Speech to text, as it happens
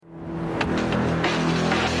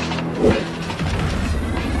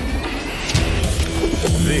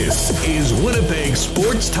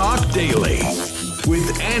Sports Talk Daily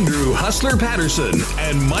with Andrew Hustler Patterson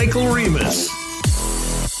and Michael Remus.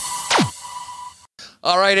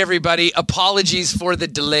 All right, everybody. Apologies for the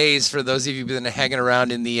delays for those of you who've been hanging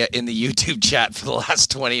around in the YouTube chat for the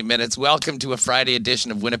last 20 minutes. Welcome to a Friday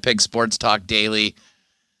edition of Winnipeg Sports Talk Daily.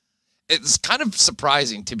 It's kind of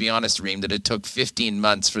surprising, to be honest, Reem, that it took 15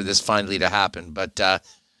 months for this finally to happen. But,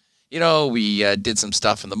 we did some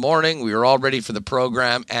stuff in the morning. We were all ready for the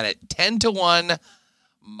program. And at 10 to 1,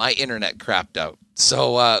 my internet crapped out.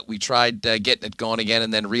 So we tried getting it going again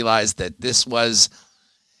and then realized that this was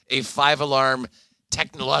a 5-alarm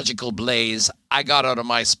technological blaze. I got out of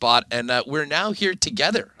my spot, and we're now here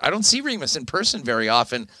together. I don't see Remus in person very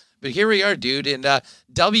often, but here we are, dude, in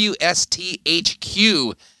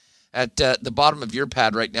WSTHQ at the bottom of your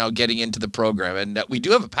pad right now, getting into the program. And we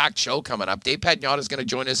do have a packed show coming up. Dave Pagnotta is going to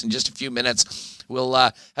join us in just a few minutes. We'll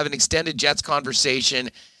have an extended Jets conversation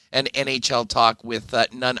and NHL talk with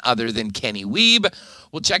none other than Kenny Wiebe.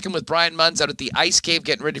 We'll check in with Brian Munz out at the Ice Cave,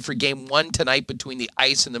 getting ready for Game 1 tonight between the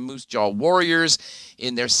Ice and the Moose Jaw Warriors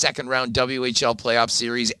in their second-round WHL playoff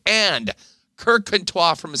series. And Kirk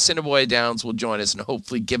Contois from Assiniboia Downs will join us and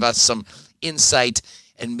hopefully give us some insight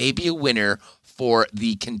and maybe a winner for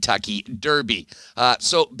the Kentucky Derby.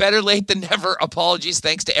 So better late than never. Apologies.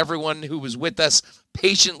 Thanks to everyone who was with us,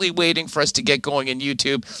 patiently waiting for us to get going in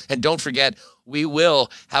YouTube. And don't forget, we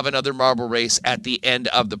will have another marble race at the end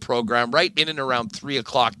of the program, right in and around 3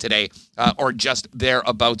 o'clock today, or just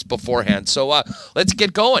thereabouts beforehand. So let's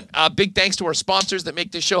get going. Big thanks to our sponsors that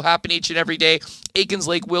make this show happen each and every day. Aikens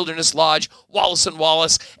Lake Wilderness Lodge, Wallace &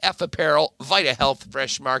 Wallace, F Apparel, Vita Health,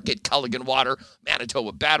 Fresh Market, Culligan Water,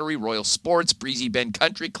 Manitoba Battery, Royal Sports, Breezy Bend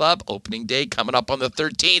Country Club, opening day coming up on the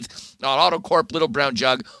 13th, Auto Corp, Little Brown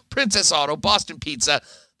Jug, Princess Auto, Boston Pizza,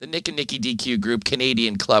 the Nick and Nicky DQ Group,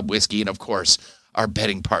 Canadian Club Whiskey, and, of course, our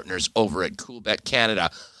betting partners over at CoolBet Canada.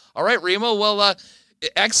 All right, Remo, well,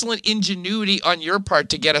 excellent ingenuity on your part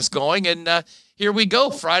to get us going, and here we go.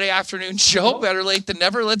 Friday afternoon show, better late than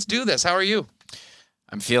never. Let's do this. How are you?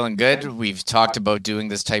 I'm feeling good. We've talked about doing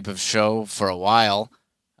this type of show for a while,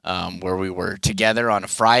 where we were together on a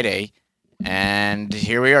Friday, and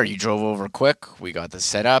here we are. You drove over quick. We got this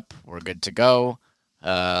set up. We're good to go.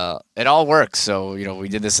 It all works. So, we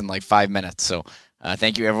did this in like 5 minutes. So,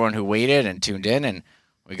 thank you everyone who waited and tuned in, and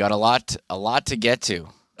we got a lot to get to.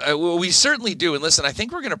 Well, we certainly do. And listen, I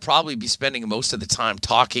think we're going to probably be spending most of the time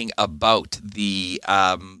talking about the,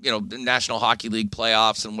 the National Hockey League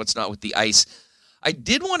playoffs and what's not with the Ice. I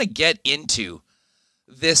did want to get into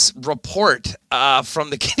this report from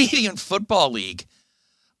the Canadian Football League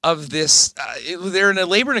of this. They're in a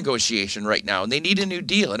labor negotiation right now, and they need a new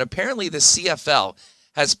deal. And apparently the CFL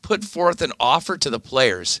has put forth an offer to the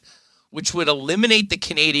players which would eliminate the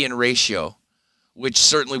Canadian ratio, which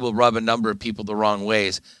certainly will rub a number of people the wrong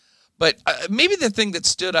ways. But maybe the thing that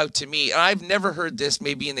stood out to me, and I've never heard this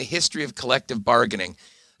maybe in the history of collective bargaining,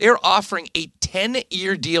 they're offering a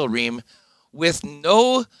 10-year deal, Reem, with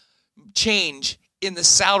no change in the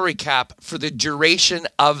salary cap for the duration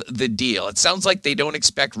of the deal. It sounds like they don't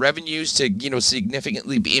expect revenues to,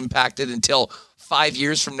 significantly be impacted until 5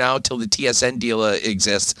 years from now, till the TSN deal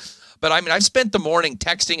exists. But I've spent the morning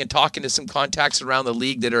texting and talking to some contacts around the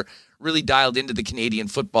league that are really dialed into the Canadian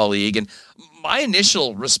Football League. And my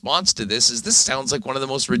initial response to this sounds like one of the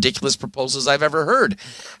most ridiculous proposals I've ever heard.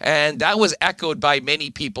 And that was echoed by many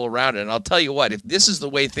people around it. And I'll tell you what, if this is the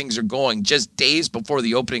way things are going just days before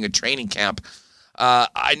the opening of training camp,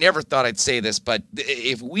 I never thought I'd say this, but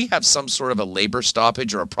if we have some sort of a labor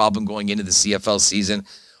stoppage or a problem going into the CFL season,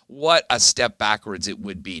 what a step backwards it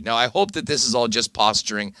would be. Now, I hope that this is all just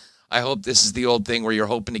posturing. I hope this is the old thing where you're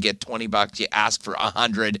hoping to get $20, you ask for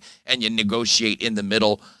 $100, and you negotiate in the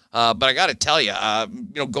middle. But I got to tell you,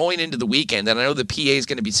 going into the weekend, and I know the PA is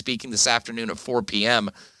going to be speaking this afternoon at 4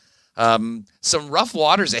 p.m., some rough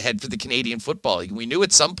waters ahead for the Canadian Football League. We knew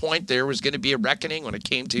at some point there was going to be a reckoning when it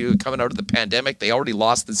came to coming out of the pandemic. They already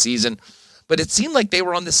lost the season, but it seemed like they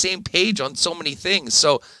were on the same page on so many things.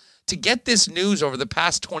 So to get this news over the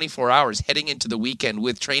past 24 hours heading into the weekend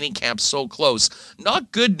with training camp so close,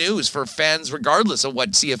 not good news for fans regardless of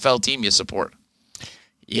what CFL team you support.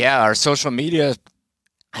 Yeah, our social media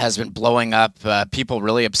has been blowing up. People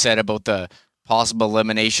really upset about the possible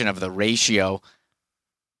elimination of the ratio.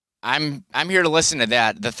 I'm here to listen to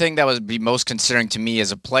that. The thing that would be most concerning to me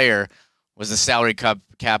as a player was the salary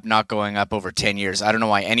cap not going up over 10 years. I don't know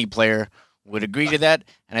why any player would agree to that,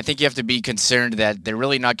 and I think you have to be concerned that they're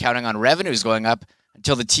really not counting on revenues going up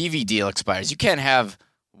until the TV deal expires. You can't have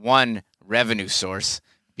one revenue source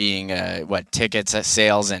being tickets,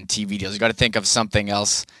 sales, and TV deals. You got to think of something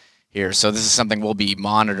else here. So this is something we'll be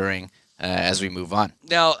monitoring as we move on.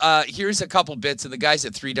 Now, here's a couple bits, and the guys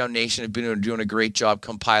at 3 Down Nation have been doing a great job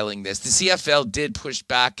compiling this. The CFL did push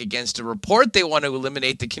back against a report. They want to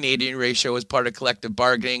eliminate the Canadian ratio as part of collective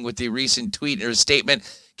bargaining with the recent tweet or statement.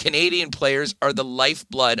 Canadian players are the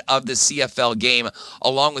lifeblood of the CFL game,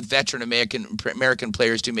 along with veteran American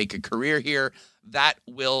players to make a career here. That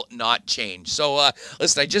will not change. So,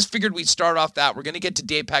 listen, I just figured we'd start off that. We're going to get to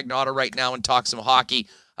Dave Pagnotta right now and talk some hockey.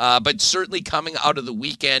 But certainly coming out of the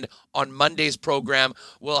weekend on Monday's program,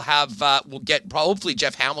 we'll get hopefully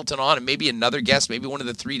Jeff Hamilton on and maybe another guest, maybe one of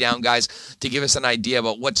the 3 Down guys to give us an idea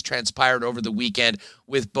about what's transpired over the weekend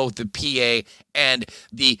with both the PA and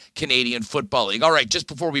the Canadian Football League. All right, just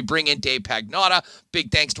before we bring in Dave Pagnotta, big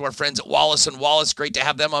thanks to our friends at Wallace & Wallace. Great to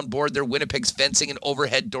have them on board. They're Winnipeg's fencing and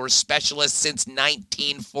overhead door specialists since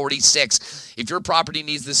 1946. If your property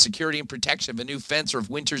needs the security and protection of a new fence, or if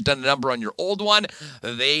winter's done a number on your old one,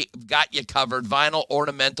 they've got you covered. Vinyl,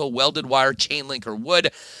 ornamental, welded wire, chain link, or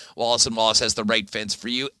wood. Wallace & Wallace has the right fence for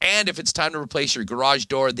you. And if it's time to replace your garage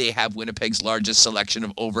door, they have Winnipeg's largest selection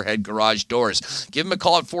of overhead garage doors. Give them a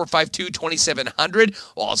call at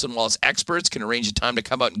 452-2700. Wallace & Wallace experts can arrange a time to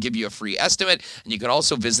come out and give you a free estimate. And you can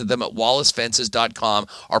also visit them at wallacefences.com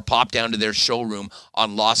or pop down to their showroom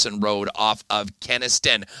on Lawson Road off of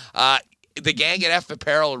Kenniston. The gang at F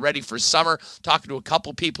Apparel are ready for summer. Talking to a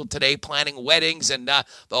couple people today, planning weddings, and the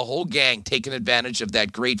whole gang taking advantage of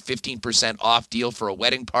that great 15% off deal for a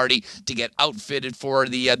wedding party to get outfitted for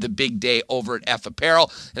the big day over at F Apparel.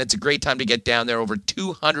 And it's a great time to get down there. Over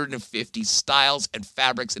 250 styles and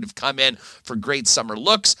fabrics that have come in for great summer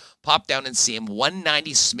looks. Pop down and see them,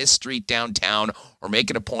 190 Smith Street downtown, or make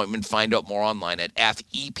an appointment. Find out more online at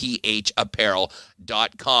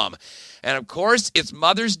fephapparel.com. And of course, it's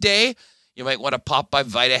Mother's Day. You might want to pop by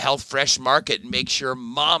Vita Health Fresh Market and make sure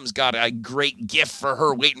Mom's got a great gift for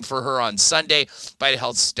her waiting for her on Sunday. Vita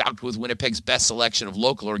Health stocked with Winnipeg's best selection of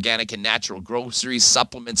local, organic, and natural groceries,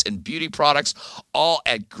 supplements, and beauty products, all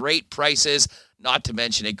at great prices. Not to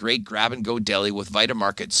mention a great grab-and-go deli with Vita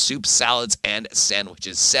Market soups, salads, and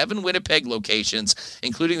sandwiches. 7 Winnipeg locations,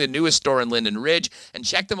 including the newest store in Linden Ridge. And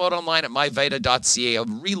check them out online at myvita.ca, a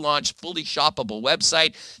relaunched, fully shoppable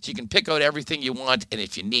website, so you can pick out everything you want, and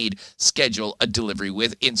if you need, schedule a delivery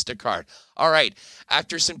with Instacart. All right,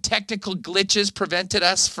 after some technical glitches prevented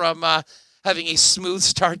us from having a smooth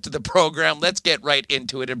start to the program, let's get right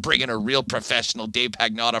into it and bring in a real professional, Dave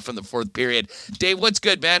Pagnotta from the 4th period. Dave, what's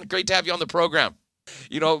good, man? Great to have you on the program.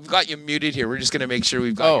 You know, we've got you muted here. We're just going to make sure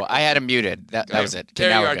we've got you. I had him muted. That was it.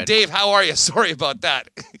 There you are. Good. Dave, how are you? Sorry about that.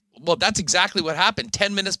 Well, that's exactly what happened.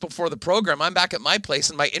 10 minutes before the program, I'm back at my place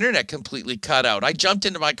and my internet completely cut out. I jumped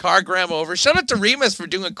into my car, Graham over. Shout out to Remus for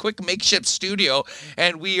doing a quick makeshift studio,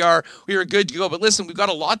 and we are good to go. But listen, we've got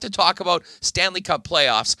a lot to talk about. Stanley Cup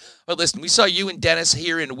playoffs. But listen, we saw you and Dennis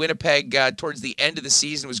here in Winnipeg towards the end of the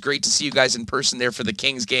season. It was great to see you guys in person there for the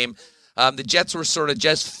Kings game. The Jets were sort of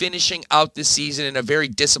just finishing out this season in a very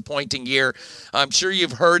disappointing year. I'm sure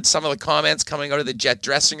you've heard some of the comments coming out of the Jet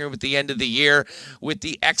dressing room at the end of the year, with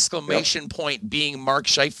the exclamation point being Mark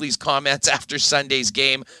Scheifele's comments after Sunday's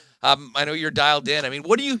game. I know you're dialed in. I mean,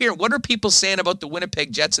 what do you hear? What are people saying about the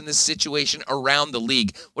Winnipeg Jets in this situation around the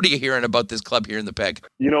league? What are you hearing about this club here in the Peg?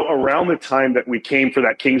 You know, around the time that we came for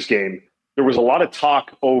that Kings game, there was a lot of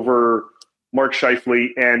talk over Mark Scheifele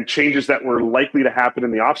and changes that were likely to happen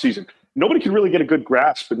in the offseason. Nobody could really get a good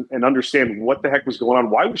grasp and understand what the heck was going on.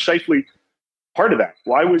 Why was Scheifele part of that?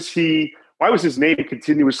 Why was his name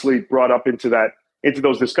continuously brought up into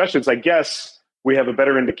those discussions? I guess we have a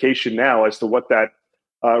better indication now as to what that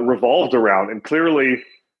revolved around. And clearly,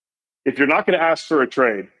 if you're not going to ask for a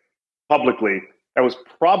trade publicly, that was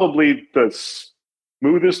probably the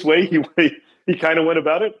smoothest way he kind of went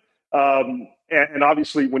about it. And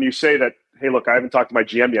obviously, when you say that, hey, look, I haven't talked to my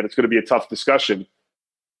GM yet, it's going to be a tough discussion.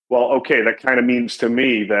 Well, okay, that kind of means to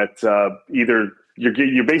me that either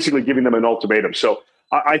you're basically giving them an ultimatum. So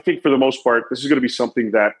I think for the most part, this is going to be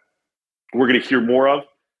something that we're going to hear more of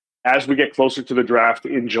as we get closer to the draft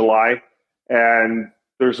in July. And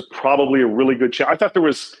there's probably a really good chance. I thought there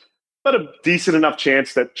was about a decent enough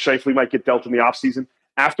chance that Scheifele might get dealt in the offseason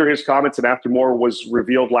after his comments and after more was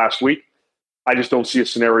revealed last week. I just don't see a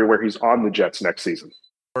scenario where he's on the Jets next season.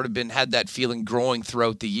 Sort of had that feeling growing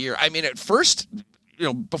throughout the year. I mean, at first,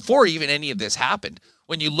 before even any of this happened,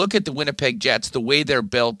 when you look at the Winnipeg Jets, the way they're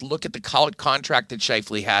built, look at the contract that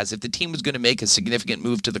Scheifele has, if the team was going to make a significant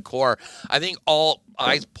move to the core, I think all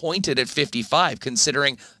eyes pointed at 55,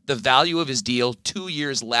 considering the value of his deal, 2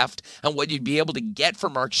 years left, and what you'd be able to get for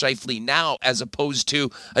Mark Scheifele now, as opposed to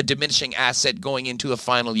a diminishing asset going into a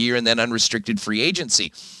final year and then unrestricted free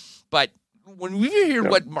agency. But when we hear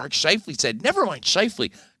what Mark Scheifele said, never mind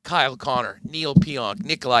Scheifele, Kyle Connor, Neil Pionk,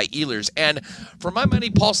 Nikolai Ehlers. And for my money,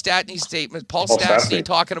 Paul Stastny's statement, Paul Stastny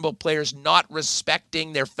talking about players not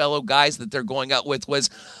respecting their fellow guys that they're going out with, was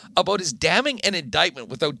about as damning an indictment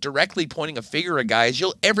without directly pointing a finger at guys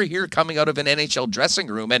you'll ever hear coming out of an NHL dressing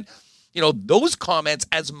room. And, those comments,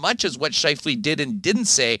 as much as what Scheifele did and didn't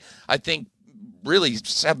say, I think really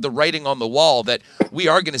have the writing on the wall that we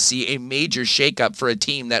are going to see a major shakeup for a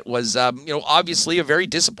team that was, obviously a very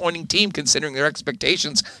disappointing team considering their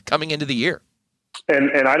expectations coming into the year.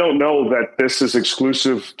 And I don't know that this is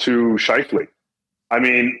exclusive to Scheifele. I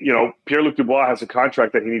mean, Pierre-Luc Dubois has a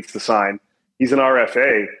contract that he needs to sign. He's an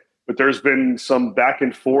RFA, but there's been some back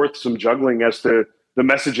and forth, some juggling as to the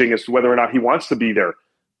messaging as to whether or not he wants to be there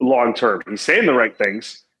long term. He's saying the right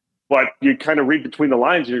things, but you kind of read between the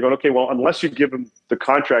lines and you're going, okay, well, unless you give him the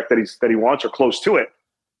contract that he wants or close to it,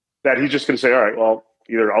 that he's just going to say, all right, well,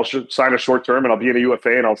 either I'll sign a short term and I'll be in a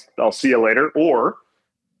UFA and I'll see you later, or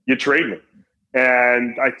you trade me.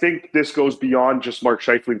 And I think this goes beyond just Mark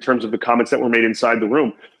Scheifele in terms of the comments that were made inside the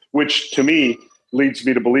room, which to me leads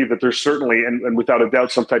me to believe that there's certainly, and without a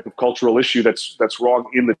doubt, some type of cultural issue that's wrong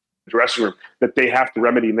in the dressing room that they have to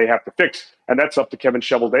remedy and they have to fix. And that's up to Kevin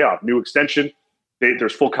Cheveldayoff. New extension.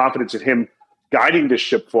 There's full confidence in him guiding this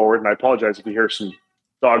ship forward. And I apologize if you hear some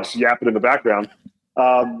dogs yapping in the background.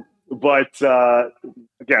 But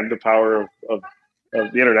again, the power of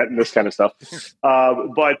the internet and this kind of stuff. I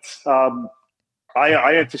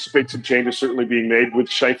anticipate some changes certainly being made with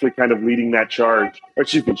Scheifele kind of leading that charge.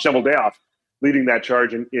 Cheveldayoff leading that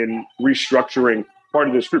charge in restructuring part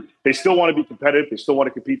of this group. They still want to be competitive. They still want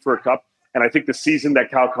to compete for a cup. And I think the season that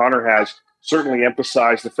Kyle Connor has certainly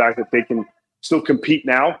emphasized the fact that they can still compete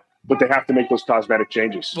now, but they have to make those cosmetic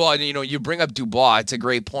changes. Well, you bring up Dubois. It's a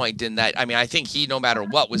great point in that, I think he, no matter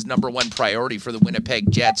what, was number one priority for the Winnipeg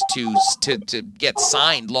Jets to get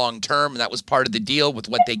signed long-term. And that was part of the deal with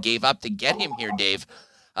what they gave up to get him here, Dave.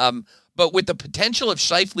 But with the potential of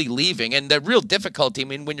Scheifele leaving and the real difficulty,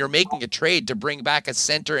 when you're making a trade to bring back a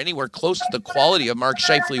center anywhere close to the quality of Mark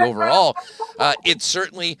Scheifele overall, it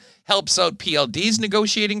certainly helps out PLD's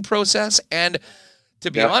negotiating process. And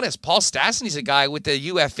to be honest, Paul Stastny's a guy with the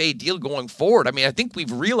UFA deal going forward. I think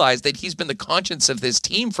we've realized that he's been the conscience of this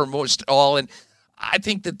team for most all. And I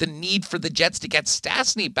think that the need for the Jets to get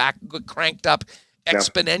Stastny back cranked up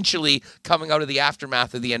exponentially coming out of the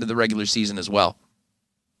aftermath of the end of the regular season as well.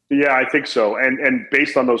 Yeah, I think so. And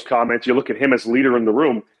based on those comments, you look at him as leader in the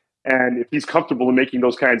room, and if he's comfortable in making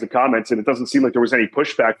those kinds of comments, and it doesn't seem like there was any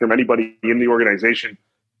pushback from anybody in the organization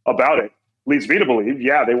about it, leads me to believe,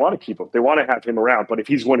 they want to keep him. They want to have him around. But if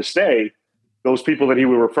he's going to stay, those people that he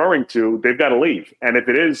was referring to, they've got to leave. And if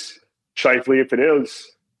it is Scheifele, if it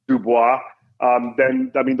is Dubois,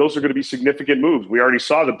 then those are going to be significant moves. We already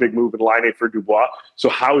saw the big move in line A for Dubois. So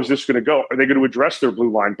how is this going to go? Are they going to address their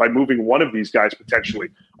blue line by moving one of these guys potentially?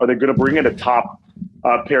 Are they going to bring in a top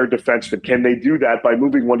pair defenseman? Can they do that by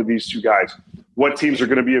moving one of these two guys? What teams are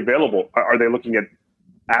going to be available? Are they looking at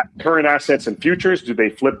current assets and futures? Do they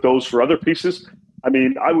flip those for other pieces?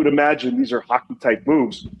 I would imagine these are hockey-type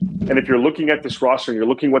moves. And if you're looking at this roster and you're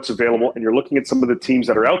looking what's available and you're looking at some of the teams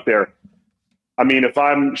that are out there, if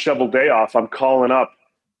I'm Cheveldayoff, I'm calling up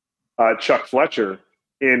Chuck Fletcher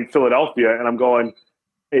in Philadelphia, and I'm going,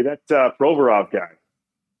 hey, that Provorov guy,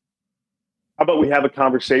 how about we have a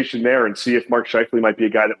conversation there and see if Mark Scheifele might be a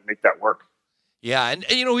guy that would make that work? Yeah, and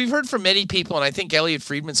we've heard from many people, and I think Elliot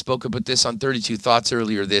Friedman spoke about this on 32 Thoughts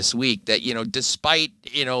earlier this week, that, despite,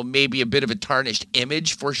 maybe a bit of a tarnished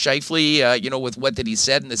image for Scheifele, with what that he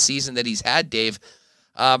said in the season that he's had, Dave,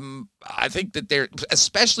 I think that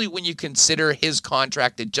especially when you consider his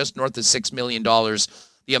contract at just north of $6 million,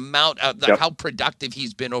 the amount of how productive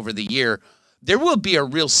he's been over the year, there will be a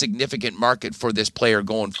real significant market for this player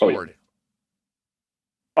going forward.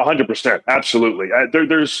 100%. Absolutely.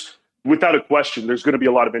 There's without a question, there's going to be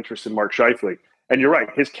a lot of interest in Mark Scheifele. And you're right.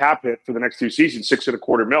 His cap hit for the next two seasons,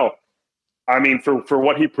 $6.25 million. For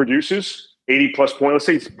what he produces, 80 plus points, let's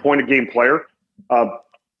say he's a point a game player.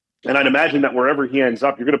 And I'd imagine that wherever he ends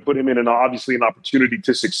up, you're going to put him in obviously an opportunity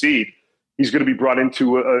to succeed. He's going to be brought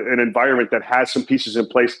into an environment that has some pieces in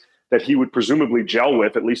place that he would presumably gel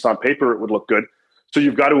with. At least on paper, it would look good. So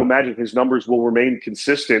you've got to imagine his numbers will remain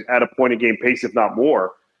consistent at a point a game pace, if not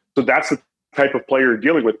more. So that's the type of player you're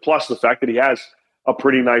dealing with. Plus the fact that he has a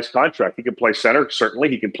pretty nice contract. He can play center. Certainly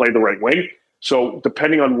he can play the right wing. So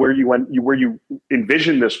depending on where you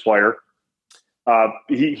envision this player,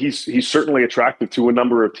 he's certainly attractive to a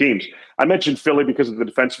number of teams. I mentioned Philly because of the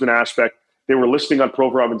defenseman aspect. They were listing on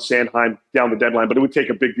Provorov and Sanheim down the deadline, but it would take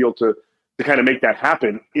a big deal to kind of make that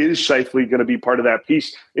happen. Is Scheifele going to be part of that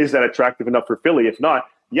piece? Is that attractive enough for Philly? If not,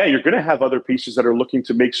 yeah, you're going to have other pieces that are looking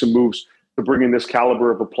to make some moves to bring in this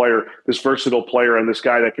caliber of a player, this versatile player, and this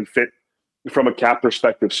guy that can fit from a cap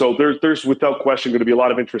perspective. So there's without question going to be a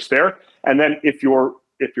lot of interest there. And then if you're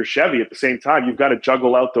Chevy at the same time, you've got to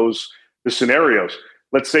juggle out the scenarios.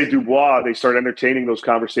 Let's say Dubois, they start entertaining those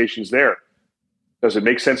conversations there. Does it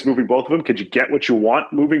make sense moving both of them? Could you get what you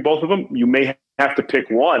want moving both of them? You may have to pick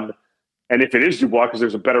one. And if it is Dubois, because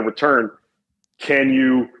there's a better return, can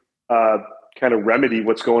you kind of remedy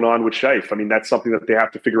what's going on with Scheif? I mean, that's something that they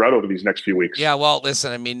have to figure out over these next few weeks. Yeah, well,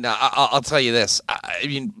 listen, I mean, I'll tell you this. I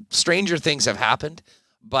mean, stranger things have happened,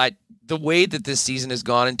 but the way that this season has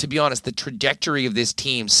gone, and to be honest, the trajectory of this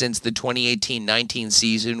team since the 2018-19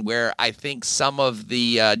 season, where I think some of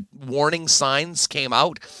the warning signs came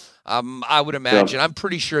out, I would imagine, I'm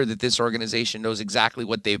pretty sure that this organization knows exactly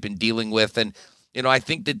what they've been dealing with. And, you know, I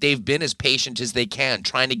think that they've been as patient as they can,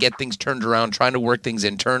 trying to get things turned around, trying to work things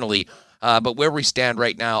internally. But where we stand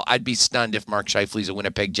right now, I'd be stunned if Mark Scheifele's a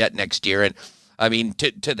Winnipeg Jet next year. And I mean,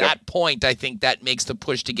 to that point, I think that makes the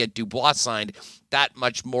push to get Dubois signed that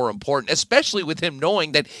much more important, especially with him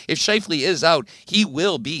knowing that if Scheifele is out, he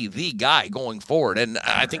will be the guy going forward. And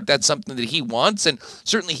I think that's something that he wants, and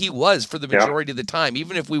certainly he was for the majority of the time.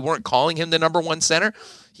 Even if we weren't calling him the number one center,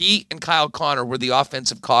 he and Kyle Connor were the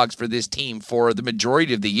offensive cogs for this team for the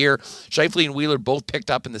majority of the year. Scheifele and Wheeler both picked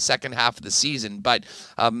up in the second half of the season, but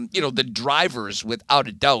you know, the drivers, without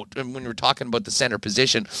a doubt, and when we're talking about the center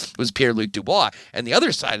position, was Pierre-Luc Dubois. And the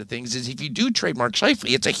other side of things is if you do trade Mark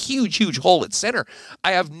Scheifele, it's a huge, huge hole at center.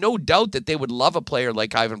 I have no doubt that they would love a player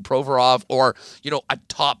like Ivan Provorov or, you know, a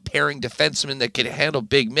top pairing defenseman that could handle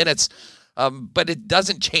big minutes. But it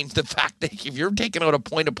doesn't change the fact that if you're taking out a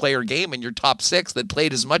point-of-player game in your top six that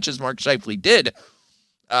played as much as Mark Scheifele did,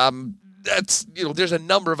 that's, you know, there's a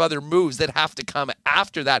number of other moves that have to come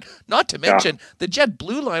after that. Not to mention the Jet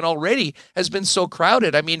blue line already has been so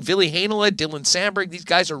crowded. I mean, Ville Heinola, Dylan Sandberg, these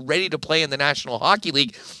guys are ready to play in the National Hockey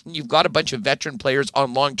League. And you've got a bunch of veteran players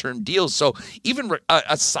on long-term deals. So even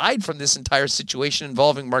aside from this entire situation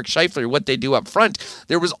involving Mark Scheifele, what they do up front,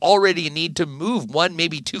 there was already a need to move one,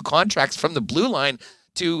 maybe two contracts from the blue line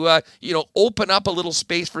to, you know, open up a little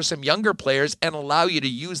space for some younger players and allow you to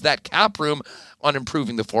use that cap room on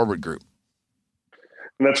improving the forward group.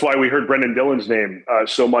 And that's why we heard Brendan Dillon's name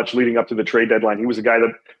so much leading up to the trade deadline. He was a guy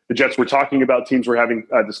that the Jets were talking about, teams were having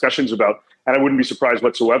discussions about. And I wouldn't be surprised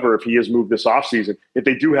whatsoever if he has moved this offseason. If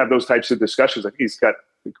they do have those types of discussions, I think he's got,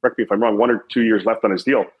 correct me if I'm wrong, 1 or 2 years left on his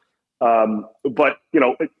deal. But, you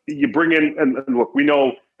know, you bring in, and look, we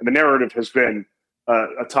know, and the narrative has been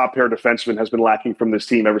a top pair defenseman has been lacking from this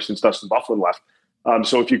team ever since Dustin Byfuglien left.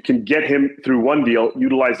 So if you can get him through one deal,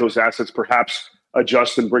 utilize those assets, perhaps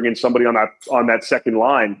adjust and bring in somebody on that second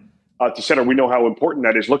line to center. We know how important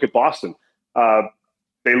that is. Look at Boston.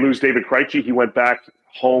 They lose David Krejci. He went back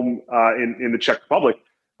home in the Czech Republic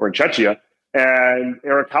or in Czechia, and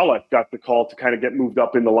Eric Halleck got the call to kind of get moved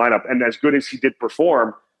up in the lineup. And as good as he did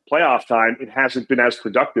perform playoff time, it hasn't been as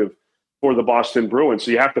productive for the Boston Bruins.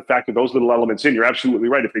 So you have to factor those little elements in. You're absolutely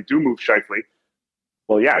right. If they do move Scheifele,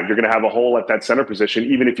 well, yeah, you're going to have a hole at that center position.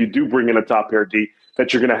 Even if you do bring in a top pair D,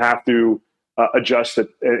 that you're going to have to adjust it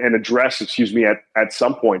and address, at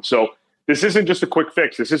some point. So this isn't just a quick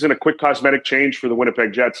fix. This isn't a quick cosmetic change for the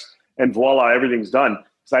Winnipeg Jets and voila, everything's done.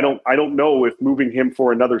 So I don't know if moving him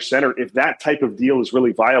for another center, if that type of deal is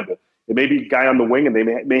really viable. It may be a guy on the wing and they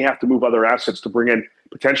may have to move other assets to bring in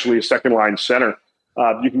potentially a second line center.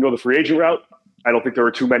 You can go the free agent route. I don't think there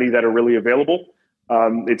are too many that are really available.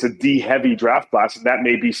 It's a D heavy draft class. And that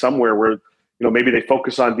may be somewhere where, you know, maybe they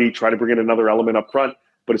focus on D, try to bring in another element up front.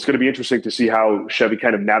 But it's going to be interesting to see how Chevy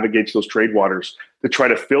kind of navigates those trade waters to try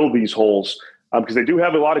to fill these holes because they do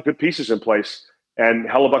have a lot of good pieces in place, and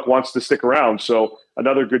Hellebuck wants to stick around. So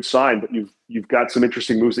another good sign, but you've got some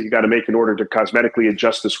interesting moves that you got to make in order to cosmetically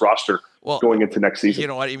adjust this roster going into next season. You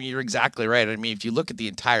know what? I mean, you're exactly right. I mean, if you look at the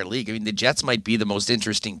entire league, I mean, the Jets might be the most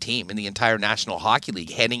interesting team in the entire National Hockey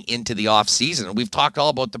League heading into the offseason. And we've talked all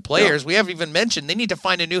about the players. Yeah. We haven't even mentioned they need to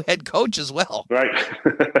find a new head coach as well. Right.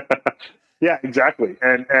 Yeah, exactly.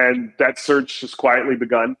 And that search has quietly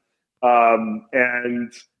begun.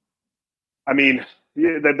 And I mean,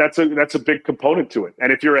 yeah, that's a big component to it.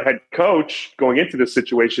 And if you're a head coach going into this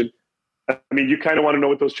situation, I mean, you kind of want to know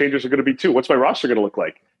what those changes are going to be too. What's my roster going to look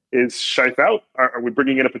like? Is Scheif out? Are we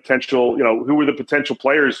bringing in a potential, you know, who are the potential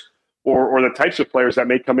players or the types of players that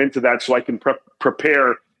may come into that so I can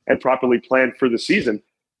prepare and properly plan for the season?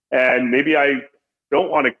 And maybe I don't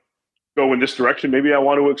want to go in this direction. Maybe I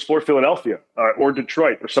want to explore Philadelphia or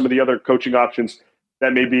Detroit or some of the other coaching options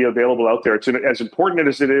that may be available out there. It's as important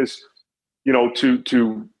as it is, you know,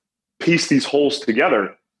 to piece these holes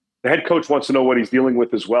together. the head coach wants to know what he's dealing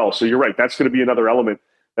with as well. So you're right. That's going to be another element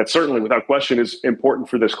that certainly, without question, is important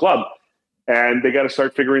for this club. And they got to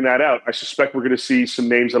start figuring that out. I suspect we're going to see some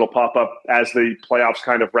names that'll pop up as the playoffs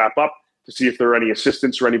kind of wrap up to see if there are any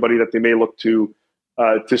assistants or anybody that they may look to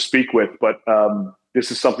speak with. But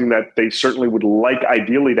this is something that they certainly would like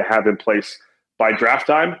ideally to have in place by draft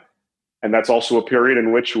time. And that's also a period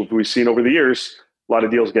in which we've seen over the years, a lot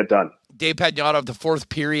of deals get done. Dave Pagnotta of the Fourth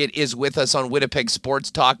Period is with us on Winnipeg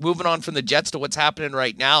Sports Talk. Moving on from the Jets to what's happening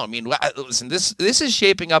right now. I mean, listen, this is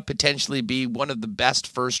shaping up potentially be one of the best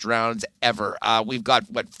first rounds ever. We've got,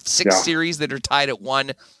 six series that are tied at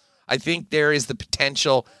 1. I think there is the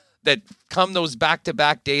potential that come those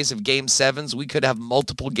back-to-back days of Game 7s, we could have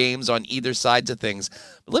multiple games on either sides of things.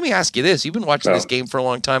 But let me ask you this. You've been watching this game for a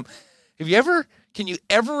long time. Can you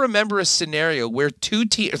ever remember a scenario where 3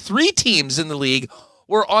 teams in the league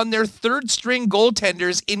were on their third-string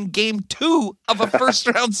goaltenders in Game 2 of a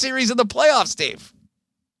first-round series in the playoffs, Dave?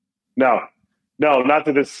 No, not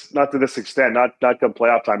to this extent. Not come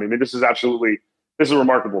playoff time. I mean, this is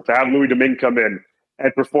remarkable to have Louis Domingue come in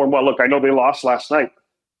and perform well. Look, I know they lost last night,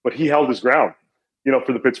 but he held his ground,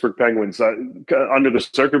 for the Pittsburgh Penguins under the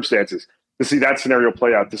circumstances. To see that scenario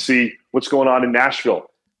play out, to see what's going on in Nashville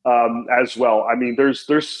as well. I mean, there's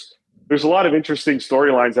a lot of interesting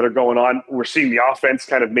storylines that are going on. We're seeing the offense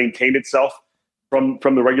kind of maintain itself from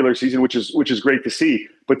the regular season, which is great to see.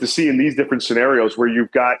 But to see in these different scenarios where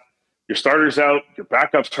you've got your starters out, your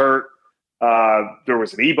backups hurt, there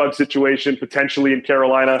was an e-bug situation potentially in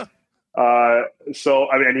Carolina. So,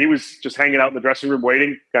 I mean, he was just hanging out in the dressing room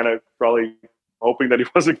waiting, kind of probably hoping that he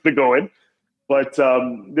wasn't going to go in. But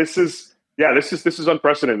this is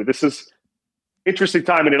unprecedented. This is interesting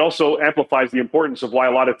time, and it also amplifies the importance of why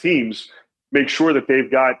a lot of teams make sure that they've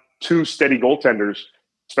got 2 steady goaltenders,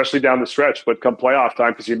 especially down the stretch, but come playoff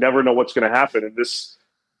time, because you never know what's going to happen. And this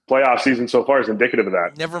playoff season so far is indicative of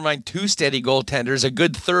that. Never mind 2 steady goaltenders. A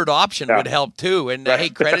good third option would help too. And hey,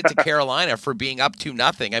 credit to Carolina for being up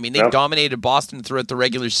 2-0. I mean, they've dominated Boston throughout the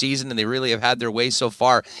regular season, and they really have had their way so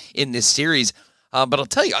far in this series. But I'll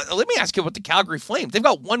tell you, let me ask you about the Calgary Flames. They've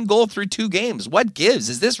got 1 goal through 2 games. What gives?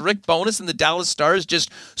 Is this Rick Bowness and the Dallas Stars just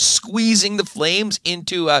squeezing the Flames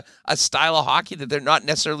into a style of hockey that they're not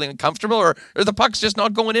necessarily uncomfortable, or the puck's just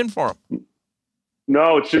not going in for them?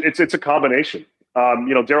 No, it's a combination.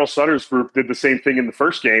 Daryl Sutter's group did the same thing in the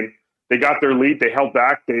first game. They got their lead. They held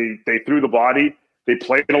back. They threw the body. They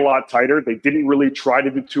played a lot tighter. They didn't really try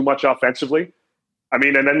to do too much offensively. I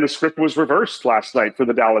mean, and then the script was reversed last night for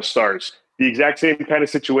the Dallas Stars. The exact same kind of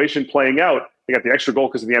situation playing out. They got the extra goal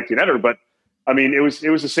because of the empty netter, but I mean, it was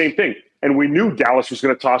the same thing. And we knew Dallas was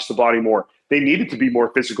going to toss the body more. They needed to be more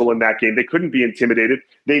physical in that game. They couldn't be intimidated.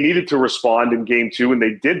 They needed to respond in Game 2, and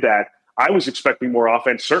they did that. I was expecting more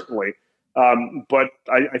offense, certainly. But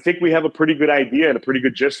I think we have a pretty good idea and a pretty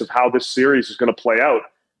good gist of how this series is going to play out.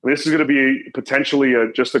 I mean, this is going to be potentially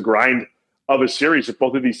just a grind of a series if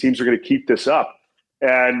both of these teams are going to keep this up.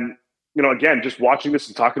 And again, just watching this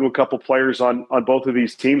and talking to a couple players on both of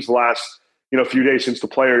these teams the last, few days since the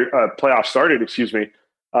playoff started,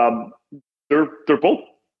 they're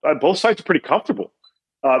both sides are pretty comfortable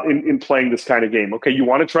in playing this kind of game. Okay, you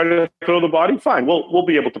want to try to throw the body? Fine. We'll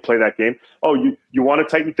be able to play that game. Oh, you want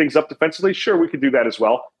to tighten things up defensively? Sure, we could do that as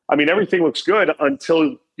well. I mean, everything looks good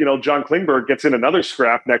until, John Klingberg gets in another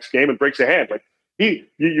scrap next game and breaks a hand. Like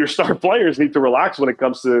your star players need to relax when it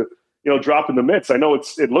comes to, dropping the mitts. I know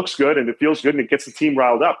it looks good and it feels good and it gets the team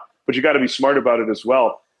riled up, but you got to be smart about it as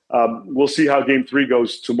well. We'll see how Game 3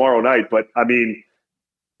 goes tomorrow night, but I mean,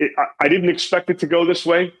 I didn't expect it to go this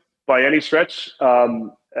way by any stretch.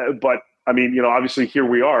 But I mean, obviously here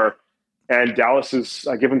we are, and Dallas is,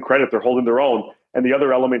 I give them credit, they're holding their own. And the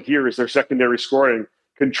other element here is their secondary scoring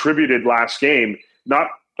contributed last game. Not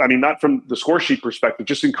from the score sheet perspective,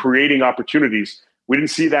 just in creating opportunities. We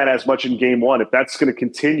didn't see that as much in Game 1. If that's going to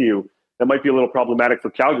continue, that might be a little problematic for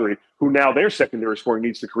Calgary, who now their secondary scoring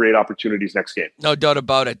needs to create opportunities next game. No doubt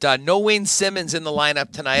about it. No Wayne Simmons in the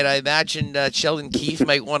lineup tonight. I imagine Sheldon Keefe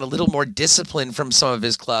might want a little more discipline from some of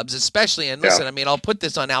his clubs, especially, and listen, I mean, I'll put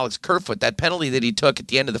this on Alex Kerfoot. That penalty that he took at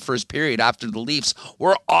the end of the first period after the Leafs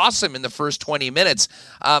were awesome in the first 20 minutes.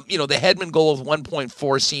 The Hedman goal of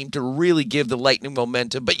 1.4 seemed to really give the Lightning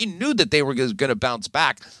momentum, but you knew that they were going to bounce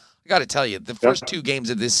back. I got to tell you, the first 2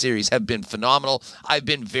 games of this series have been phenomenal. I've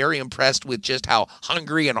been very impressed with just how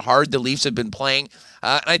hungry and hard the Leafs have been playing.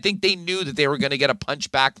 And I think they knew that they were going to get a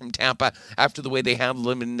punch back from Tampa after the way they handled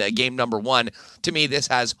them in game number 1. To me, this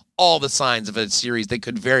has all the signs of a series that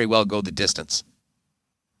could very well go the distance.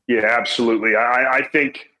 Yeah, absolutely. I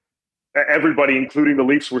think everybody, including the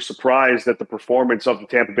Leafs, were surprised at the performance of the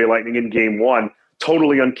Tampa Bay Lightning in Game 1.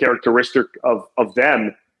 totally uncharacteristic of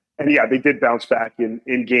them. And yeah, they did bounce back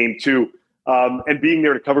in game 2. And being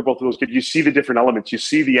there to cover both of those games, you see the different elements. You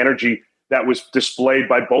see the energy that was displayed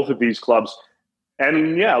by both of these clubs.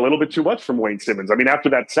 And yeah, a little bit too much from Wayne Simmons. I mean, after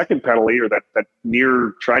that second penalty or that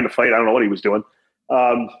near trying to fight, I don't know what he was doing.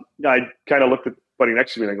 I kind of looked at buddy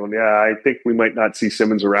next to me and I'm going, yeah, I think we might not see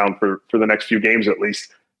Simmons around for the next few games at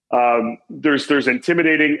least. There's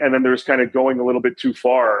intimidating, and then there's kind of going a little bit too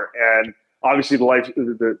far. And obviously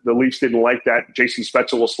the Leafs didn't like that. Jason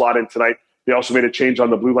Spezza will slot in tonight. They also made a change on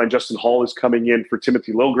the blue line. Justin Hall is coming in for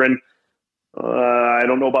Timothy Liljegren. I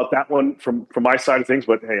don't know about that one from my side of things,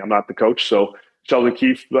 but hey, I'm not the coach. So Sheldon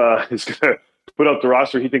Keefe is going to put out the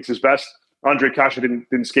roster he thinks is best. Andre Kasha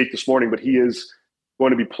didn't skate this morning, but he is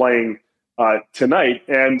going to be playing tonight.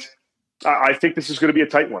 And I think this is going to be a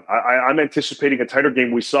tight one. I'm anticipating a tighter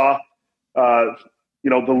game. We saw, the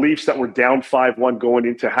Leafs that were down 5-1 going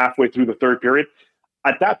into halfway through the third period.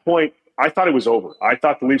 At that point, I thought it was over. I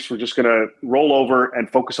thought the Leafs were just going to roll over and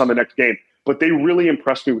focus on the next game. But they really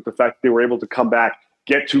impressed me with the fact that they were able to come back,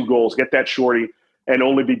 get 2 goals, get that shorty, and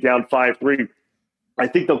only be down 5-3. I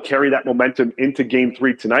think they'll carry that momentum into game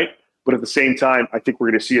 3 tonight. But at the same time, I think we're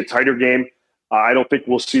going to see a tighter game. I don't think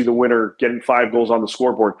we'll see the winner getting 5 goals on the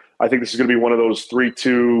scoreboard. I think this is going to be one of those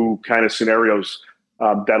 3-2 kind of scenarios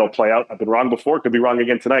that'll play out. I've been wrong before. Could be wrong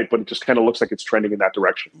again tonight, but it just kind of looks like it's trending in that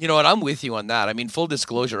direction. You know what? I'm with you on that. I mean, full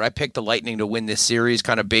disclosure, I picked the Lightning to win this series,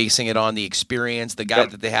 kind of basing it on the experience, the guy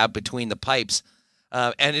that they have between the pipes.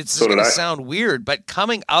 And it's going to sound weird, but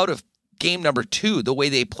coming out of game number 2, the way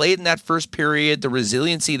they played in that first period, the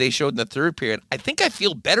resiliency they showed in the third period, I think I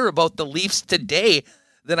feel better about the Leafs today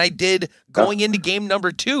than I did going into game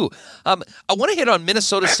number 2. I want to hit on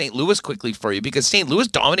Minnesota-St. Louis quickly for you because St. Louis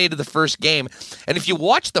dominated the first game. And if you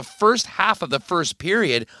watch the first half of the first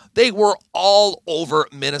period, they were all over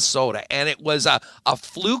Minnesota. And it was a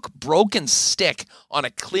fluke broken stick on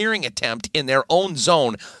a clearing attempt in their own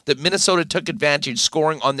zone that Minnesota took advantage,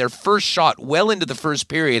 scoring on their first shot well into the first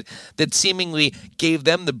period that seemingly gave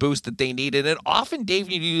them the boost that they needed. And often,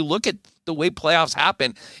 Dave, you look at the way playoffs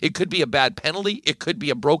happen, it could be a bad penalty, it could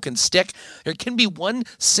be a broken stick, there can be one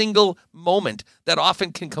single moment that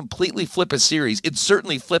often can completely flip a series. It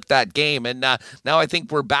certainly flipped that game, and now I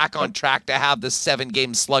think we're back on track to have the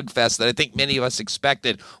 7-game slugfest that I think many of us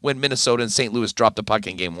expected when Minnesota and St. Louis dropped the puck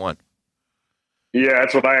in game 1. Yeah,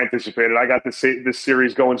 that's what I anticipated. I got this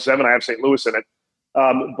series going 7. I have St. Louis in it.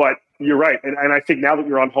 But you're right, and I think now that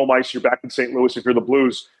you're on home ice, you're back in St. Louis. If you're the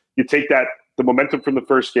Blues, you take the momentum from the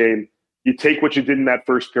first game, you take what you did in that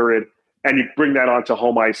first period, and you bring that onto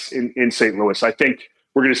home ice in St. Louis. I think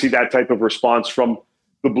we're going to see that type of response from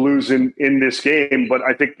the Blues in this game. But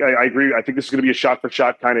I think I agree. I think this is going to be a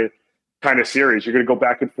shot-for-shot kind of series. You're going to go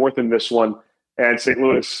back and forth in this one. And St.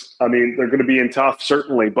 Louis, I mean, they're going to be in tough,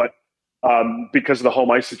 certainly, but because of the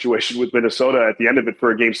home ice situation with Minnesota at the end of it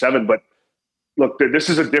for a Game 7. But look, this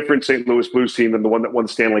is a different St. Louis Blues team than the one that won the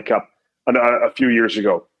Stanley Cup a few years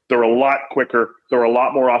ago. They're a lot quicker. They're a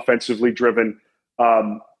lot more offensively driven.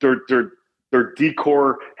 Their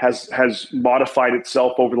decor has modified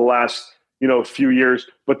itself over the last few years,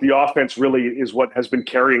 but the offense really is what has been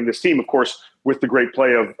carrying this team. Of course, with the great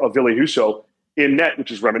play of Ville Husso in net,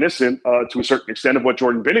 which is reminiscent to a certain extent of what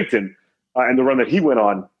Jordan Binnington and the run that he went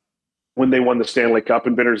on when they won the Stanley Cup,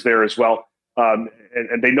 and Binner's there as well. And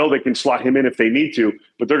they know they can slot him in if they need to,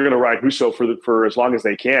 but they're going to ride Husso for as long as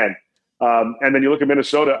they can. And then you look at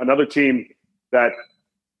Minnesota, another team that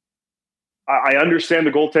I understand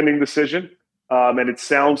the goaltending decision. And it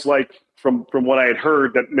sounds like from what I had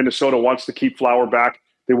heard that Minnesota wants to keep Flower back.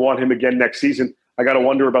 They want him again next season. I got to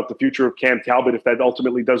wonder about the future of Cam Talbot if that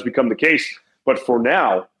ultimately does become the case. But for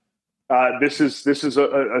now, this is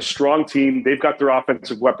a strong team. They've got their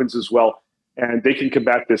offensive weapons as well, and they can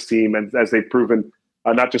combat this team, and as they've proven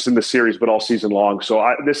not just in the series but all season long.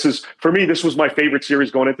 So this was my favorite series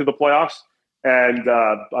going into the playoffs. And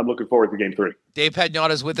I'm looking forward to Game 3. Dave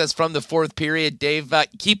Pagnotta is with us from the fourth period. Dave,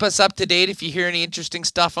 keep us up to date if you hear any interesting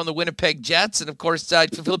stuff on the Winnipeg Jets. And, of course,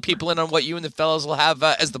 fill people in on what you and the fellows will have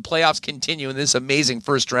as the playoffs continue and this amazing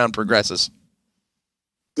first round progresses.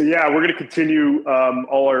 Yeah, we're going to continue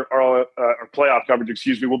all our playoff coverage,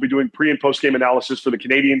 We'll be doing pre- and post-game analysis for the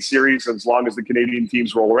Canadian series as long as the Canadian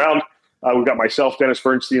teams roll around. We've got myself, Dennis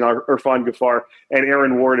Bernstein, Irfan Ghaffar, and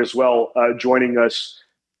Aaron Ward as well joining us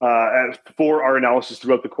for our analysis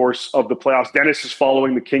throughout the course of the playoffs. Dennis is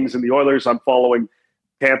following the Kings and the Oilers. I'm following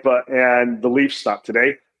Tampa and the Leafs. Not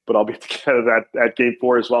today, but I'll be together at Game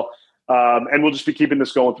 4 as well. And we'll just be keeping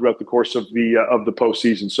this going throughout the course of the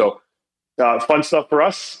postseason. So fun stuff for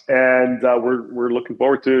us, and we're looking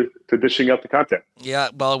forward to dishing out the content. Yeah,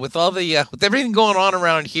 well, with all the with everything going on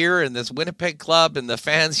around here and this Winnipeg club and the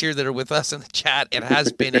fans here that are with us in the chat, it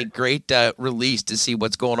has been a great release to see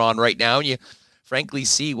what's going on right now. And you frankly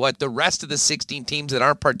see what the rest of the 16 teams that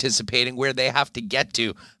aren't participating, where they have to get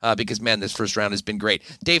to, because, man, this first round has been great.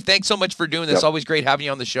 Dave, thanks so much for doing this. Yep. Always great having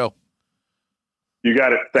you on the show. You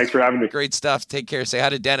got it. Thanks for having me. Great stuff. Take care. Say hi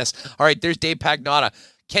to Dennis. All right, there's Dave Pagnotta.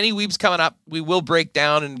 Kenny Wiebe's coming up. We will break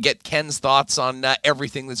down and get Ken's thoughts on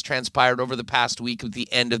everything that's transpired over the past week at the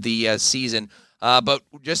end of the season. But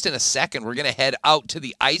just in a second, we're going to head out to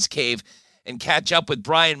the Ice Cave and catch up with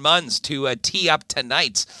Brian Munz to tee up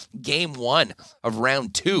tonight's Game 1 of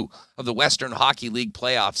Round 2 of the Western Hockey League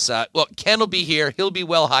playoffs. Well, Ken will be here. He'll be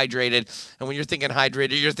well hydrated. And when you're thinking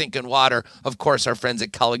hydrated, you're thinking water. Of course, our friends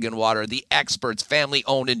at Culligan Water, the experts,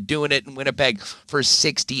 family-owned and doing it in Winnipeg for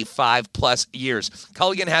 65-plus years.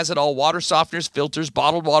 Culligan has it all: water softeners, filters,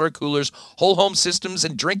 bottled water coolers, whole home systems,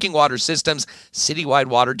 and drinking water systems, citywide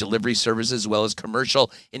water delivery services, as well as commercial,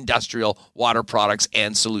 industrial water products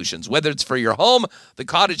and solutions. Whether it's for your home, the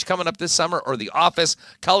cottage coming up this summer, or the office,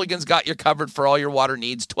 Culligan's got you covered for all your water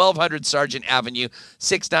needs. 1200 Sargent Avenue,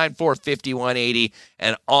 694-5180,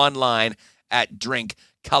 and online at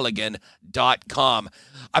drinkculligan.com.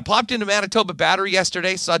 I popped into Manitoba Battery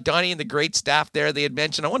yesterday, saw Donnie and the great staff there. They had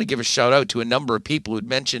mentioned, I want to give a shout out to a number of people who'd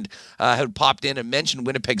mentioned, had popped in and mentioned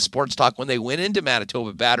Winnipeg Sports Talk when they went into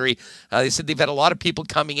Manitoba Battery. They said they've had a lot of people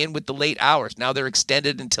coming in with the late hours. Now they're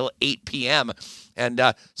extended until 8 p.m. And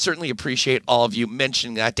certainly appreciate all of you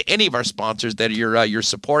mentioning that to any of our sponsors that you're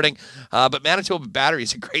supporting. But Manitoba Battery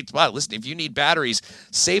is a great spot. Listen, if you need batteries,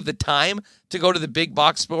 save the time to go to the big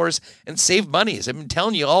box stores and save money. As I've been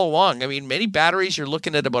telling you all along, I mean, many batteries, you're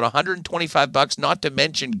looking at about $125, not to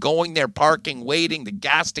mention going there, parking, waiting, the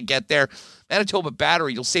gas to get there. Manitoba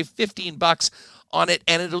Battery, you'll save $15 on it,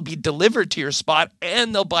 and it'll be delivered to your spot,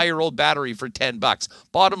 and they'll buy your old battery for $10.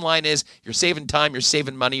 Bottom line is, you're saving time, you're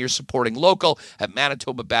saving money, you're supporting local at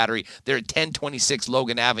Manitoba Battery. They're at 1026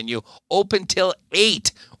 Logan Avenue, open till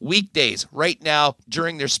 8 weekdays right now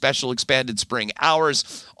during their special expanded spring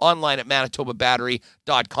hours. Online at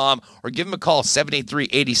manitobabattery.com, or give them a call,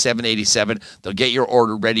 783-8787. They'll get your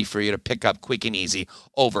order ready for you to pick up quick and easy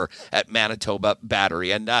over at Manitoba Battery.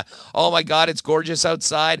 And oh my God, it's gorgeous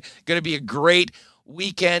outside. Going to be a great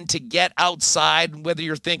weekend to get outside, whether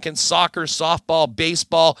you're thinking soccer, softball,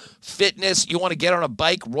 baseball, fitness, you want to get on a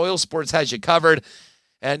bike, Royal Sports has you covered.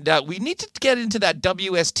 And we need to get into that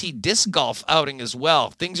WST disc golf outing as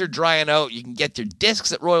well. Things are drying out. You can get your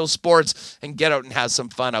discs at Royal Sports and get out and have some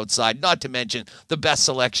fun outside. Not to mention the best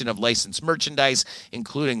selection of licensed merchandise,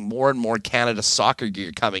 including more and more Canada soccer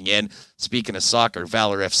gear coming in. Speaking of soccer,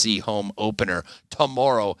 Valor FC home opener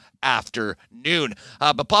tomorrow afternoon.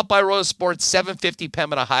 But pop by Royal Sports, 750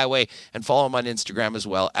 Pembina Highway, and follow them on Instagram as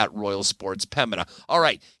well at Royal Sports Pembina. All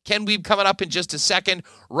right, Ken Wiebe coming up in just a second.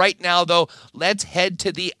 Right now, though, let's head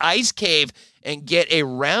to the Ice Cave and get a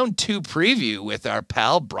round 2 preview with our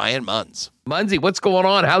pal Brian Munz. Munzie, what's going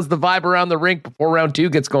on? How's the vibe around the rink before round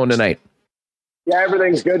 2 gets going tonight? Yeah,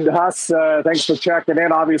 everything's good, Huss. Thanks for checking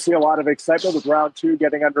in. Obviously, a lot of excitement with round 2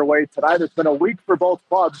 getting underway tonight. It's been a week for both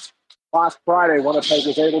clubs. Last Friday, Winnipeg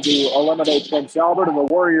was able to eliminate Prince Albert, and the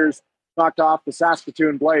Warriors knocked off the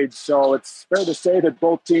Saskatoon Blades. So it's fair to say that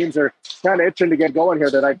both teams are kind of itching to get going here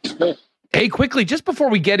tonight. Hey, quickly, just before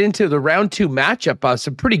we get into the round 2 matchup,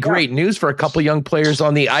 some pretty great news for a couple young players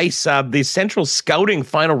on the ice. The Central Scouting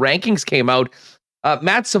final rankings came out.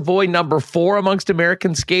 Matt Savoy, number 4 amongst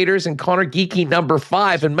American skaters, and Connor Geeky, number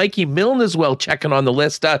 5, and Mikey Milne as well checking on the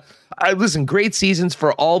list. Listen, great seasons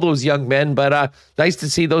for all those young men, but nice to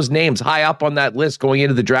see those names high up on that list going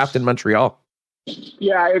into the draft in Montreal.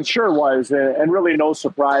 Yeah, it sure was, and really no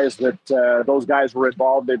surprise that those guys were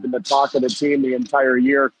involved. They've been the talk of the team the entire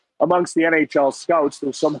year. Amongst the NHL scouts,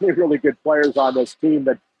 there's so many really good players on this team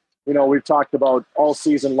that, you know, we've talked about all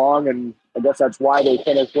season long, and I guess that's why they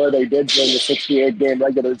finished where they did during the 68-game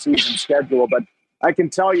regular season schedule. But I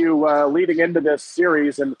can tell you, leading into this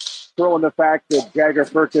series, and throw in the fact that Jagger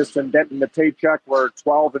Furcus and Denton Matejchuk were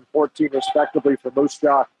 12 and 14 respectively for Moose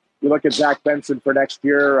Jaw. You look at Zach Benson for next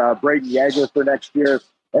year, Braden Yager for next year,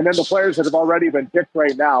 and then the players that have already been picked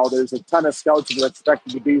right now. There's a ton of scouts that are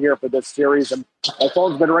expected to be here for this series, and my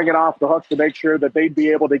phone's been ringing off the hook to make sure that they'd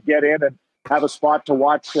be able to get in and have a spot to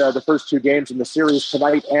watch the first 2 games in the series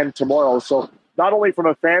tonight and tomorrow. So not only from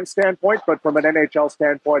a fan standpoint, but from an NHL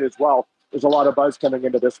standpoint as well. There's a lot of buzz coming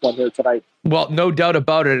into this one here tonight. Well, no doubt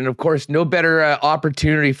about it. And of course, no better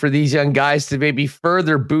opportunity for these young guys to maybe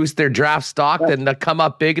further boost their draft stock than to come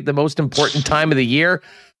up big at the most important time of the year.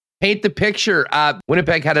 Paint the picture.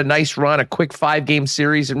 Winnipeg had a nice run, a quick 5-game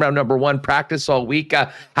series in round number 1, practice all week.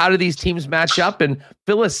 How do these teams match up? And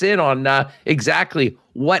fill us in on exactly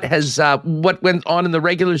what went on in the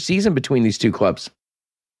regular season between these two clubs.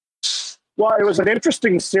 Well, it was an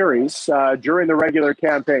interesting series during the regular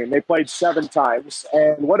campaign. They played 7 times,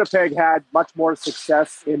 and Winnipeg had much more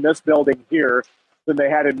success in this building here than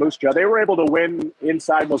they had in Moose Jaw. They were able to win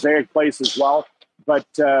inside Mosaic Place as well. But,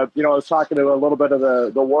 I was talking to a little bit of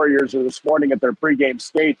the Warriors this morning at their pregame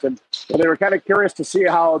skate, and they were kind of curious to see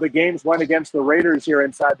how the games went against the Raiders here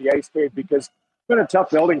inside the Ice Cave, because it's been a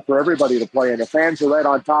tough building for everybody to play in. The fans are right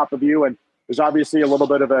on top of you, and there's obviously a little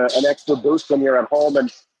bit of an extra boost when you're at home,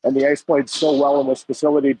 and the Ice played so well in this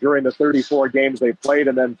facility during the 34 games they played,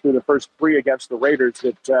 and then through the first 3 against the Raiders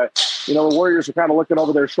that, the Warriors are kind of looking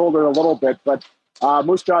over their shoulder a little bit, but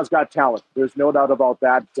Moose Jaw's got talent. There's no doubt about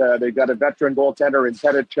that. They've got a veteran goaltender in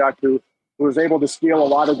Tedachuk who was able to steal a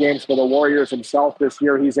lot of games for the Warriors himself this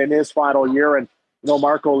year. He's in his final year, and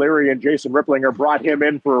Mark O'Leary and Jason Ripplinger brought him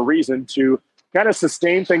in for a reason to kind of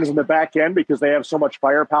sustain things in the back end because they have so much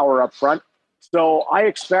firepower up front. So I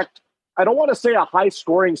expect, I don't want to say a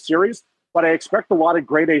high-scoring series, but I expect a lot of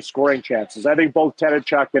grade A scoring chances. I think both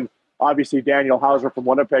Tedachuk and obviously Daniel Hauser from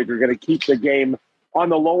Winnipeg are going to keep the game on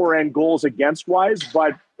the lower end goals against wise,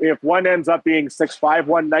 but if one ends up being 6-5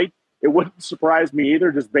 one night, it wouldn't surprise me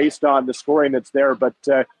either, just based on the scoring that's there. But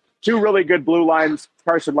 2 really good blue lines.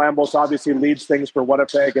 Carson Lambos obviously leads things for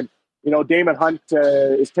Winnipeg, and Damon Hunt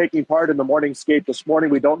is taking part in the morning skate this morning.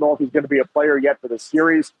 We don't know if he's going to be a player yet for the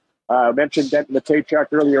series. Mentioned Denton Matejchuk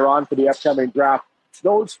earlier on for the upcoming draft.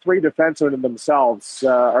 Those 3 defensemen in themselves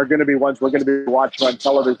are going to be ones we're going to be watching on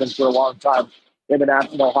television for a long time in the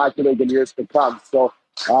National Hockey League in years to come. So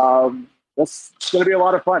it's going to be a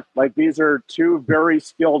lot of fun. Like, these are 2 very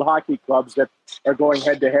skilled hockey clubs that are going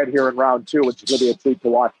head-to-head here in round 2, which is going to be a treat to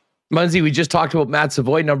watch. Munzie, we just talked about Matt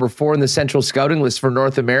Savoy, number 4 in the Central Scouting list for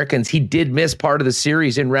North Americans. He did miss part of the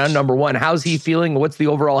series in round number 1. How's he feeling? What's the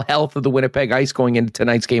overall health of the Winnipeg Ice going into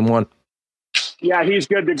tonight's game 1? Yeah, he's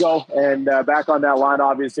good to go. And back on that line,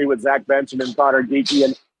 obviously, with Zach Benson and Connor Geeky.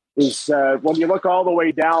 And when you look all the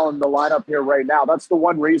way down the lineup here right now, that's the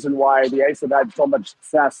one reason why the Ice have had so much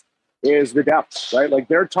success is the depth, right? Like,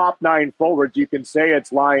 their top 9 forwards, you can say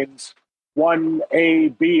it's lines 1, A,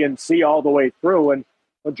 B, and C all the way through. And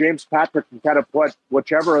James Patrick can kind of put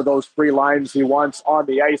whichever of those 3 lines he wants on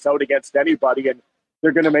the ice out against anybody, and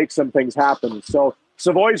they're going to make some things happen. So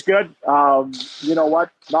Savoy's good. You know what?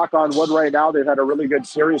 Knock on wood right now. They've had a really good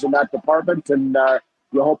series in that department, and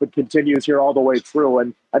you hope it continues here all the way through.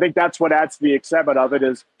 And I think that's what adds to the excitement of it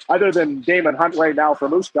is, other than Damon Hunt right now for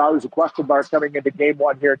Moose Jaw, who's a question mark coming into game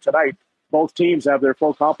 1 here tonight, both teams have their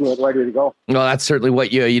full complement ready to go. Well, that's certainly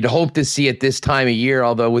what you'd hope to see at this time of year,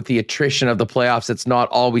 although with the attrition of the playoffs, it's not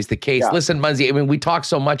always the case. Yeah. Listen, Munzie, I mean, we talk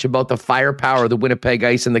so much about the firepower of the Winnipeg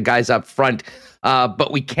Ice and the guys up front,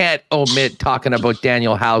 but we can't omit talking about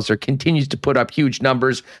Daniel Hauser. Continues to put up huge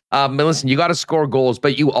numbers. Listen, you got to score goals,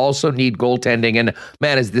 but you also need goaltending. And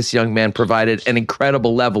man, has this young man provided an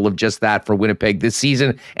incredible level of just that for Winnipeg this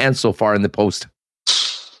season and so far in the post.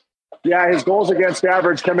 Yeah, his goals against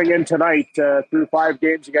average coming in tonight through 5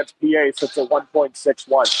 games against PA sits at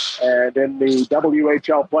 1.61. And in the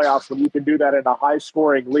WHL playoffs, when you can do that in a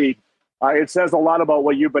high-scoring league, it says a lot about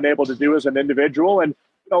what you've been able to do as an individual. And,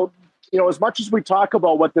 you know, as much as we talk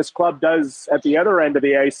about what this club does at the other end of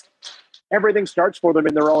the ice, everything starts for them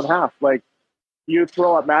in their own half. Like, you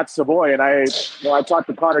throw up Matt Savoy, and I talked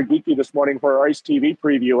to Connor Geeky this morning for our Ice TV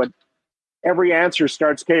preview, and every answer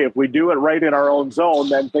starts, okay, if we do it right in our own zone,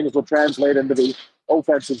 then things will translate into the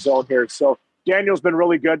offensive zone here. So Daniel's been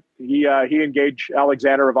really good. He and Gage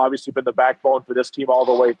Alexander have obviously been the backbone for this team all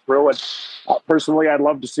the way through. And personally, I'd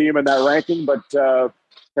love to see him in that ranking, but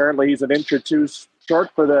apparently he's an inch or 2 short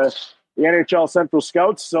for the NHL Central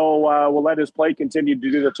Scouts. So we'll let his play continue to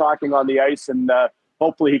do the talking on the ice, and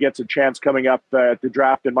hopefully he gets a chance coming up to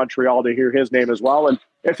draft in Montreal to hear his name as well. And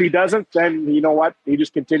if he doesn't, then you know what? He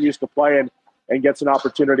just continues to play and gets an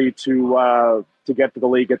opportunity to get to the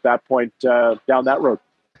league at that point down that road.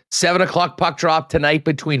 7:00 puck drop tonight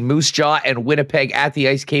between Moose Jaw and Winnipeg at the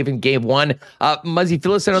Ice Cave in Game 1. Muzzy,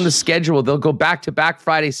 fill us in on the schedule. They'll go back-to-back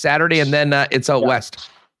Friday, Saturday, and then it's out west.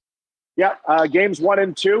 Yeah, games 1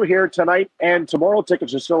 and 2 here tonight and tomorrow.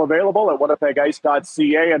 Tickets are still available at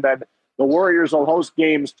winnipegice.ca, and then the Warriors will host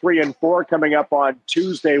games 3 and 4 coming up on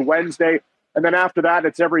Tuesday, Wednesday. And then after that,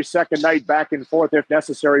 it's every second night back and forth if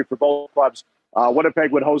necessary for both clubs.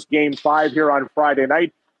 Winnipeg would host Game 5 here on Friday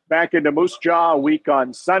night, back into Moose Jaw a week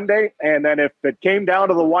on Sunday. And then if it came down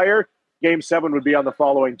to the wire, Game 7 would be on the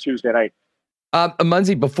following Tuesday night.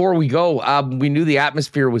 Munzie, before we go, we knew the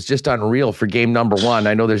atmosphere was just unreal for game number 1.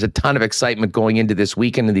 I know there's a ton of excitement going into this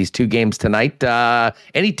weekend and these 2 games tonight.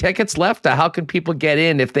 Any tickets left? How can people get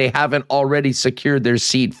in if they haven't already secured their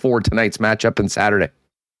seat for tonight's matchup on Saturday?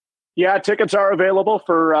 Yeah, tickets are available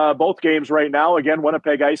for both games right now. Again,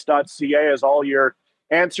 winnipegice.ca has all your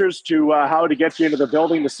answers to how to get you into the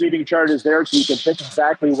building. The seating chart is there, so you can pick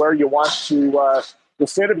exactly where you want to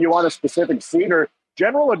sit if you want a specific seat. Or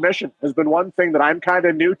general admission has been one thing that I'm kind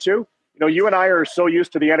of new to. You know, you and I are so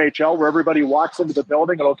used to the NHL where everybody walks into the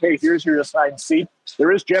building and, okay, here's your assigned seat.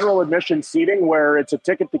 There is general admission seating where it's a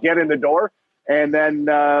ticket to get in the door. And then,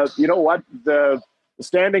 you know what, the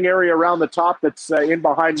standing area around the top that's in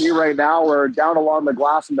behind me right now or down along the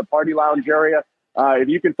glass in the party lounge area, if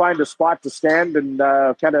you can find a spot to stand and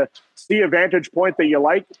kind of see a vantage point that you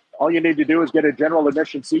like, all you need to do is get a general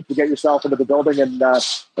admission seat to get yourself into the building and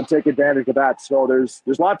take advantage of that. So there's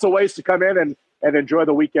lots of ways to come in and enjoy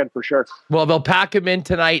the weekend for sure. Well, they'll pack him in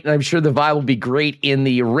tonight, and I'm sure the vibe will be great in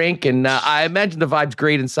the rink. And I imagine the vibe's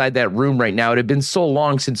great inside that room right now. It had been so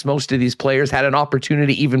long since most of these players had an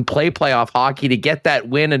opportunity to even play playoff hockey, to get that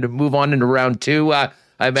win and to move on into round 2. I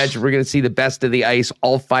imagine we're going to see the best of the ice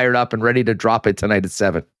all fired up and ready to drop it tonight at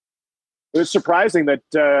 7. It was surprising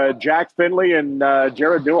that Jack Finley and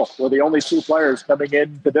Jared Newell were the only 2 players coming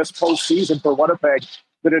into this postseason for Winnipeg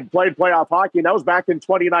that had played playoff hockey. And that was back in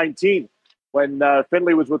 2019 when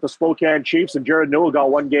Finley was with the Spokane Chiefs and Jared Newell got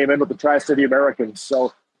 1 game in with the Tri-City Americans.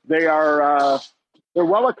 So they are they're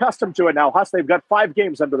well accustomed to it now. Huss, they've got 5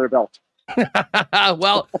 games under their belt.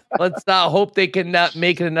 Well, let's hope they can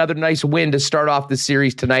make it another nice win to start off the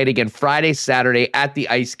series tonight. Again, Friday, Saturday at the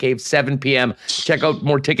Ice Cave, 7 p.m. Check out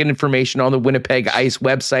more ticket information on the Winnipeg Ice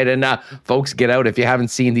website. And folks, get out if you haven't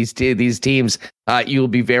seen these teams. You'll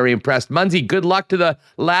be very impressed. Munzie, good luck to the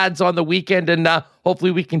lads on the weekend, and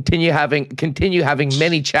hopefully we continue having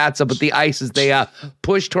many chats about the Ice as they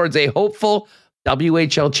push towards a hopeful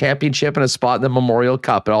WHL championship and a spot in the Memorial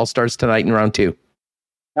Cup. It all starts tonight in round 2.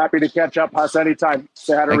 Happy to catch up, Huss, anytime.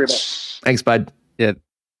 Say hi to Reba. Thanks, bud. Yeah.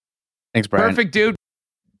 Thanks, Brian. Perfect, dude.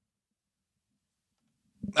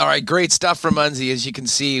 All right, great stuff from Munzie. As you can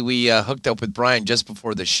see, we hooked up with Brian just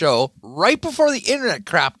before the show, right before the internet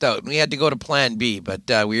crapped out, and we had to go to Plan B. But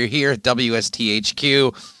we were here at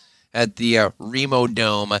WSTHQ at the Remo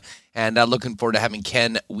Dome, and looking forward to having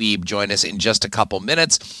Ken Wiebe join us in just a couple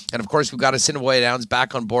minutes. And, of course, we've got Assiniboia Downs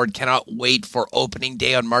back on board. Cannot wait for opening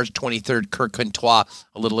day on March 23rd. Kirk Contois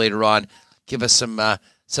a little later on. Give us some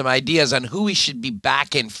ideas on who we should be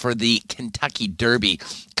backing for the Kentucky Derby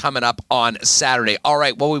coming up on Saturday. All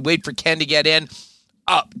right, while we wait for Ken to get in,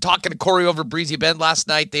 talking to Corey over Breezy Bend last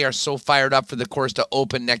night, they are so fired up for the course to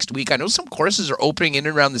open next week. I know some courses are opening in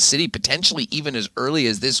and around the city, potentially even as early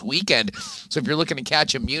as this weekend. So if you're looking to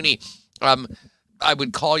catch a Muni, I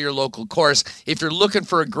would call your local course. If you're looking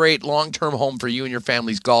for a great long-term home for you and your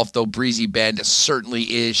family's golf, though, Breezy Bend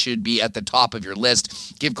certainly should be at the top of your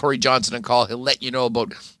list. Give Corey Johnson a call. He'll let you know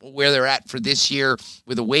about where they're at for this year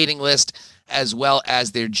with a waiting list, as well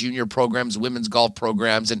as their junior programs, women's golf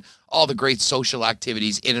programs, and all the great social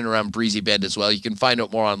activities in and around Breezy Bend as well. You can find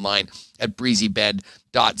out more online at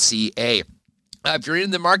breezybend.ca. If you're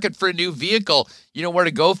in the market for a new vehicle, you know where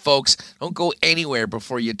to go, folks. Don't go anywhere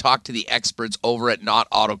before you talk to the experts over at Knott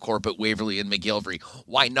Autocorp at Waverly and McGillivray.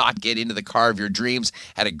 Why not get into the car of your dreams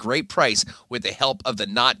at a great price with the help of the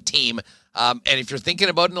Knott team? And if you're thinking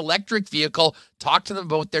about an electric vehicle, talk to them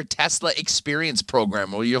about their Tesla Experience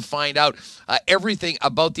program, where you'll find out everything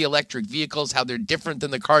about the electric vehicles, how they're different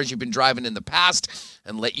than the cars you've been driving in the past,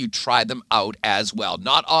 and let you try them out as well.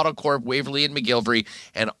 Knott Autocorp, Waverly and McGillivray,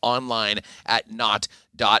 and online at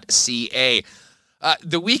knott.ca.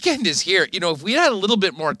 The weekend is here. You know, if we had a little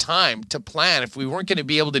bit more time to plan, if we weren't going to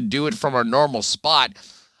be able to do it from our normal spot,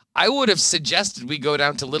 I would have suggested we go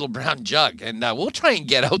down to Little Brown Jug, and we'll try and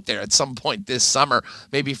get out there at some point this summer,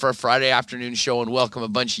 maybe for a Friday afternoon show, and welcome a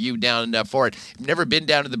bunch of you down for it. If you've never been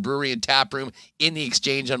down to the brewery and tap room in the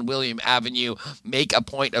Exchange on William Avenue, make a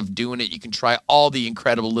point of doing it. You can try all the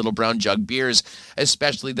incredible Little Brown Jug beers,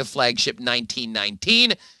 especially the flagship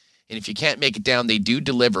 1919. And if you can't make it down, they do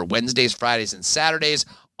deliver Wednesdays, Fridays, and Saturdays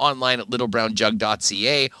online at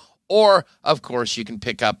littlebrownjug.ca. Or, of course, you can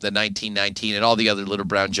pick up the 1919 and all the other Little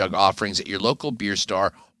Brown Jug offerings at your local beer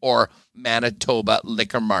store or Manitoba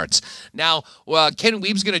Liquor Marts. Now, Ken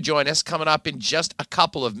Wiebe's going to join us coming up in just a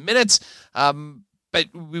couple of minutes. But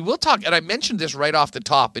we will talk, and I mentioned this right off the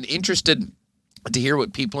top, and interested to hear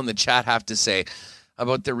what people in the chat have to say.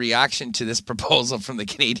 about the reaction to this proposal from the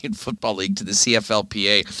Canadian Football League to the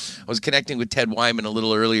CFLPA. I was connecting with Ted Wyman a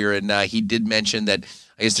little earlier, and he did mention that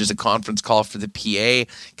I guess there's a conference call for the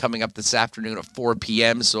PA coming up this afternoon at 4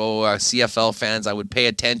 p.m. So CFL fans, I would pay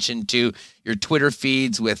attention to your Twitter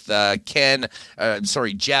feeds with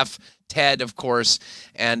Jeff, Ted, of course,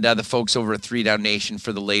 and the folks over at 3 Down Nation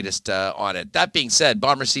for the latest on it. That being said,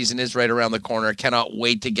 Bomber season is right around the corner. Cannot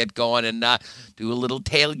wait to get going and do a little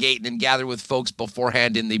tailgate and gather with folks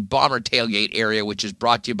beforehand in the Bomber tailgate area, which is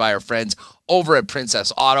brought to you by our friends over at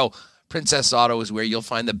Princess Auto. Princess Auto is where you'll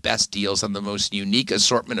find the best deals on the most unique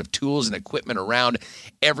assortment of tools and equipment around.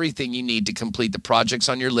 Everything you need to complete the projects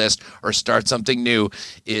on your list or start something new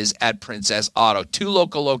is at Princess Auto. 2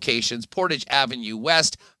 local locations, Portage Avenue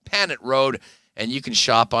West, Panet Road, and you can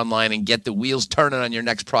shop online and get the wheels turning on your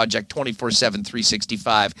next project 24/7,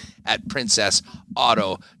 365 at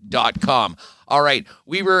princessauto.com. All right,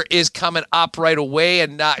 Wiebe is coming up right away,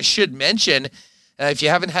 and I should mention, if you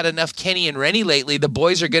haven't had enough Kenny and Rennie lately, the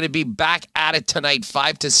boys are going to be back at it tonight,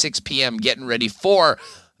 5 to 6 p.m., getting ready for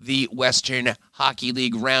the Western Hockey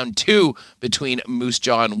League Round 2 between Moose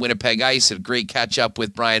Jaw and Winnipeg Ice. A great catch-up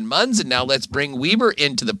with Brian Munz, and now let's bring Wiebe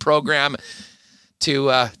into the program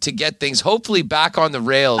to get things hopefully back on the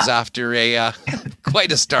rails after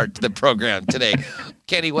quite a start to the program today.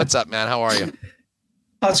 Kenny, what's up, man? How are you?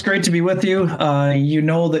 It's great to be with you. You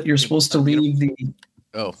know that you're supposed to leave the...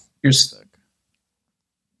 Oh.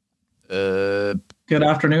 Good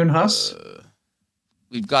afternoon, Huss.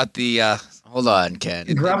 We've got the... Hold on, Ken.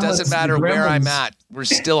 It doesn't matter where I'm at. We're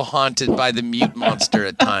still haunted by the mute monster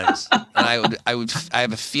at times. And I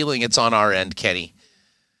have a feeling it's on our end, Kenny.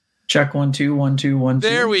 Check 1 2 1 2 1 2.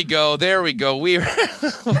 There we go. We're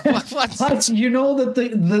You know that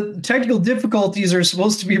the technical difficulties are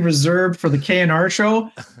supposed to be reserved for the K&R show.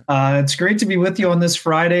 It's great to be with you on this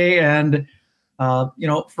Friday, and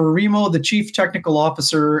for Remo, the chief technical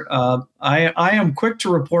officer, I am quick to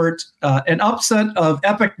report an upset of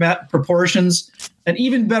epic proportions. An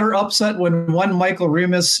even better upset when one Michael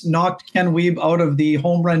Remus knocked Ken Wiebe out of the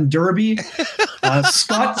home run derby.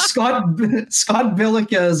 Scott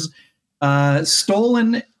Billick has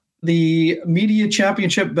stolen the media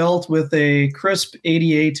championship belt with a crisp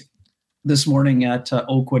 88 this morning at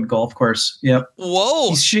Oakwood Golf Course. Yep.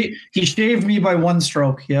 Whoa. He shaved me by 1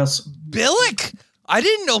 stroke. Yes. Billick. I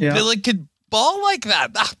didn't know Billick could ball like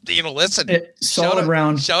that. Listen. Solid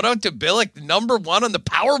round. Shout out to Billick, number 1 on the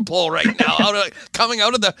power poll right now, coming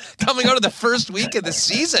out of the first week of the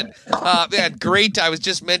season. Man, great. I was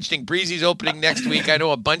just mentioning Breezy's opening next week. I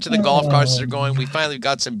know a bunch of the golf courses are going. We finally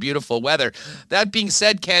got some beautiful weather. That being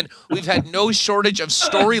said, Ken, we've had no shortage of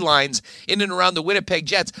storylines in and around the Winnipeg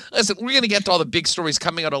Jets. Listen, we're going to get to all the big stories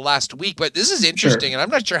coming out of last week, but this is interesting, and I'm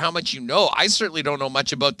not sure how much you know. I certainly don't know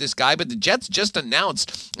much about this guy, but the Jets just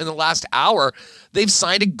announced in the last hour they've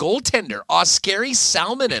signed a goaltender, Oskari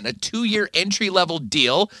Salminen, a 2-year entry-level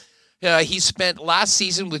deal. He spent last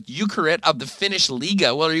season with Jukurit of the Finnish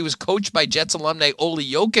Liga, where he was coached by Jets alumni Olli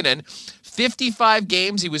Jokinen. 55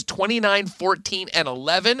 games, he was 29, 14, and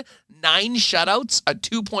 11, 9 shutouts, a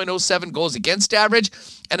 2.07 goals against average,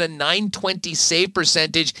 and a .920 save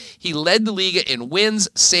percentage. He led the Liga in wins,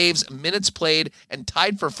 saves, minutes played, and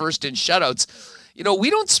tied for first in shutouts.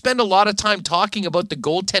 We don't spend a lot of time talking about the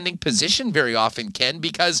goaltending position very often, Ken,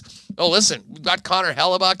 because, listen, we've got Connor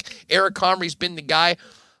Hellebuck, Eric Comrie's been the guy,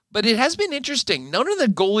 but it has been interesting. None of the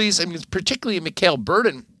goalies, particularly Mikhail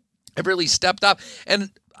Burden, have really stepped up.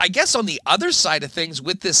 And I guess on the other side of things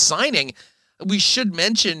with this signing, we should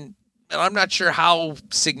mention, and I'm not sure how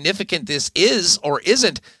significant this is or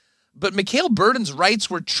isn't, but Mikhail Burden's rights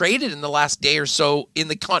were traded in the last day or so in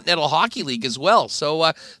the Continental Hockey League as well.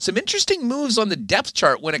 So some interesting moves on the depth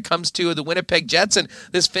chart when it comes to the Winnipeg Jets and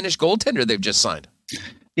this Finnish goaltender they've just signed.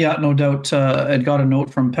 Yeah, no doubt. I got a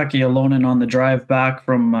note from Pekka Alonen on the drive back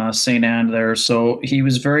from St. Anne there. So he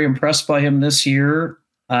was very impressed by him this year.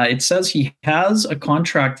 It says he has a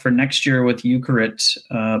contract for next year with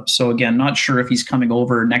Jukurit. So again, not sure if he's coming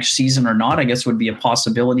over next season or not. I guess would be a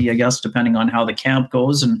possibility, depending on how the camp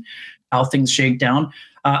goes and how things shake down.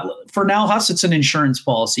 For now, Huss, it's an insurance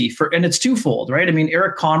policy and it's twofold, right?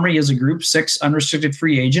 Eric Comrie is a Group 6 unrestricted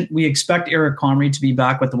free agent. We expect Eric Comrie to be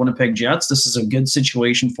back with the Winnipeg Jets. This is a good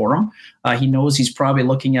situation for him. He knows he's probably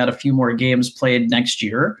looking at a few more games played next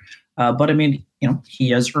year. But he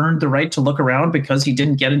has earned the right to look around because he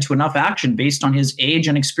didn't get into enough action based on his age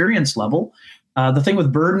and experience level. The thing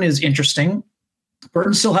with Burden is interesting.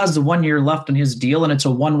 Burden still has the 1 year left on his deal, and it's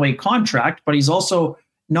a one-way contract, but he's also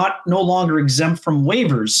no longer exempt from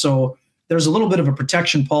waivers. So there's a little bit of a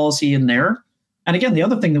protection policy in there. And again, the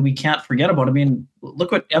other thing that we can't forget about, I mean,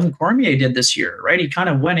 look what Evan Cormier did this year, right? He kind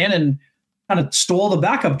of went in and kind of stole the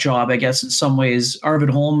backup job, I guess, in some ways. Arvid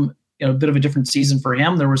Holm, a bit of a different season for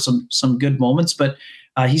him. There were some good moments, but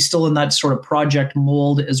he's still in that sort of project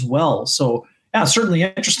mold as well. So, yeah, certainly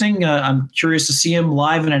interesting. I'm curious to see him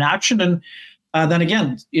live and in action. And then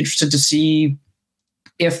again, interested to see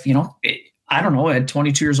if, I don't know, at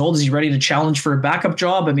 22 years old, is he ready to challenge for a backup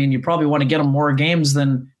job? I mean, you probably want to get him more games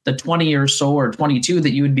than the 20 or so or 22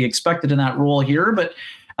 that you would be expected in that role here. But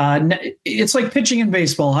it's like pitching in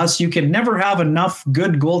baseball, Huss. You can never have enough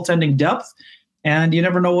good goaltending depth, and you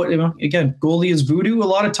never know what, again, goalie is voodoo a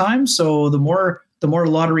lot of times. So the more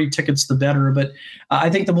lottery tickets, the better. But I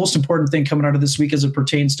think the most important thing coming out of this week as it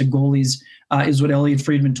pertains to goalies is what Elliot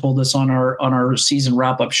Friedman told us on our season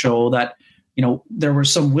wrap-up show, that there were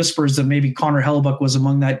some whispers that maybe Connor Hellebuyck was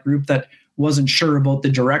among that group that wasn't sure about the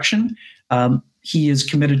direction. He is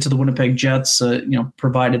committed to the Winnipeg Jets,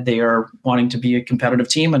 provided they are wanting to be a competitive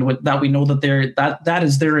team, and with that, we know that that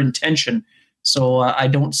is their intention. So I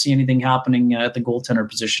don't see anything happening at the goaltender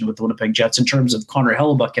position with the Winnipeg Jets in terms of Connor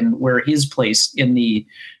Hellebuyck and where his place in the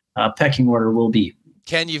pecking order will be.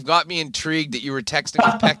 Ken, you've got me intrigued that you were texting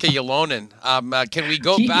with Pekka Jalonen. Can we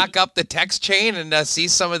go back up the text chain and see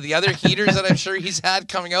some of the other heaters that I'm sure he's had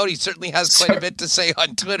coming out? He certainly has quite a bit to say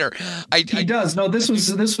on Twitter. He does. No, this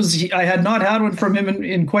was. I had not had one from him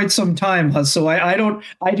in quite some time. So I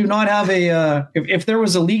do not have a. If there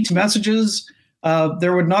was a leaked messages,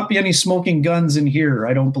 there would not be any smoking guns in here.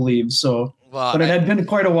 I don't believe so. But it had been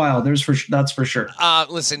quite a while. That's for sure.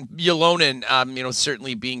 Listen, Jalonen,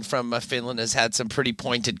 certainly being from Finland, has had some pretty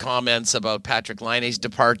pointed comments about Patrick Laine's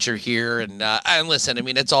departure here. And listen, I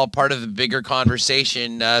mean, it's all part of the bigger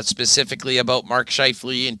conversation, specifically about Mark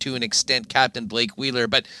Scheifele and to an extent Captain Blake Wheeler.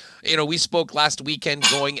 But we spoke last week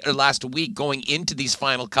going into these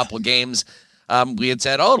final couple games. We had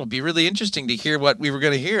said, it'll be really interesting to hear what we were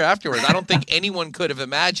going to hear afterwards. I don't think anyone could have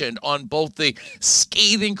imagined, on both the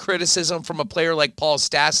scathing criticism from a player like Paul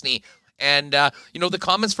Stastny and, the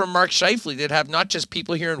comments from Mark Scheifele that have not just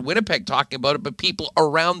people here in Winnipeg talking about it, but people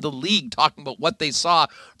around the league talking about what they saw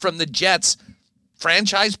from the Jets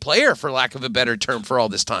franchise player, for lack of a better term, for all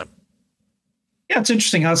this time. Yeah, it's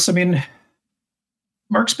interesting, Huss. I mean,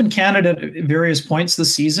 Mark's been candid at various points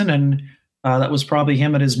this season, and that was probably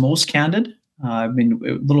him at his most candid. A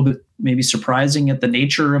little bit maybe surprising at the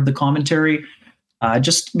nature of the commentary.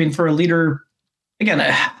 For a leader,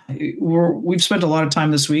 again, we've spent a lot of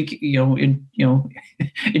time this week, interpreting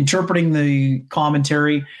the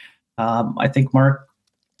commentary. I think Mark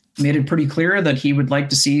made it pretty clear that he would like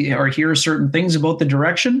to see or hear certain things about the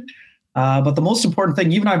direction. But the most important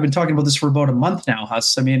thing, you and I have been talking about this for about a month now,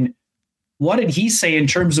 Huss. I mean, what did he say in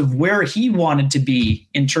terms of where he wanted to be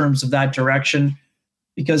in terms of that direction?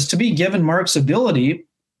 Because to be given Mark's ability,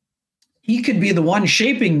 he could be the one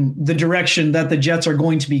shaping the direction that the Jets are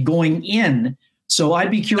going to be going in. So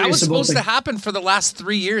I'd be curious. That was supposed to happen for the last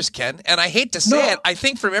 3 years, Ken. And I hate to say it, I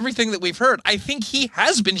think from everything that we've heard, I think he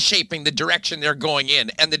has been shaping the direction they're going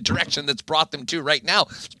in and the direction that's brought them to right now.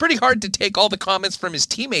 It's pretty hard to take all the comments from his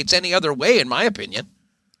teammates any other way, in my opinion.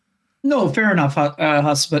 No, fair enough,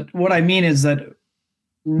 Huss. But what I mean is that,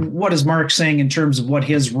 what is Mark saying in terms of what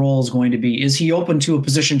his role is going to be? Is he open to a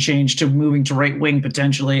position change, to moving to right wing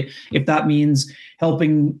potentially, if that means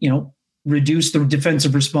helping, reduce the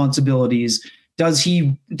defensive responsibilities? Does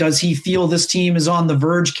he feel this team is on the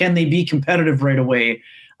verge? Can they be competitive right away?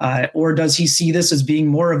 Or does he see this as being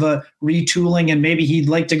more of a retooling, and maybe he'd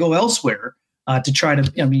like to go elsewhere to try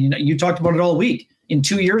to, you talked about it all week. In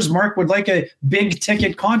 2 years, Mark would like a big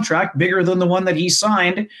ticket contract, bigger than the one that he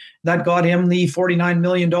signed, that got him the $49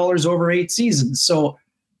 million over 8 seasons. So,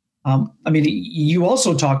 you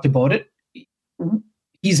also talked about it.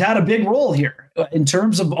 He's had a big role here in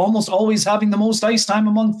terms of almost always having the most ice time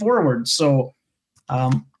among forwards. So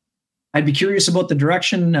I'd be curious about the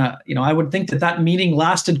direction. I would think that meeting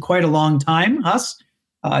lasted quite a long time, Huss.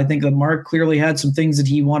 I think that Mark clearly had some things that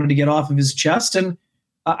he wanted to get off of his chest, and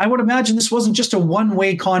I would imagine this wasn't just a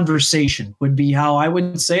one-way conversation, would be how I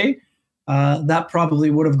would say that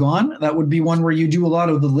probably would have gone. That would be one where you do a lot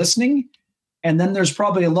of the listening, and then there's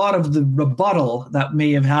probably a lot of the rebuttal that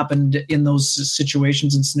may have happened in those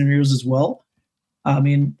situations and scenarios as well.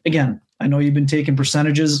 Again, I know you've been taking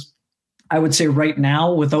percentages. I would say right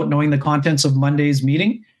now, without knowing the contents of Monday's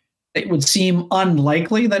meeting, it would seem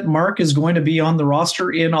unlikely that Mark is going to be on the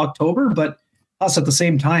roster in October, but us at the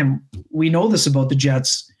same time, we know this about the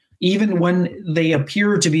Jets. Even when they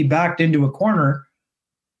appear to be backed into a corner,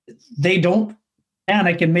 they don't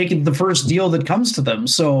panic and make it the first deal that comes to them.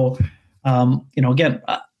 So, again,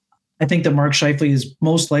 I think that Mark Scheifele is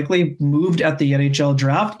most likely moved at the NHL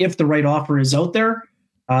draft if the right offer is out there.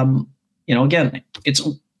 Again, it's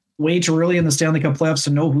way too early in the Stanley Cup playoffs to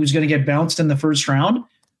know who's going to get bounced in the first round.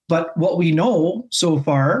 But what we know so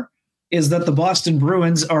far is that the Boston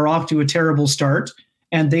Bruins are off to a terrible start,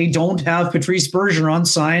 and they don't have Patrice Bergeron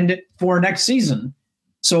signed for next season.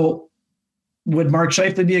 So would Mark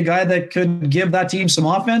Scheifele be a guy that could give that team some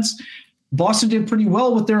offense? Boston did pretty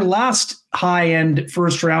well with their last high-end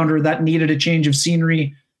first rounder that needed a change of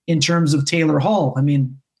scenery in terms of Taylor Hall. I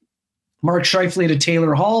mean, Mark Scheifele to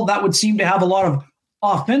Taylor Hall, that would seem to have a lot of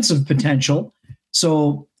offensive potential.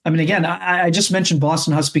 So, I mean, again, I just mentioned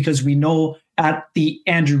Boston Huss because we know at the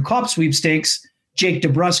Andrew Kopp sweepstakes, Jake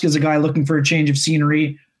DeBrusk is a guy looking for a change of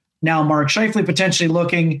scenery. Now Mark Scheifele potentially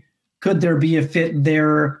looking. Could there be a fit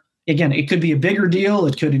there? Again, it could be a bigger deal.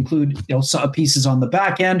 It could include some pieces on the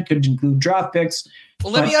back end, could include draft picks.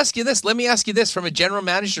 Well, let me ask you this from a general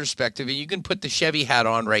manager perspective, and you can put the Chevy hat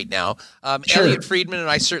on right now. Sure. Elliot Friedman, and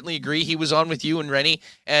I certainly agree, he was on with you and Rennie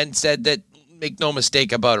and said that, make no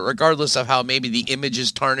mistake about it, regardless of how maybe the image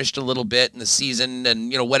is tarnished a little bit in the season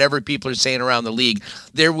and whatever people are saying around the league,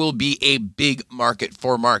 there will be a big market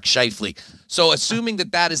for Mark Scheifele. So assuming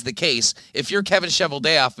that is the case, if you're Kevin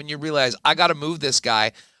Cheveldayoff and you realize I got to move this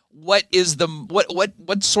guy, what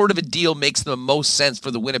sort of a deal makes the most sense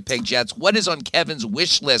for the Winnipeg Jets? What is on Kevin's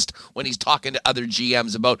wish list when he's talking to other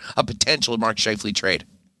GMs about a potential Mark Scheifele trade?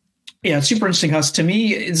 Yeah, it's super interesting, Huss. To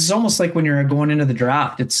me, it's almost like when you're going into the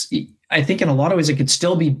draft. I think in a lot of ways it could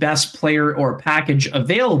still be best player or package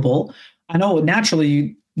available. I know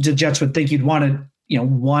naturally the Jets would think you'd want a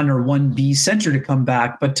 1 or 1B center to come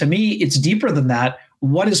back, but to me it's deeper than that.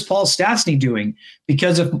 What is Paul Stastny doing?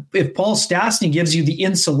 Because if Paul Stastny gives you the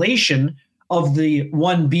insulation of the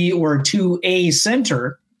 1B or 2A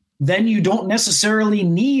center, then you don't necessarily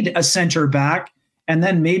need a center back, and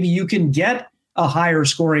then maybe you can get a higher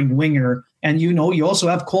scoring winger. And you also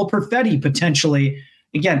have Cole Perfetti potentially.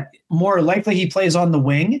 Again, more likely he plays on the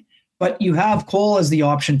wing, but you have Cole as the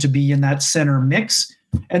option to be in that center mix.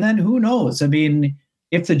 And then who knows? I mean,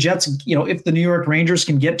 if the Jets, if the New York Rangers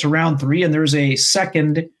can get to round 3 and there's a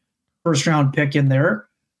second first round pick in there,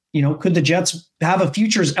 could the Jets have a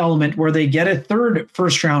futures element where they get a third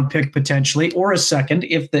first round pick potentially, or a second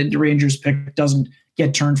if the Rangers pick doesn't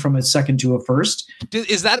get turned from a second to a first?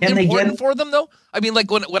 Is that important for them though? I mean,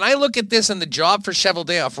 like when I look at this and the job for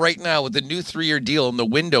Cheveldayoff right now with the new 3-year deal and the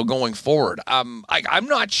window going forward, I'm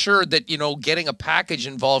not sure that, getting a package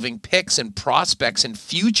involving picks and prospects and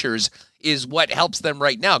futures is what helps them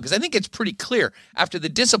right now. Because I think it's pretty clear after the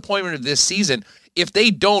disappointment of this season, if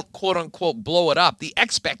they don't, quote unquote, blow it up, the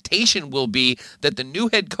expectation will be that the new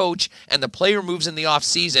head coach and the player moves in the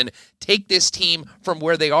offseason take this team from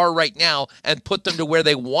where they are right now and put them to where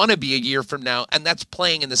they want to be a year from now, and that's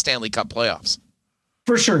playing in the Stanley Cup playoffs.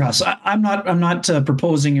 For sure, Huss. I'm not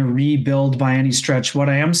proposing a rebuild by any stretch. What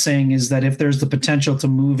I am saying is that if there's the potential to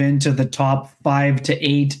move into the top 5 to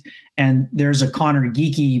 8, and there's a Connor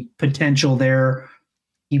Geekie potential there,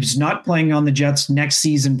 he's not playing on the Jets next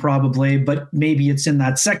season probably, but maybe it's in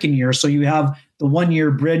that second year. So you have the 1-year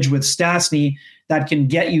bridge with Stastny that can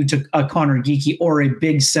get you to a Connor Geekie or a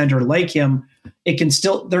big center like him.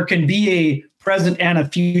 There can be a present and a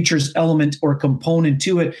futures element or component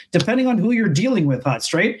to it, depending on who you're dealing with,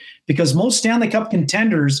 Huss, right? Because most Stanley Cup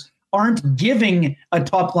contenders aren't giving a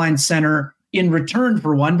top line center in return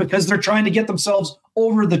for one because they're trying to get themselves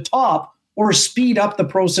over the top or speed up the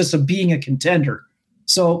process of being a contender.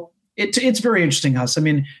 So it's very interesting, Huss. I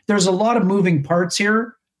mean, there's a lot of moving parts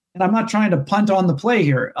here, and I'm not trying to punt on the play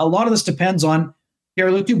here. A lot of this depends on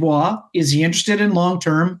Pierre-Luc Dubois. Is he interested in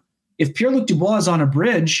long-term? If Pierre-Luc Dubois is on a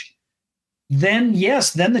bridge, then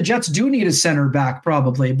yes, then the Jets do need a center back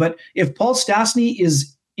probably. But if Paul Stastny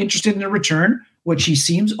is interested in a return, which he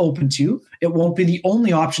seems open to, it won't be the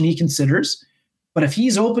only option he considers. But if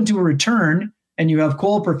he's open to a return and you have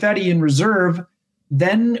Cole Perfetti in reserve,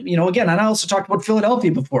 then, again, and I also talked about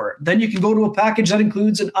Philadelphia before, then you can go to a package that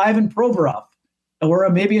includes an Ivan Provorov or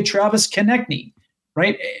maybe a Travis Konechny,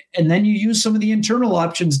 right? And then you use some of the internal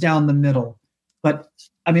options down the middle. But,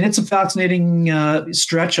 I mean, it's a fascinating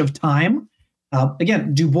stretch of time.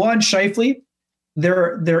 Again, Dubois and Scheifele,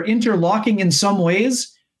 they're interlocking in some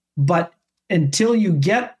ways, but until you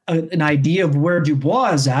get an idea of where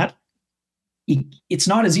Dubois is at, it's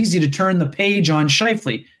not as easy to turn the page on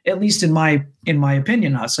Scheifele, at least in my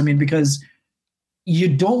opinion, Huss. I mean, because you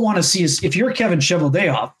don't want to see if you're Kevin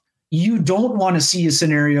Cheveldayoff, you don't want to see a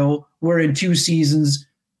scenario where in 2 seasons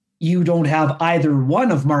you don't have either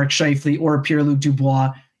one of Mark Scheifele or Pierre-Luc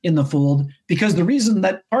Dubois in the fold, because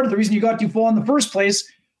part of the reason you got Dubois in the first place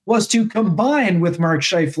was to combine with Mark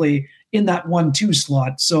Scheifele in that 1-2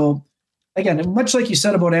 slot. So again, much like you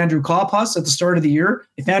said about Andrew Kopp at the start of the year,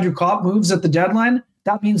 if Andrew Kopp moves at the deadline,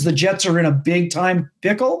 that means the Jets are in a big-time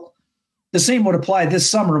pickle. The same would apply this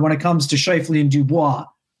summer when it comes to Scheifele and Dubois.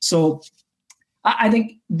 So I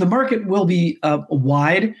think the market will be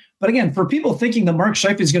wide. But again, for people thinking that Mark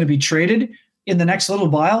Scheifele is going to be traded in the next little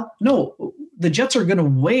while, no, the Jets are going to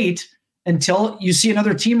wait until you see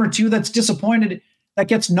another team or two that's disappointed, that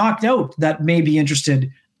gets knocked out, that may be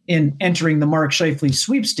interested in entering the Mark Scheifele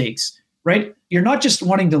sweepstakes, right? You're not just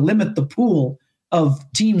wanting to limit the pool of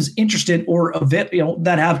teams interested or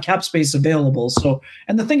that have cap space available. So,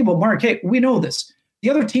 and the thing about Mark, hey, we know this. The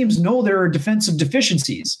other teams know there are defensive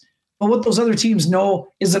deficiencies, but what those other teams know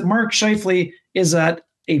is that Mark Scheifele is at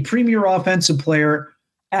a premier offensive player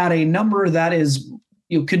at a number that is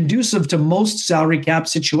conducive to most salary cap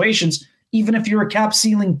situations, even if you're a cap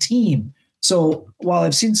ceiling team. So while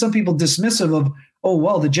I've seen some people dismissive of, oh,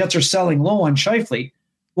 well, the Jets are selling low on Scheifele,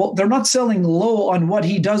 well, they're not selling low on what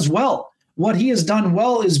he does well. What he has done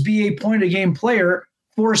well is be a point-a-game player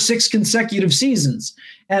for 6 consecutive seasons.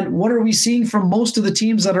 And what are we seeing from most of the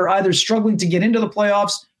teams that are either struggling to get into the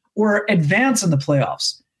playoffs or advance in the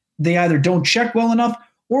playoffs? They either don't check well enough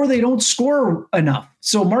or they don't score enough.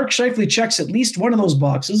 So Mark Scheifele checks at least one of those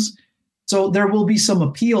boxes. So there will be some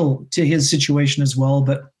appeal to his situation as well.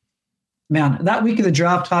 But man, that week of the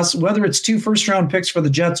draft, whether it's 2 first-round picks for the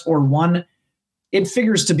Jets or 1, it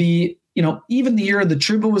figures to be, even the year the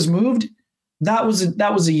Trouba was moved, that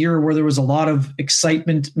was a year where there was a lot of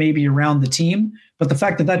excitement maybe around the team. But the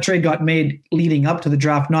fact that trade got made leading up to the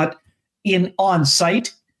draft, not on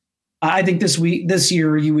site, I think this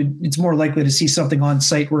year it's more likely to see something on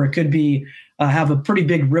site where it could be have a pretty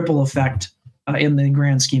big ripple effect in the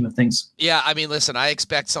grand scheme of things. Yeah, I mean, listen, I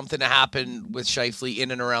expect something to happen with Scheifele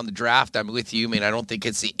in and around the draft. I'm with you. I mean, I don't think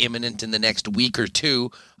it's imminent in the next week or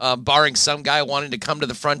two, barring some guy wanting to come to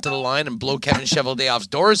the front of the line and blow Kevin Cheveldayoff's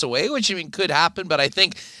doors away, which, I mean, could happen. But I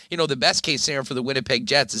think, the best case scenario for the Winnipeg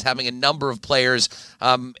Jets is having a number of players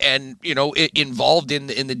involved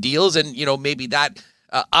in the deals, and, maybe that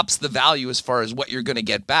ups the value as far as what you're going to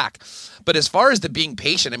get back. But as far as the being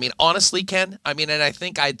patient, I mean, honestly, Ken, and I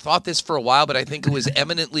think I thought this for a while, but I think it was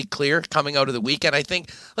eminently clear coming out of the weekend. I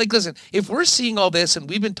think, listen, if we're seeing all this and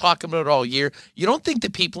we've been talking about it all year, you don't think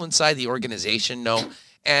the people inside the organization know?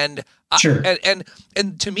 And sure.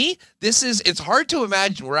 And to me, it's hard to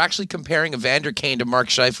imagine we're actually comparing Evander Kane to Mark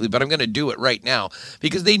Scheifele, but I'm going to do it right now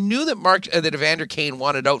because they knew that Evander Kane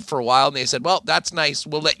wanted out for a while, and they said, well, that's nice,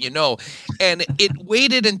 we'll let you know. And it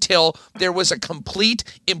waited until there was a complete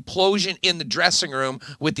implosion in the dressing room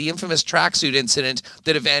with the infamous tracksuit incident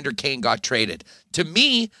that Evander Kane got traded. To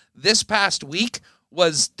me, this past week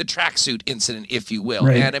was the tracksuit incident, if you will.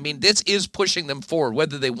 Right. And I mean, this is pushing them forward,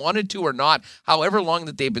 whether they wanted to or not, however long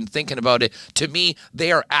that they've been thinking about it. To me,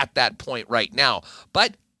 they are at that point right now.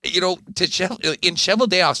 But, in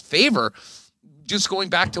Cheveldayoff's favor, just going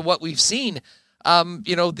back to what we've seen,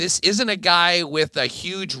 this isn't a guy with a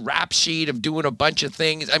huge rap sheet of doing a bunch of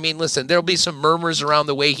things. I mean, listen, there'll be some murmurs around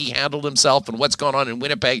the way he handled himself and what's going on in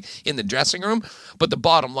Winnipeg in the dressing room. But the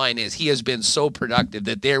bottom line is he has been so productive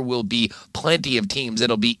that there will be plenty of teams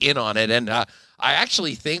that'll be in on it. And I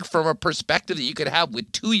actually think from a perspective that you could have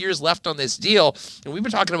with 2 years left on this deal, and we've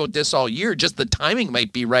been talking about this all year, just the timing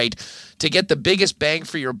might be right to get the biggest bang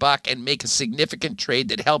for your buck and make a significant trade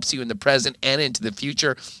that helps you in the present and into the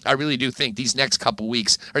future. I really do think these next couple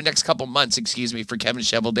months, for Kevin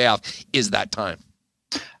Cheveldayoff is that time.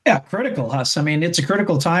 Yeah, critical, Huss. I mean, it's a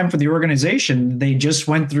critical time for the organization. They just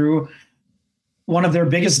went through one of their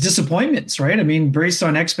biggest disappointments, right? I mean, based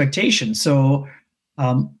on expectations. So,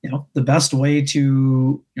 the best way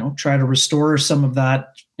to, try to restore some of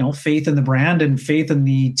that, faith in the brand and faith in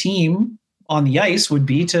the team on the ice would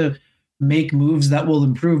be to make moves that will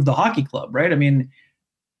improve the hockey club, right? I mean,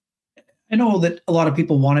 I know that a lot of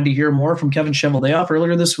people wanted to hear more from Kevin Cheveldayoff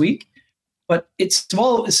earlier this week, but it's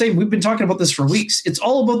all the same. We've been talking about this for weeks. It's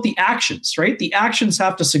all about the actions, right? The actions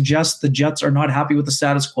have to suggest the Jets are not happy with the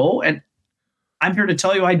status quo. And I'm here to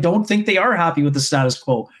tell you, I don't think they are happy with the status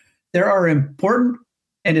quo. There are important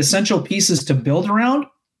and essential pieces to build around,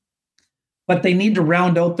 but they need to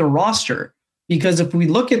round out the roster. Because if we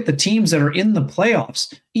look at the teams that are in the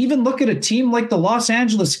playoffs, even look at a team like the Los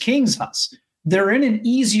Angeles Kings, they're in an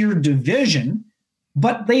easier division,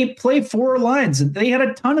 but they play 4 lines and they had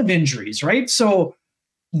a ton of injuries, right? So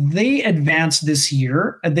they advanced this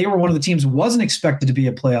year, and they were one of the teams who wasn't expected to be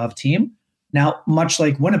a playoff team. Now, much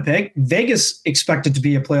like Winnipeg, Vegas expected to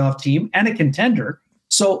be a playoff team and a contender.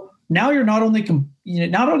 So now you're not only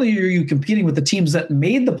are you competing with the teams that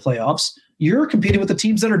made the playoffs, you're competing with the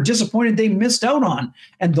teams that are disappointed they missed out on.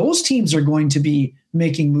 And those teams are going to be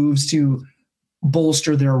making moves to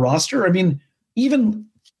bolster their roster. I mean, even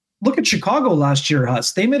look at Chicago last year,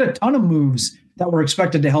 Huss. They made a ton of moves that were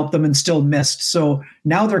expected to help them and still missed. So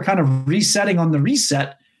now they're kind of resetting on the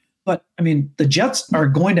reset. But I mean, the Jets are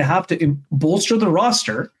going to have to bolster the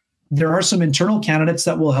roster. There are some internal candidates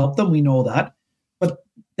that will help them. We know that. But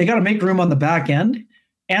they got to make room on the back end.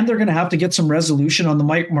 And they're going to have to get some resolution on the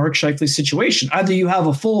Mark Scheifele situation. Either you have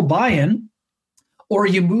a full buy-in or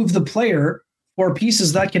you move the player for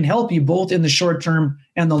pieces that can help you both in the short term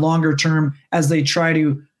and the longer term as they try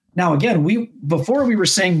to. Now, again, before we were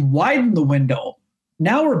saying widen the window.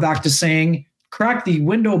 Now we're back to saying crack the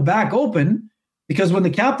window back open, because when the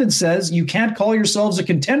captain says you can't call yourselves a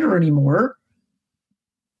contender anymore,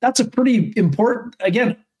 that's a pretty important,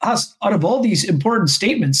 again, out of all these important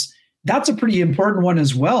statements, that's a pretty important one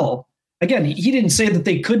as well. Again, he didn't say that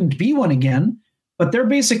they couldn't be one again, but they're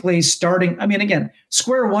basically starting. I mean, again,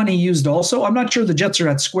 square one he used also. I'm not sure the Jets are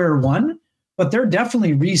at square one, but they're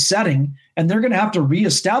definitely resetting, and they're going to have to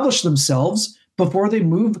reestablish themselves before they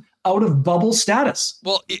move out of bubble status.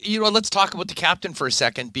 Well, let's talk about the captain for a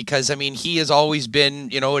second, because, I mean, he has always been,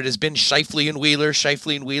 it has been Scheifele and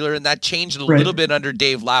Wheeler, and that changed a little bit under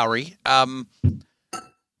Dave Lowry.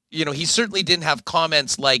 He certainly didn't have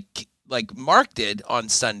comments like Mark did on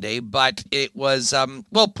Sunday, but it was,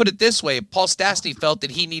 put it this way, Paul Stastny felt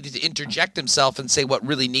that he needed to interject himself and say what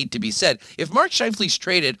really needed to be said. If Mark Scheifele's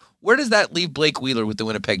traded, where does that leave Blake Wheeler with the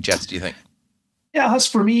Winnipeg Jets, do you think? Yeah, Huss,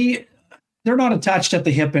 for me, they're not attached at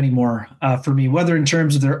the hip anymore for me, whether in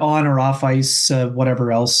terms of their on or off ice,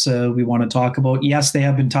 whatever else we want to talk about. Yes, they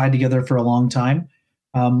have been tied together for a long time.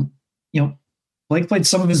 Blake played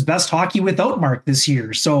some of his best hockey without Mark this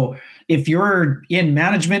year. So if you're in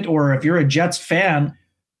management or if you're a Jets fan,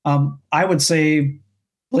 I would say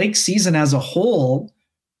Blake's season as a whole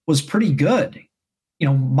was pretty good,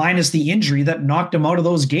 minus the injury that knocked him out of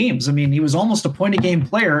those games. I mean, he was almost a point-a-game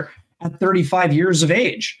player at 35 years of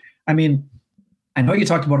age. I mean, I know you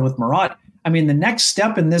talked about it with Marat. I mean, the next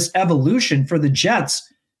step in this evolution for the Jets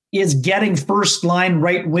is getting first-line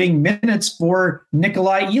right-wing minutes for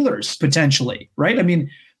Nikolai Ehlers, potentially, right? I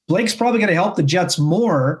mean, Blake's probably going to help the Jets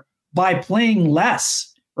more by playing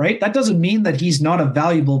less, right? That doesn't mean that he's not a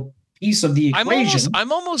valuable piece of the equation.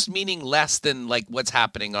 I'm almost meaning less than like what's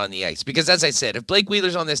happening on the ice, because as I said, if Blake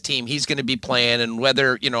Wheeler's on this team, he's going to be playing, and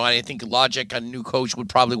whether, I think logic, a new coach would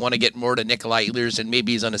probably want to get more to Nikolai Ehlers, and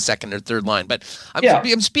maybe he's on a second or third line. But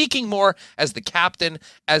I'm speaking more as the captain,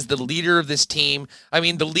 as the leader of this team. I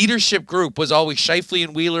mean, the leadership group was always Scheifele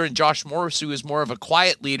and Wheeler, and Josh Morris, who is more of a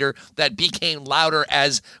quiet leader that became louder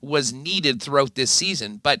as was needed throughout this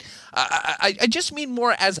season. But I just mean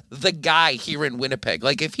more as the guy here in Winnipeg.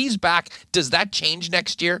 Like, if he's back, does that change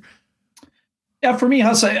next year? Yeah, for me,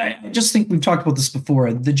 Huss, I just think we've talked about this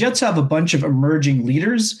before. The Jets have a bunch of emerging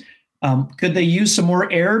leaders. Could they use some more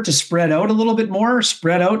air to spread out a little bit more,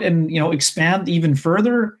 spread out and, expand even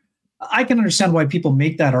further? I can understand why people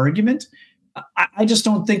make that argument. I just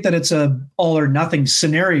don't think that it's a all or nothing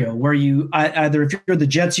scenario where you either, if you're the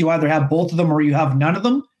Jets, you either have both of them or you have none of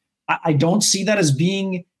them. I don't see that as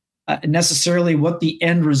being necessarily what the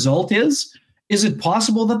end result is. Is it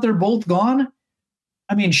possible that they're both gone?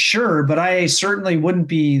 I mean, sure, but I certainly wouldn't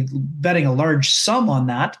be betting a large sum on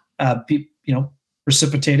that,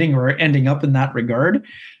 precipitating or ending up in that regard.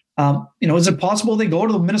 Is it possible they go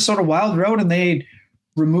to the Minnesota Wild route and they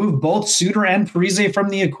remove both Suter and Parise from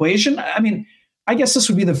the equation? I mean, I guess this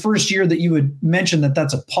would be the first year that you would mention that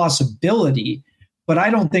that's a possibility, but I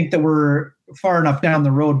don't think that we're far enough down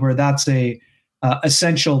the road where that's a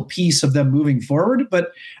essential piece of them moving forward.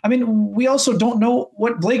 But I mean, we also don't know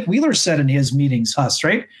what Blake Wheeler said in his meetings, Huss,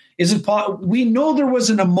 right? We know there was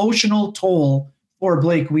an emotional toll for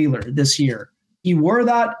Blake Wheeler this year. He wore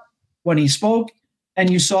that when he spoke, and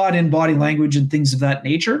you saw it in body language and things of that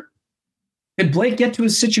nature. Did Blake get to a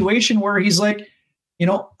situation where he's like,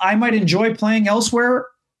 I might enjoy playing elsewhere?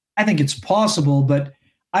 I think it's possible, but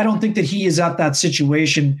I don't think that he is at that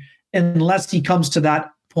situation unless he comes to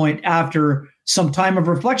that point after some time of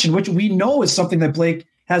reflection, which we know is something that Blake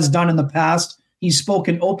has done in the past. He's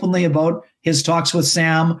spoken openly about his talks with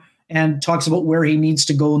Sam and talks about where he needs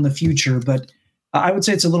to go in the future. But I would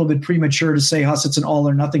say it's a little bit premature to say, Huss, it's an all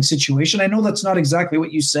or nothing situation. I know that's not exactly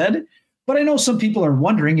what you said, but I know some people are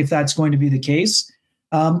wondering if that's going to be the case.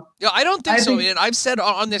 Yeah, I don't think so. I mean, I've said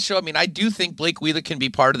on this show, I mean, I do think Blake Wheeler can be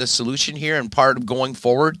part of the solution here and part of going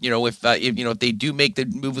forward, if they do make the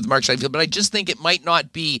move with Mark Scheifele, but I just think it might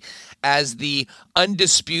not be as the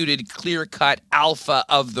undisputed, clear-cut alpha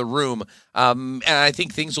of the room. And I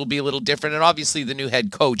think things will be a little different. And obviously the new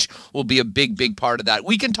head coach will be a big, big part of that.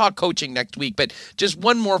 We can talk coaching next week, but just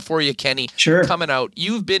one more for you, Kenny. Sure. Coming out.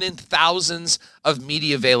 You've been in thousands of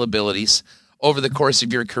media availabilities over the course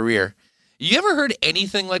of your career. You ever heard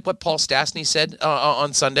anything like what Paul Stastny said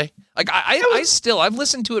on Sunday? Like I've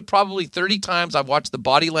listened to it probably 30 times. I've watched the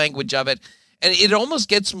body language of it, and it almost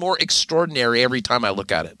gets more extraordinary every time I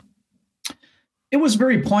look at it. It was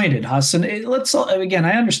very pointed, Huss. And again,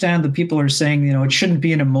 I understand that people are saying, it shouldn't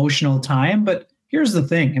be an emotional time, but here's the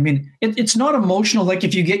thing. I mean, it's not emotional like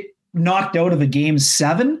if you get knocked out of a game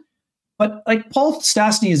 7. But like Paul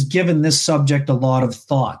Stastny has given this subject a lot of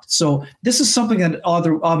thought. So this is something that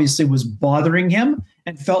obviously was bothering him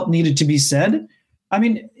and felt needed to be said. I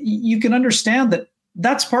mean, you can understand that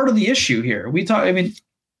that's part of the issue here.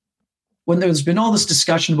 When there's been all this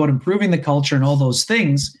discussion about improving the culture and all those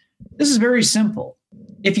things, this is very simple.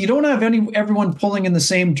 If you don't have everyone pulling in the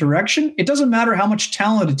same direction, it doesn't matter how much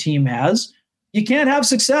talent a team has. You can't have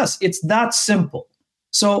success. It's that simple.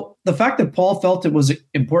 So the fact that Paul felt it was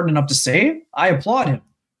important enough to say, I applaud him.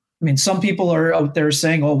 I mean, some people are out there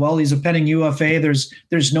saying, oh, well, he's a pending UFA.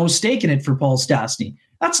 There's no stake in it for Paul Stastny.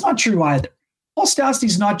 That's not true either. Paul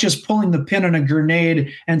Stastny's not just pulling the pin on a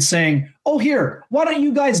grenade and saying, oh, here, why don't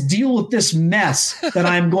you guys deal with this mess that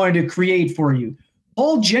I'm going to create for you?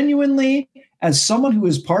 Paul genuinely, as someone who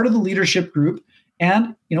is part of the leadership group,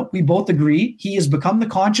 and, we both agree, he has become the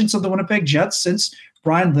conscience of the Winnipeg Jets since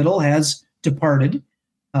Brian Little has departed.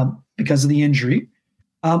 Because of the injury.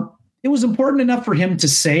 It was important enough for him to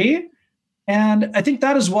say, and I think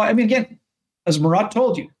that is why, again, as Murat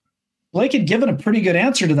told you, Blake had given a pretty good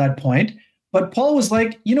answer to that point, but Paul was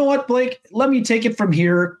like, you know what, Blake, let me take it from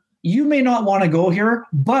here. You may not want to go here,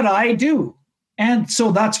 but I do. And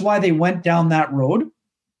so that's why they went down that road.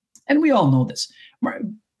 And we all know this.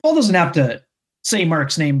 Paul doesn't have to say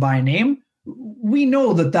Mark's name by name. We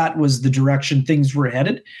know that was the direction things were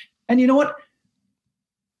headed. And you know what?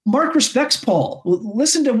 Mark respects Paul.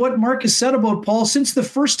 Listen to what Mark has said about Paul since the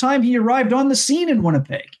first time he arrived on the scene in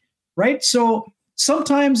Winnipeg, right? So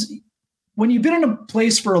sometimes when you've been in a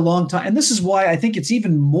place for a long time, and this is why I think it's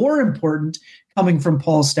even more important coming from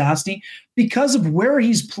Paul Stastny, because of where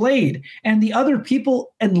he's played and the other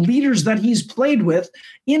people and leaders that he's played with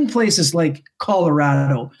in places like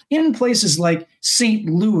Colorado, in places like St.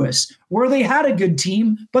 Louis, where they had a good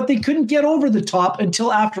team, but they couldn't get over the top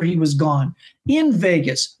until after he was gone. In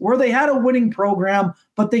Vegas, where they had a winning program,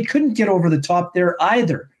 but they couldn't get over the top there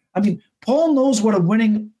either. I mean, Paul knows what a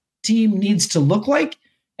winning team needs to look like.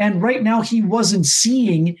 And right now he wasn't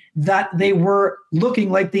seeing that they were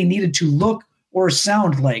looking like they needed to look or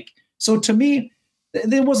sound like. So to me,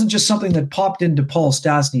 it wasn't just something that popped into Paul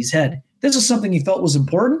Stastny's head. This is something he felt was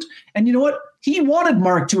important. And you know what? He wanted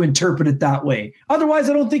Mark to interpret it that way. Otherwise,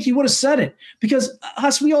 I don't think he would have said it. Because,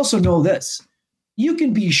 Huss, we also know this. You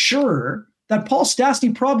can be sure that Paul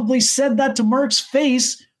Stastny probably said that to Mark's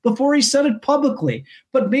face before he said it publicly.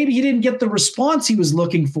 But maybe he didn't get the response he was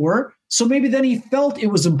looking for. So maybe then he felt it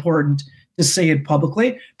was important to say it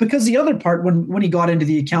publicly. Because the other part, when he got into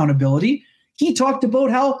the accountability, he talked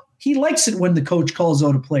about how he likes it when the coach calls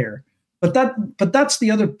out a player. But that's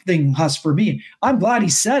the other thing, Huss, for me. I'm glad he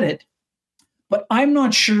said it, but I'm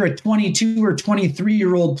not sure a 22 or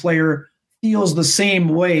 23-year-old player feels the same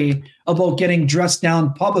way about getting dressed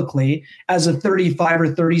down publicly as a 35 or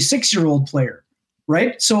 36-year-old player,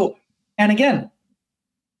 right? So, and again,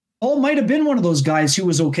 Paul might have been one of those guys who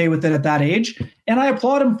was okay with it at that age, and I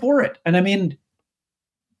applaud him for it. And I mean,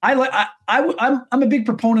 I'm a big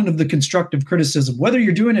proponent of the constructive criticism, whether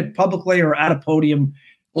you're doing it publicly or at a podium.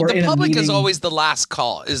 Well, or the public is always the last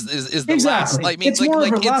call. Is the exactly. last? I mean, it's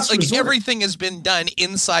like everything has been done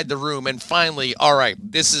inside the room, and finally, all right,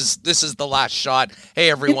 this is the last shot. Hey,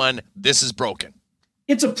 everyone, this is broken.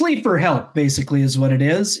 It's a plea for help, basically, is what it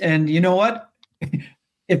is. And you know what?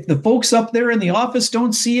 If the folks up there in the office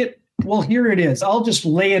don't see it, well, here it is. I'll just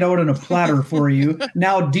lay it out on a platter for you.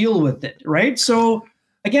 Now deal with it, right? So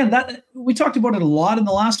again, that we talked about it a lot in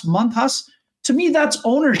the last month, Huss. To me, that's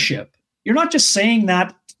ownership. You're not just saying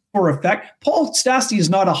that for effect. Paul Stastny is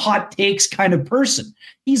not a hot takes kind of person.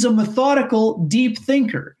 He's a methodical, deep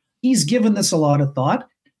thinker. He's given this a lot of thought.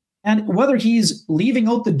 And whether he's leaving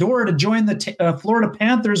out the door to join the Florida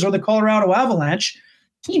Panthers or the Colorado Avalanche,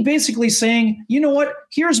 he basically saying, you know what,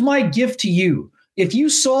 here's my gift to you. If you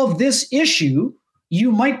solve this issue,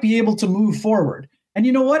 you might be able to move forward. And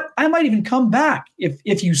you know what? I might even come back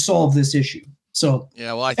if you solve this issue. So,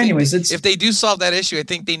 yeah, well, I think if they do solve that issue, I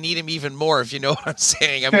think they need him even more, if you know what I'm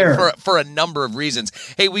saying. I mean, for a number of reasons.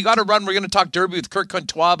 Hey, we got to run. We're going to talk Derby with Kirk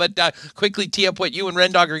Contois, but quickly tee up what you and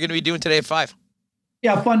Rendog are going to be doing today at 5.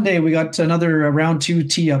 Yeah, fun day. We got another round 2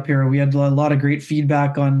 tee up here. We had a lot of great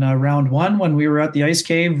feedback on round 1 when we were at the Ice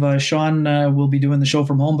Cave. Sean will be doing the show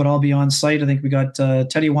from home, but I'll be on site. I think we got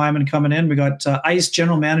Teddy Wyman coming in. We got Ice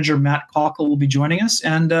General Manager Matt Cockle will be joining us,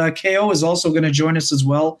 and KO is also going to join us as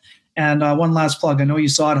well. And one last plug. I know you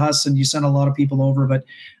saw it, Huss, and you sent a lot of people over, but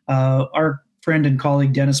our friend and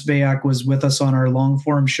colleague Dennis Bayak was with us on our long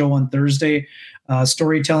form show on Thursday.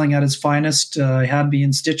 Storytelling at its finest. Had me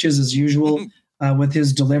in stitches as usual. With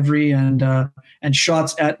his delivery and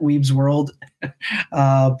shots at Weeb's World.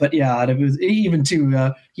 But yeah, it was even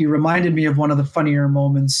too, he reminded me of one of the funnier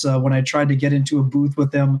moments when I tried to get into a booth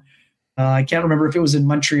with him. I can't remember if it was in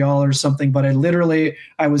Montreal or something, but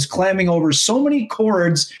I was climbing over so many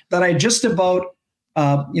cords that I just about,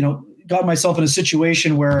 got myself in a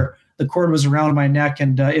situation where the cord was around my neck,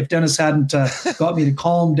 and if Dennis hadn't got me to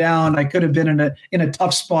calm down, I could have been in a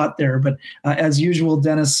tough spot there. But as usual,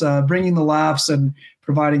 Dennis bringing the laughs and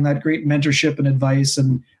providing that great mentorship and advice,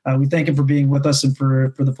 and we thank him for being with us and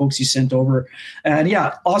for the folks he sent over. And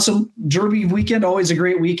yeah, awesome Derby weekend, always a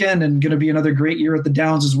great weekend, and going to be another great year at the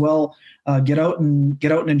Downs as well. Get out and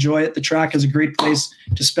enjoy it. The track is a great place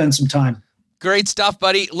to spend some time. Great stuff,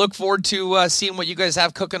 buddy. Look forward to seeing what you guys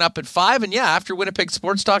have cooking up at 5. And yeah, after Winnipeg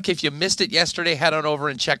Sports Talk, if you missed it yesterday, head on over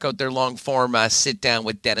and check out their long form sit down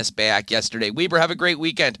with Dennis Bayak yesterday. Weber, have a great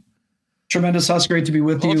weekend. Tremendous, Huss. Great to be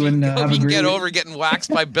with you. And hope you can get over getting waxed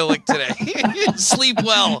by Billick today. Sleep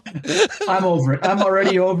well. I'm over it. I'm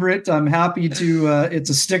already over it. I'm happy to. It's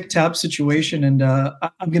a stick tap situation, and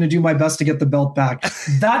I'm going to do my best to get the belt back.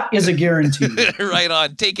 That is a guarantee. Right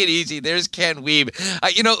on. Take it easy. There's Ken Wiebe.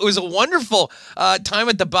 It was a wonderful time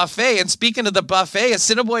at the buffet. And speaking of the buffet,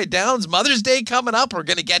 Assiniboia Downs Mother's Day coming up. We're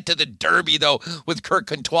going to get to the Derby though with Kirk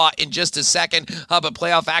Contois in just a second. But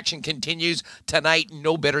playoff action continues tonight.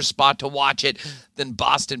 No better spot to watch it than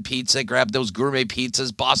Boston Pizza. Grab those gourmet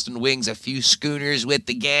pizzas, Boston wings, a few schooners with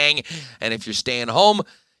the gang. And if you're staying home,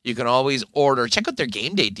 you can always order. Check out their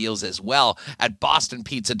game day deals as well at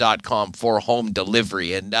bostonpizza.com for home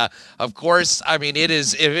delivery. And of course, I mean, if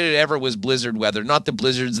it ever was blizzard weather, not the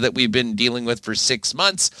blizzards that we've been dealing with for 6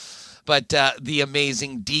 months, but the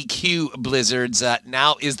amazing DQ blizzards,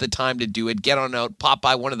 now is the time to do it. Get on out, pop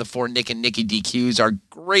by one of the 4 Nick and Nicky DQs, our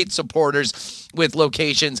great supporters with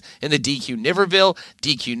locations in the DQ Niverville,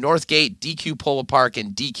 DQ Northgate, DQ Polo Park,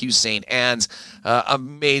 and DQ St. Anne's.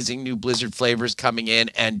 Amazing new blizzard flavors coming in,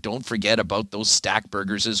 and don't forget about those stack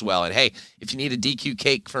burgers as well. And hey, if you need a DQ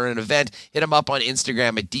cake for an event, hit them up on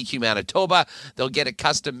Instagram at DQ Manitoba. They'll get it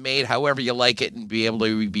custom made however you like it and be able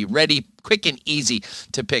to be ready, quick and easy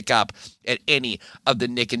to pick up at any of the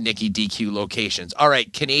Nick and Nicky DQ locations. All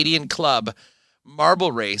right, Canadian Club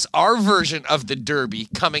Marble Race, our version of the Derby,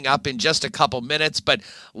 coming up in just a couple minutes. But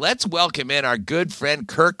let's welcome in our good friend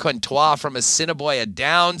Kirk Contois from Assiniboia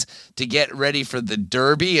Downs to get ready for the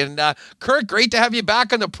Derby. And Kirk, great to have you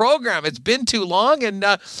back on the program. It's been too long, and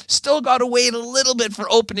still got to wait a little bit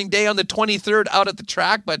for opening day on the 23rd out at the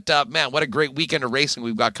track. But man, what a great weekend of racing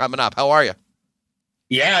we've got coming up. How are you?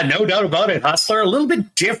 Yeah, no doubt about it, Hustler. A little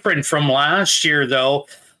bit different from last year, though.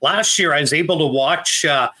 Last year, I was able to watch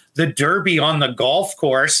the Derby on the golf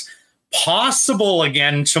course. Possible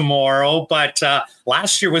again tomorrow, but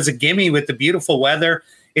last year was a gimme with the beautiful weather.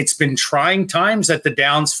 It's been trying times at the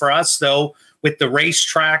Downs for us, though, with the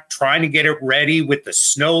racetrack, trying to get it ready with the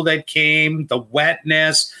snow that came, the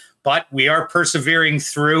wetness. But we are persevering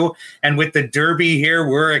through. And with the Derby here,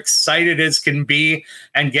 we're excited as can be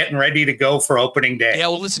and getting ready to go for opening day. Yeah,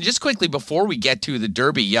 well, listen, just quickly before we get to the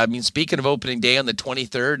Derby, I mean, speaking of opening day on the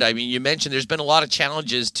 23rd, I mean, you mentioned there's been a lot of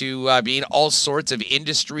challenges to, all sorts of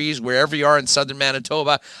industries, wherever you are in southern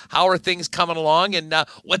Manitoba. How are things coming along? And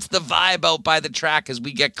what's the vibe out by the track as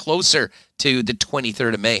we get closer to the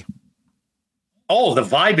 23rd of May? Oh, the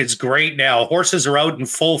vibe is great now. Horses are out in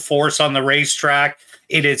full force on the racetrack.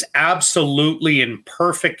 It is absolutely in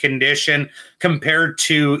perfect condition compared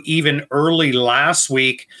to even early last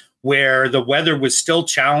week where the weather was still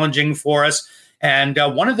challenging for us. And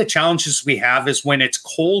one of the challenges we have is when it's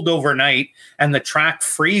cold overnight and the track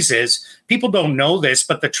freezes. People don't know this,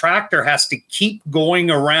 but the tractor has to keep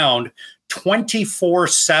going around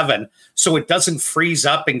 24/7 so it doesn't freeze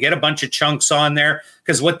up and get a bunch of chunks on there,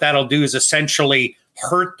 because what that'll do is essentially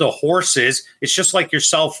hurt the horses. It's just like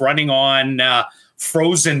yourself running on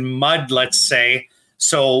frozen mud, let's say.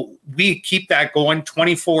 So we keep that going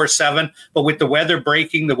 24/7. But with the weather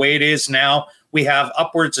breaking the way it is now, we have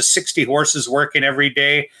upwards of 60 horses working every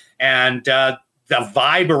day. And the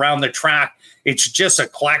vibe around the track, it's just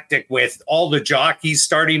eclectic with all the jockeys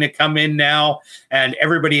starting to come in now and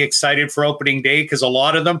everybody excited for opening day because a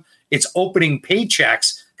lot of them, it's opening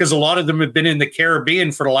paychecks because a lot of them have been in the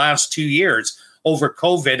Caribbean for the last 2 years over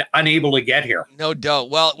COVID, unable to get here. No doubt.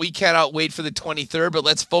 Well, we cannot wait for the 23rd, but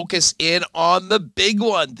let's focus in on the big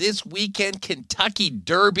one. This weekend, Kentucky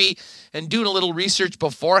Derby, and doing a little research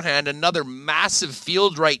beforehand, another massive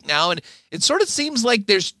field right now, and it sort of seems like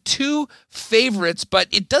there's two favorites, but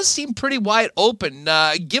it does seem pretty wide open.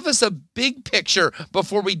 Give us a big picture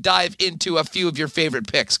before we dive into a few of your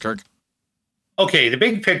favorite picks, Kirk. Okay, the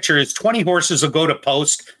big picture is 20 horses will go to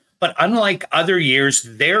post. But unlike other years,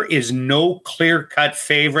 there is no clear-cut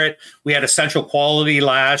favorite. We had Essential Quality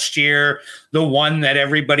last year, the one that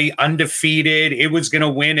everybody undefeated, it was going to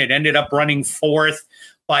win. It ended up running fourth.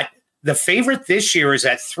 But the favorite this year is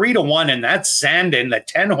at 3-1, and that's Zandon, the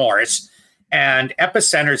 10 horse, and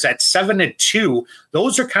Epicenter's at 7-2.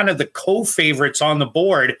 Those are kind of the co-favorites on the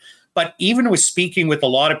board. But even with speaking with a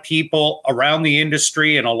lot of people around the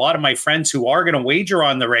industry and a lot of my friends who are going to wager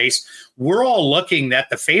on the race, we're all looking that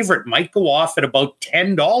the favorite might go off at about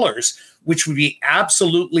 $10, which would be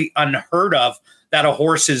absolutely unheard of, that a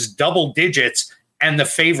horse is double digits and the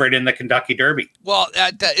favorite in the Kentucky Derby. Well,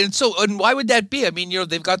 and why would that be? I mean,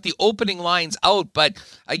 they've got the opening lines out, but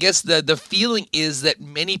I guess the feeling is that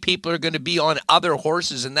many people are going to be on other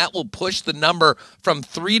horses, and that will push the number from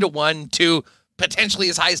 3-1 to potentially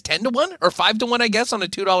as high as 10-1 or 5-1, I guess, on a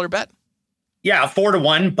 $2 bet. Yeah,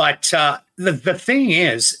 4-1. But the thing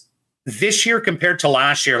is, this year compared to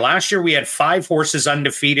last year we had 5 horses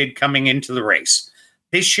undefeated coming into the race.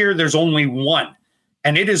 This year, there's only one,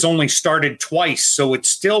 and it has only started twice. So it's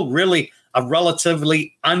still really a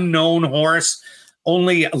relatively unknown horse,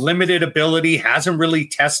 only limited ability, hasn't really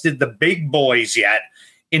tested the big boys yet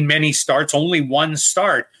in many starts, only one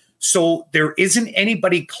start. So there isn't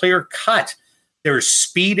anybody clear cut. There's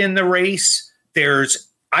speed in the race.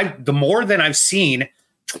 The more than I've seen,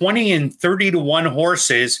 20 and 30-1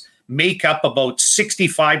 horses make up about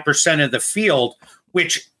 65% of the field,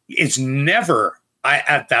 which is never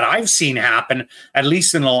that I've seen happen, at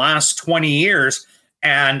least in the last 20 years.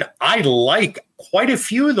 And I like quite a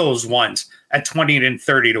few of those ones at 20 and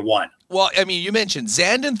 30-1. Well, I mean, you mentioned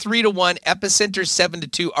Zandon 3-1, Epicenter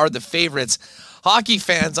 7-2 are the favorites. Hockey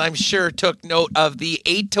fans, I'm sure, took note of the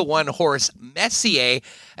 8-1 horse Messier.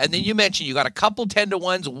 And then you mentioned you got a couple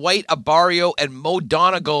 10-1s, White Abario and Mo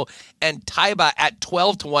Donegal and Taiba at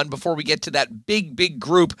 12-1 before we get to that big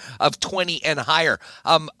group of 20 and higher.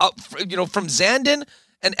 From Zandon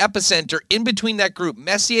and Epicenter, in between that group,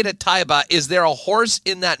 Messier to Taiba, is there a horse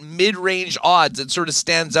in that mid-range odds that sort of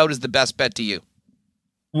stands out as the best bet to you?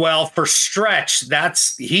 Well, for Stretch,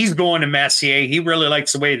 he's going to Messier. He really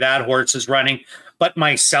likes the way that horse is running. But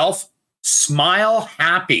myself, Smile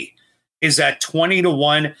Happy is at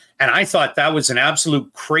 20-1. And I thought that was an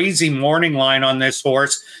absolute crazy morning line on this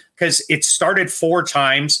horse because it started 4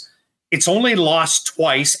 times. It's only lost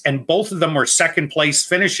twice, and both of them were second place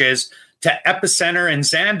finishes to Epicenter and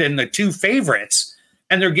Zandon, the 2 favorites.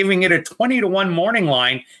 And they're giving it a 20-1 morning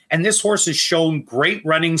line. And this horse has shown great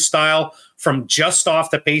running style from just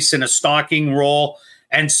off the pace in a stalking roll.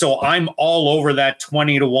 And so I'm all over that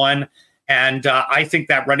 20-1. And I think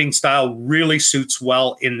that running style really suits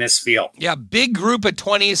well in this field. Yeah, big group of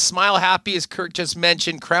 20s. Smile Happy, as Kurt just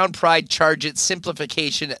mentioned. Crown Pride, Charge It,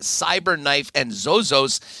 Simplification, Cyber Knife, and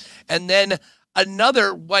Zozos. And then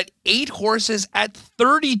another, 8 horses at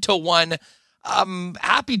 30-1.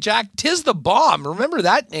 Happy Jack, Tiz the Bomb. Remember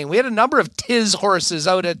that name? We had a number of Tiz horses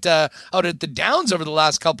out at the Downs over the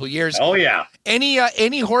last couple of years. Oh yeah.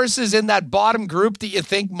 Any horses in that bottom group that you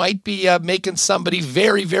think might be making somebody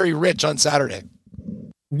very, very rich on Saturday?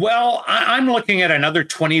 Well, I'm looking at another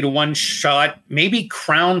 20-1 shot. Maybe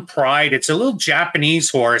Crown Pride. It's a little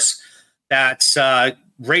Japanese horse that's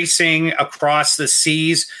racing across the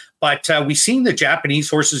seas. But we've seen the Japanese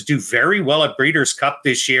horses do very well at Breeders' Cup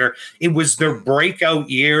this year. It was their breakout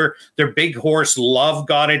year. Their big horse, Love,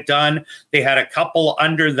 got it done. They had a couple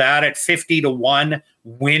under that at 50-1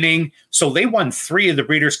 winning. So they won 3 of the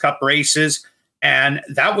Breeders' Cup races. And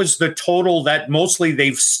that was the total that mostly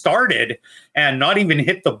they've started and not even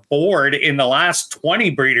hit the board in the last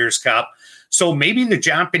 20 Breeders' Cup. So maybe the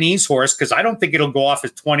Japanese horse, because I don't think it'll go off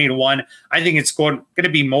as 20-1. I think it's going to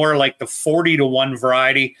be more like the 40-1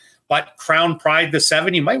 variety. But Crown Pride, the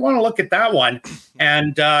 7, you might want to look at that one.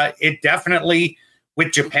 And it definitely,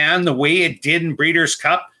 with Japan, the way it did in Breeders'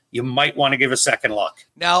 Cup, you might want to give a second look.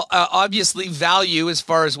 Now, obviously, value as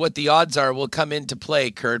far as what the odds are will come into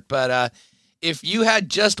play, Kurt. But if you had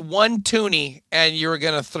just one toonie and you were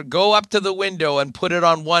going to go up to the window and put it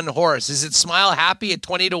on one horse, is it Smile Happy at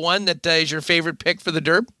 20-1 that is your favorite pick for the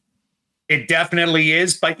Derb? It definitely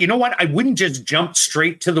is. But you know what? I wouldn't just jump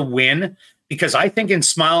straight to the win, because I think in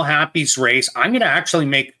Smile Happy's race, I'm going to actually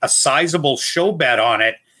make a sizable show bet on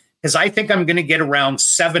it, because I think I'm going to get around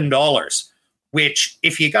 $7. Which,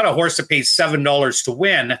 if you got a horse that pays $7 to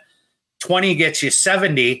win, 20 gets you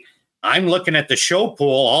 70. I'm looking at the show pool.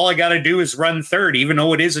 All I got to do is run third, even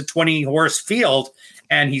though it is a 20-horse field,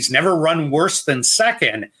 and he's never run worse than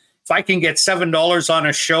second. If I can get $7 on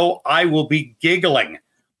a show, I will be giggling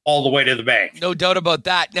all the way to the bank. No doubt about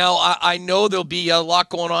that. Now, I know there'll be a lot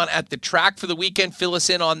going on at the track for the weekend. Fill us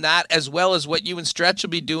in on that, as well as what you and Stretch will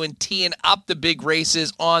be doing, teeing up the big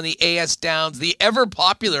races on the AS Downs, the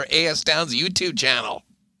ever-popular AS Downs YouTube channel.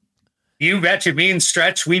 You betcha. Me and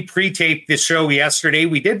Stretch, we pre-taped the show yesterday.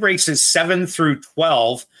 We did races 7 through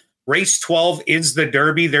 12. Race 12 is the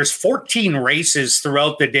Derby. There's 14 races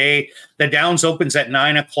throughout the day. The Downs opens at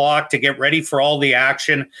 9 o'clock to get ready for all the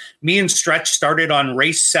action. Me and Stretch started on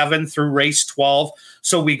race 7 through race 12.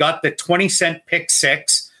 So we got the 20-cent pick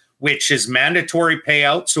 6, which is mandatory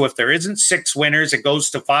payout. So if there isn't 6 winners, it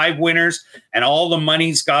goes to 5 winners, and all the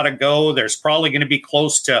money's got to go. There's probably going to be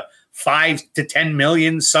close to 5 to 10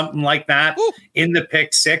 million, something like that, in the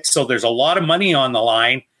pick 6. So there's a lot of money on the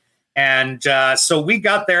line. And so we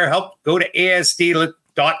got there, helped go to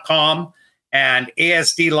ASD.com and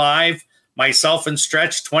ASD Live, myself and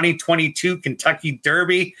Stretch, 2022 Kentucky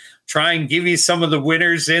Derby. Try and give you some of the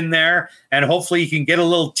winners in there. And hopefully you can get a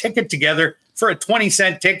little ticket together for a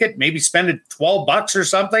 20-cent ticket, maybe spend it $12 or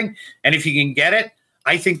something. And if you can get it,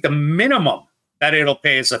 I think the minimum that it'll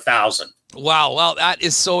pay is $1,000. Wow. Well, that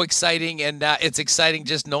is so exciting. And it's exciting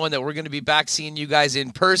just knowing that we're going to be back seeing you guys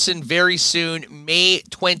in person very soon. May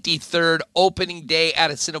 23rd, opening day at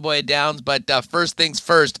Assiniboia Downs. But first things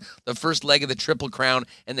first, the first leg of the Triple Crown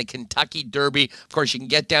and the Kentucky Derby. Of course, you can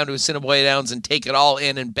get down to Assiniboia Downs and take it all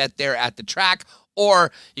in and bet there at the track.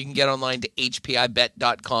 Or you can get online to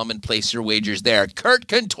hpibet.com and place your wagers there. Kurt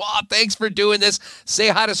Contois, thanks for doing this. Say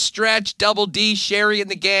hi to Stretch, Double D, Sherry, and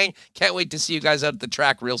the gang. Can't wait to see you guys out at the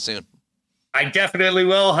track real soon. I definitely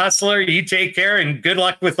will, Hustler. You take care, and good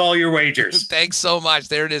luck with all your wagers. Thanks so much.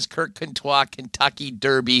 There it is. Kurt Contois, Kentucky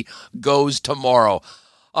Derby goes tomorrow.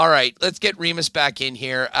 All right, let's get Remus back in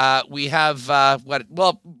here. We have,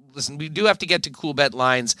 listen, we do have to get to cool bet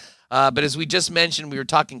lines. But as we just mentioned, we were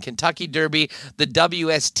talking Kentucky Derby. The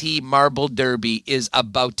WST Marble Derby is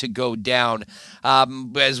about to go down.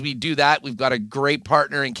 As we do that, we've got a great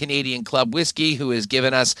partner in Canadian Club Whiskey who has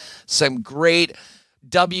given us some great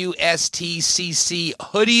WSTCC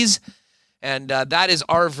hoodies. And that is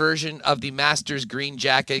our version of the Masters green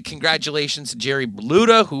jacket. Congratulations to Jerry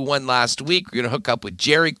Beluda, who won last week. We're going to hook up with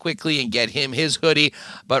Jerry quickly and get him his hoodie.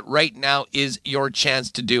 But right now is your chance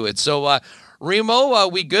to do it. So, Remo,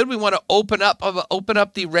 we good? We want to open up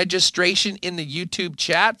the registration in the YouTube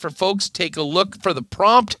chat for folks. Take a look for the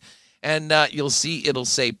prompt, and you'll see it'll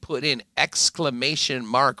say put in exclamation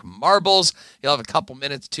mark marbles. You'll have a couple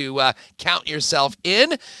minutes to count yourself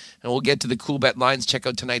in, and we'll get to the cool bet lines. Check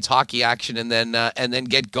out tonight's hockey action, and then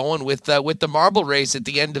get going with the marble race at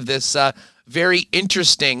the end of this very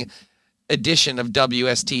interesting edition of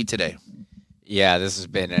WST today. Yeah, this has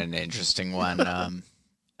been an interesting one.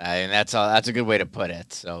 And that's a good way to put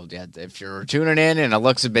it. So yeah, if you're tuning in and it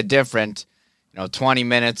looks a bit different, 20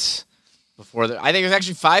 minutes before I think it was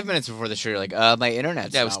actually 5 minutes before the show. You're like, my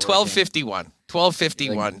internet's it was 12:51.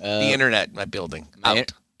 12:51. Like, the internet, my building,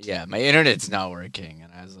 out. My internet's not working,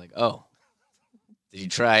 and I was like, oh, did you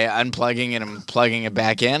try unplugging it and plugging it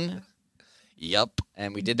back in? Yep.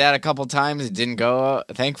 And we did that a couple times. It didn't go.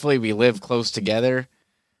 Thankfully, we live close together.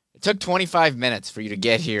 It took 25 minutes for you to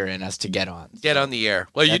get here and us to get on. Get on the air.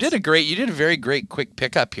 Well, you did a very great quick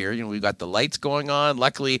pickup here. We've got the lights going on.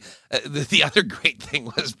 Luckily, the other great thing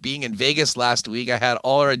was being in Vegas last week. I had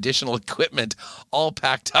all our additional equipment all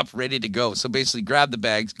packed up, ready to go. So basically grabbed the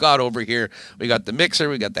bags, got over here. We got the mixer,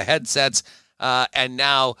 we got the headsets, and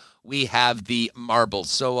now we have the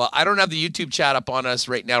marbles. So I don't have the YouTube chat up on us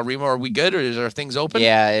right now. Remo, are we good, or are things open?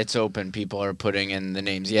 Yeah, it's open. People are putting in the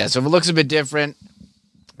names. Yeah, so if it looks a bit different,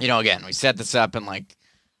 again, we set this up in like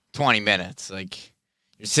 20 minutes. Like,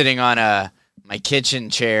 you're sitting on my kitchen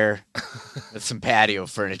chair with some patio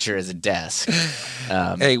furniture as a desk.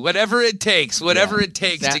 Hey, whatever it takes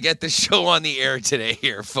to get the show on the air today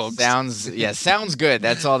here, folks. Sounds good.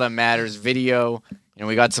 That's all that matters. Video,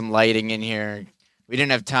 we got some lighting in here. We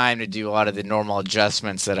didn't have time to do a lot of the normal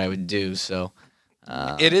adjustments that I would do, so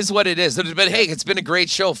It is what it is. But hey, it's been a great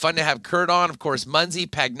show. Fun to have Kurt on. Of course, Munzy,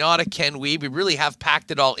 Pagnotta, Ken Wiebe. We really have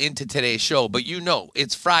packed it all into today's show. But you know,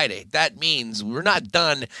 it's Friday. That means we're not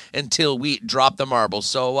done until we drop the marbles.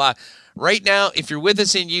 So right now, if you're with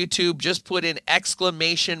us in YouTube, just put in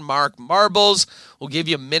 !marbles. We'll give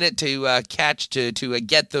you a minute to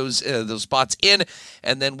get those spots in,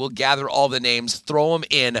 and then we'll gather all the names, throw them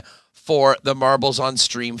in for the Marbles on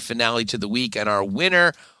Stream finale to the week. And our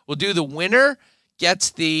winner, we'll do the winner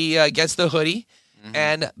gets the hoodie,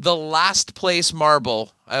 and the last place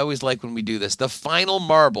marble. I always like when we do this. The final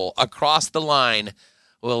marble across the line.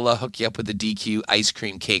 We'll hook you up with a DQ ice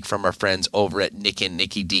cream cake from our friends over at Nick and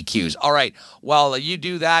Nikki DQs. All right, while you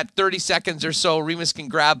do that, 30 seconds or so, Remus can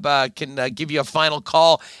give you a final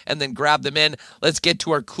call and then grab them in. Let's get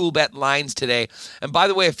to our Cool Bet lines today. And by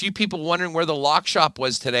the way, a few people wondering where the lock shop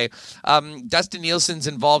was today. Dustin Nielsen's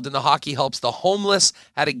involved in the Hockey Helps the Homeless.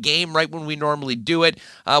 Had a game right when we normally do it.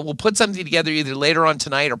 We'll put something together either later on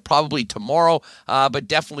tonight or probably tomorrow, but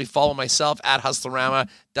definitely follow myself at Hustlerama,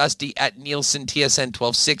 Dusty at Nielsen, TSN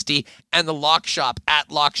 1260, and the Lock Shop at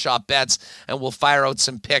Lock Shop Bets, and we'll fire out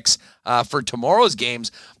some picks for tomorrow's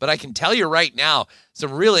games. But I can tell you right now,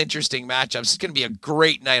 some real interesting matchups. It's going to be a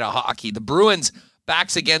great night of hockey. The Bruins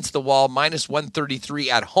backs against the wall, minus 133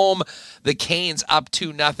 at home. The Canes up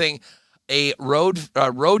 2-0. A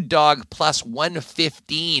road dog plus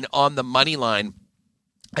 115 on the money line.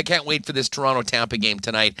 I can't wait for this Toronto-Tampa game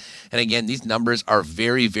tonight. And again, these numbers are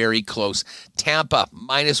very, very close. Tampa,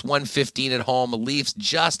 minus 115 at home. Leafs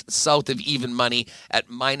just south of even money at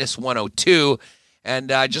minus 102. And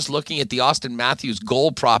just looking at the Austin Matthews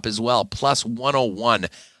goal prop as well, plus 101. And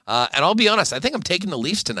I'll be honest, I think I'm taking the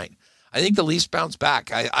Leafs tonight. I think the Leafs bounce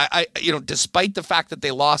back. I despite the fact that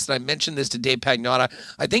they lost, and I mentioned this to Dave Pagnotta,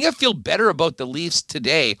 I think I feel better about the Leafs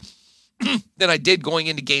today than I did going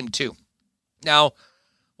into game 2. Now,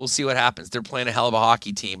 we'll see what happens. They're playing a hell of a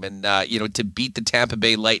hockey team. And, to beat the Tampa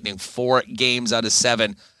Bay Lightning 4 games out of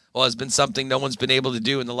 7, well, has been something no one's been able to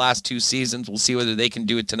do in the last 2 seasons. We'll see whether they can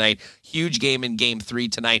do it tonight. Huge game in game 3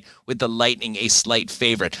 tonight with the Lightning a slight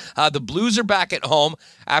favorite. The Blues are back at home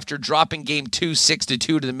after dropping game 2, 6-2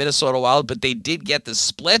 to the Minnesota Wild, but they did get the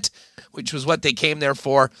split, which was what they came there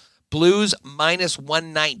for. Blues minus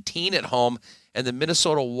 119 at home. And the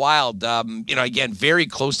Minnesota Wild, again, very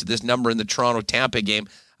close to this number in the Toronto-Tampa game.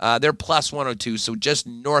 They're plus 102, so just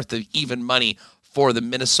north of even money for the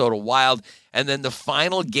Minnesota Wild. And then the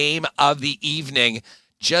final game of the evening,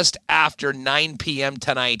 just after 9 p.m.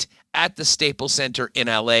 tonight at the Staples Center in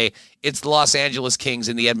L.A., it's the Los Angeles Kings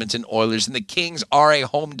and the Edmonton Oilers. And the Kings are a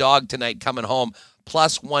home dog tonight coming home,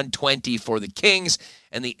 plus 120 for the Kings,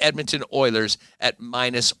 and the Edmonton Oilers at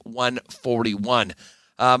minus 141.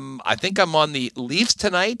 I think I'm on the Leafs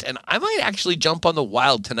tonight, and I might actually jump on the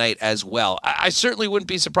Wild tonight as well. I certainly wouldn't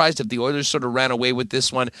be surprised if the Oilers sort of ran away with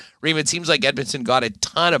this one. Reem, it seems like Edmonton got a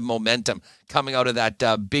ton of momentum coming out of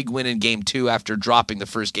that big win in Game 2 after dropping the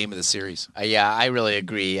first game of the series. Yeah, I really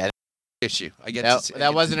agree. Issue.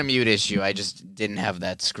 That wasn't a mute issue. I just didn't have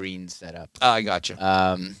that screen set up. I got you.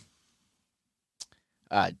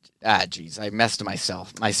 Geez, I messed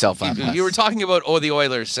myself up. You were talking about the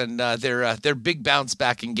Oilers and their big bounce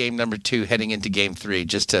back in game number 2 heading into game 3,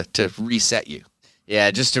 just to reset you.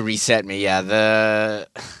 Yeah, just to reset me. Yeah, the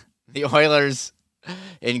Oilers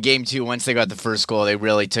in game 2, once they got the first goal, they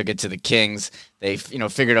really took it to the Kings. They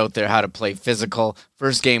figured out how to play physical.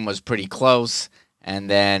 First game was pretty close, and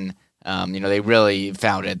then they really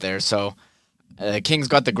found it there. So the Kings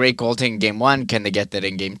got the great goaltending in game 1. Can they get that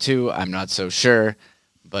in game 2? I'm not so sure.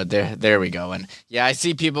 But there we go. And yeah, I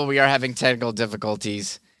see people. We are having technical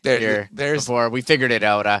difficulties here. Before we figured it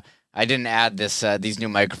out. I didn't add these new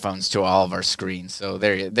microphones to all of our screens. So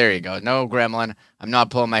there you go. No gremlin. I'm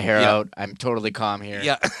not pulling my hair out. I'm totally calm here.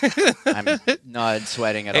 Yeah. I'm not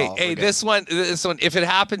sweating at all. Hey, this one, if it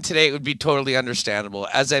happened today, it would be totally understandable.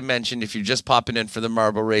 As I mentioned, if you're just popping in for the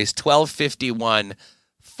marble race, 12:51.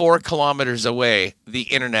 4 kilometers away, the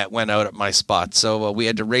internet went out at my spot. So we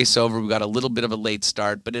had to race over. We got a little bit of a late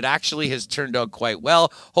start, but it actually has turned out quite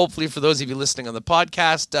well. Hopefully for those of you listening on the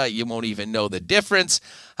podcast, you won't even know the difference.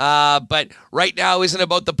 But right now isn't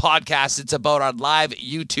about the podcast. It's about our live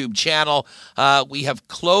YouTube channel. We have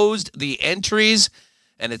closed the entries,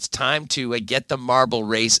 and it's time to get the marble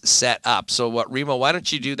race set up. So, Remo, why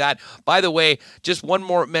don't you do that? By the way, just one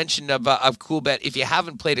more mention of CoolBet. If you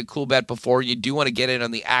haven't played a CoolBet before, you do want to get in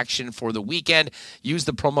on the action for the weekend, use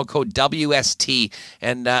the promo code WST,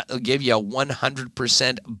 and it'll give you a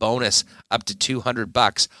 100% bonus up to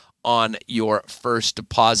 $200 on your first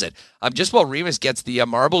deposit. Just while Remus gets the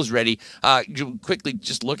marbles ready, quickly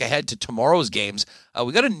just look ahead to tomorrow's games.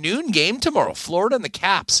 We got a noon game tomorrow, Florida and the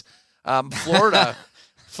Caps.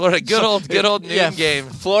 Florida, good old noon game.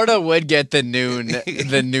 Florida would get the noon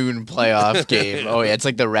playoff game. Oh yeah, it's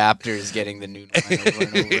like the Raptors getting the noon line over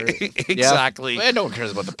and over. Exactly. Yeah. No one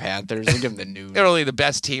cares about the Panthers. We'll give them the noon. They're only the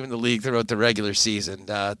best team in the league throughout the regular season.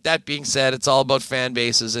 That being said, it's all about fan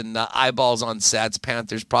bases and eyeballs on sets.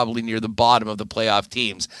 Panthers probably near the bottom of the playoff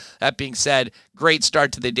teams. That being said, great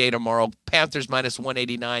start to the day tomorrow. Panthers minus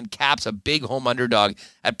 189. Caps a big home underdog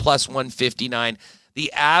at plus 159. The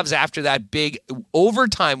Avs, after that big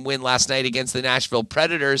overtime win last night against the Nashville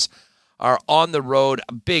Predators, are on the road.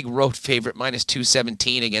 A big road favorite, minus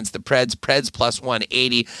 217 against the Preds. Preds plus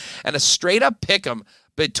 180. And a straight-up pick'em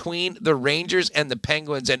between the Rangers and the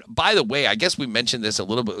Penguins. And by the way, I guess we mentioned this a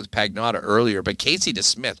little bit with Pagnotta earlier, but Casey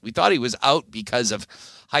DeSmith, we thought he was out because of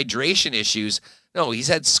hydration issues. No, he's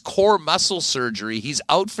had core muscle surgery. He's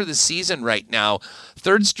out for the season right now.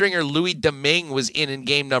 Third stringer Louis Domingue was in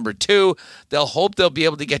game number 2. They'll hope they'll be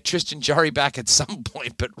able to get Tristan Jarry back at some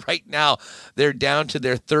point, but right now they're down to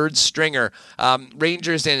their third stringer.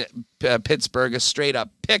 Rangers and Pittsburgh, a straight up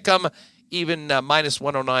pick 'em. Even minus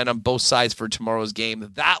 109 on both sides for tomorrow's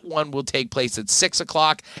game. That one will take place at 6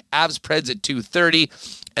 o'clock. Avs Preds at 2:30.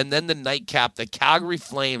 And then the nightcap, the Calgary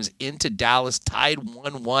Flames into Dallas, tied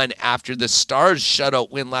 1-1 after the Stars shutout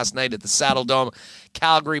win last night at the Saddle Dome.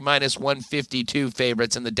 Calgary minus 152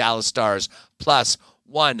 favorites, and the Dallas Stars plus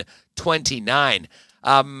 129.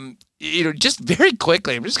 Just very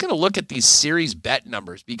quickly, I'm just going to look at these series bet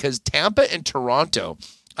numbers because Tampa and Toronto,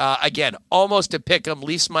 again, almost a pick 'em.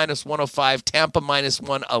 Leafs minus 105, Tampa minus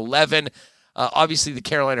 111. Obviously, the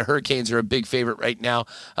Carolina Hurricanes are a big favorite right now.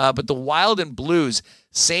 But the Wild and Blues,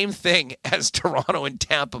 same thing as Toronto and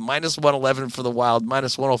Tampa. Minus 111 for the Wild,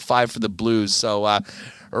 minus 105 for the Blues. So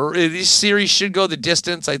this series should go the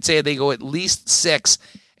distance. I'd say they go at least 6.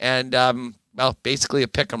 And, basically a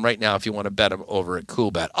pick 'em right now if you want to bet them over at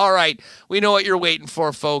CoolBet. All right, we know what you're waiting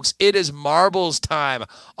for, folks. It is marbles time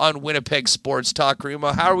on Winnipeg Sports Talk.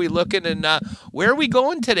 Remo, how are we looking, and where are we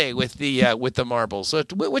going today with the marbles? So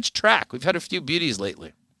which track? We've had a few beauties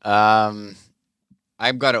lately. I've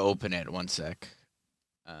got to open it. One sec.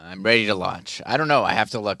 I'm ready to launch. I don't know. I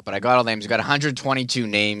have to look, but I got all names. I got 122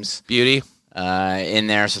 names. Beauty. In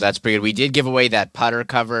there, so that's pretty good. We did give away that putter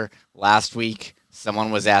cover last week.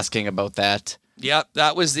 Someone was asking about that. Yep,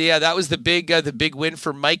 that was the big win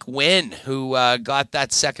for Mike Wynn, who got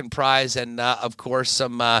that second prize, and of course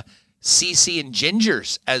some CC and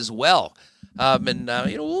Gingers as well.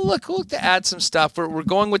 We'll look to add some stuff. We're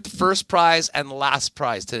going with the first prize and last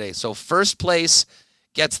prize today. So first place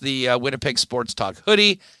gets the Winnipeg Sports Talk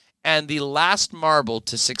hoodie, and the last marble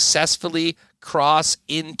to successfully cross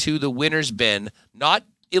into the winner's bin, not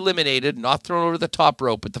eliminated, not thrown over the top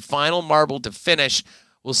rope, but the final marble to finish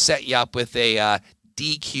will set you up with a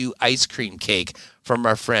DQ ice cream cake from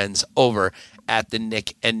our friends over at the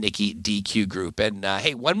Nick and Nikki DQ group. And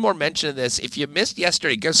hey, one more mention of this. If you missed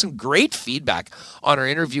yesterday, got some great feedback on our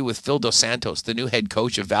interview with Phil Dos Santos, the new head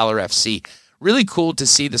coach of Valor FC. Really cool to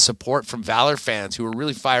see the support from Valor fans who were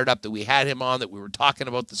really fired up that we had him on, that we were talking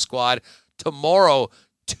about the squad. Tomorrow,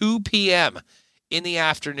 2 p.m. in the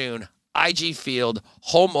afternoon, IG Field,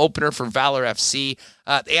 home opener for Valor FC.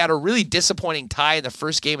 They had a really disappointing tie in the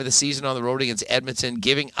first game of the season on the road against Edmonton,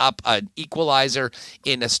 giving up an equalizer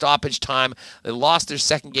in a stoppage time. They lost their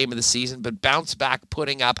second game of the season, but bounced back,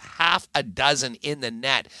 putting up half a dozen in the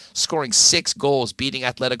net, scoring 6 goals, beating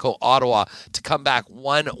Atletico Ottawa to come back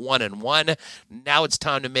 1-1-1. Now it's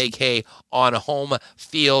time to make hay on a home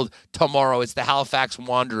field tomorrow. It's the Halifax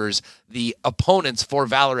Wanderers, the opponents for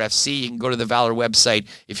Valor FC. You can go to the Valor website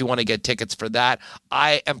if you want to get tickets for that.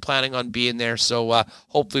 I am planning on being there, so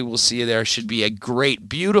hopefully we'll see you there. Should be a great,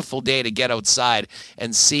 beautiful day to get outside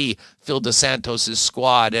and see Phil Dos Santos'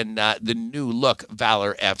 squad and the new look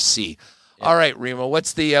Valor FC. Yeah. All right, Remo,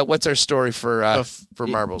 what's our story for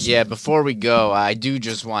marbles? Yeah, before we go, I do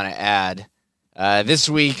just want to add, this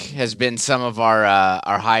week has been some of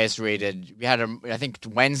our highest rated. We had, I think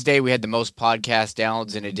Wednesday we had the most podcast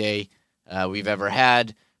downloads in a day we've ever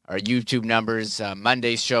had. Our YouTube numbers,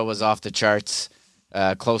 Monday's show was off the charts.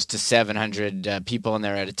 Close to 700 people in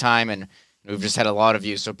there at a time, and we've just had a lot of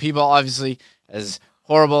views. So people, obviously, as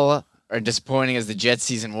horrible or disappointing as the Jets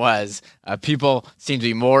season was, people seem to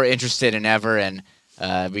be more interested than ever, and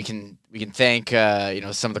we can thank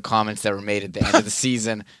some of the comments that were made at the end of the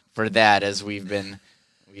season for that, as we've been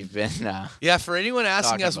We've been Yeah, for anyone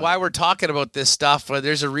asking talking us about why it. we're talking about this stuff,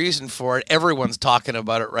 there's a reason for it. Everyone's talking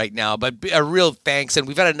about it right now. But a real thanks, and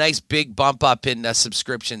we've had a nice big bump up in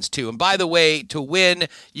subscriptions too. And by the way, to win,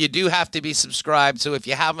 you do have to be subscribed. So if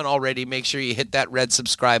you haven't already, make sure you hit that red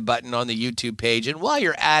subscribe button on the YouTube page. And while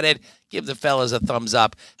you're at it, give the fellas a thumbs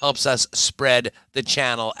up. Helps us spread the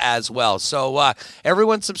channel as well. So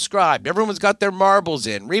everyone subscribed. Everyone's got their marbles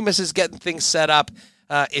in. Remus is getting things set up.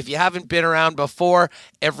 If you haven't been around before,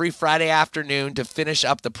 every Friday afternoon to finish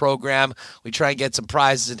up the program, we try and get some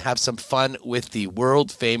prizes and have some fun with the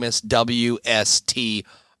world-famous WST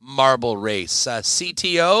marble race.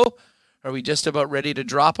 CTO, are we just about ready to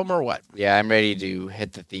drop them or what? Yeah, I'm ready to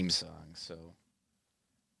hit the theme song. So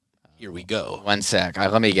Here we go. one sec.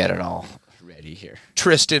 Let me get it all ready here.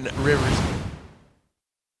 Tristan Rivers.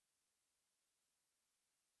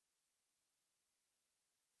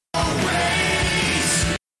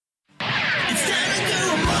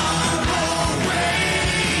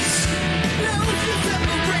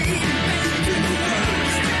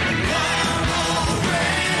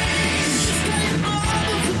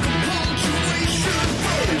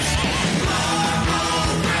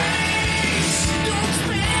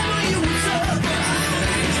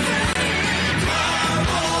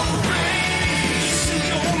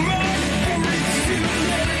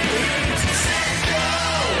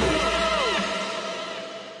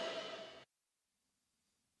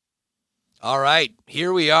 All right,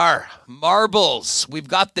 here we are. Marbles. We've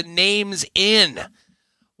got the names in.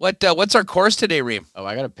 What's our course today, Reem? Oh,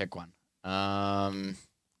 I gotta pick one. I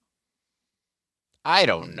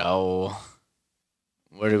don't know.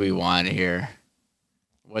 What do we want here?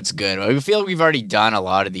 What's good? I feel like we've already done a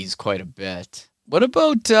lot of these quite a bit. What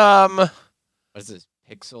about What is this?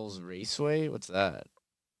 Pixels Raceway? What's that?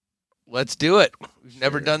 let's do it. We've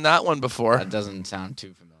never done that one before. That doesn't sound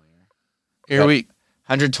too familiar. Here we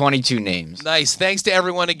 122 names. Nice. Thanks to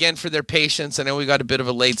everyone again for their patience. I know we got a bit of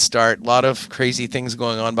a late start. A lot of crazy things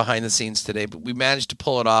going on behind the scenes today, but we managed to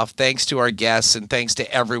pull it off. Thanks to our guests and thanks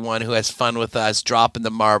to everyone who has fun with us dropping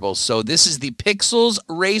the marbles. So this is the Pixels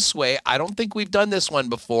Raceway. I don't think we've done this one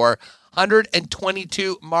before.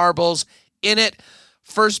 122 marbles in it.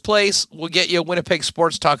 First place, we'll get you a Winnipeg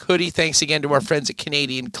Sports Talk hoodie. Thanks again to our friends at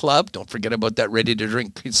Canadian Club. Don't forget about that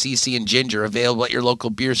ready-to-drink CC and ginger available at your local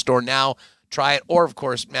beer store now. Try it, or, of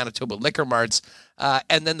course, Manitoba Liquor Marts.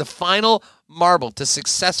 And then the final marble to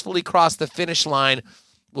successfully cross the finish line,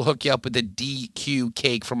 we'll hook you up with a DQ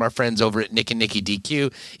cake from our friends over at Nick and Nicky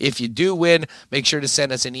DQ. If you do win, make sure to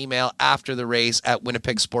send us an email after the race at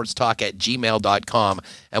winnipegsportstalk@gmail.com,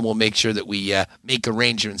 and we'll make sure that we make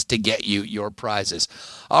arrangements to get you your prizes.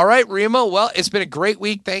 All right, Remo, well, it's been a great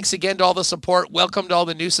week. Thanks again to all the support. Welcome to all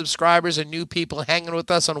the new subscribers and new people hanging with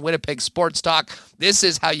us on Winnipeg Sports Talk. This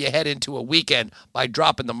is how you head into a weekend, by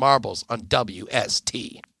dropping the marbles on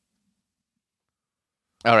WST.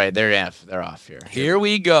 All right, they're off here. Here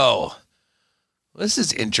we go. This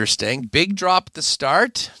is interesting. Big drop at the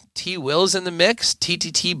start. T. Will's in the mix.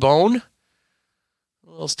 TTT Bone.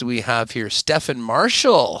 What else do we have here? Stefan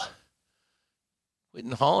Marshall.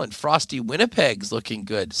 Whitten Holland. Frosty Winnipeg's looking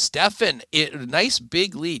good. Stefan, nice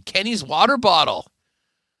big lead. Kenny's Water Bottle.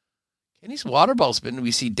 Kenny's Water Bottle's been.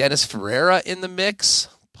 We see Dennis Ferreira in the mix.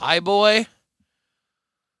 Pie Boy.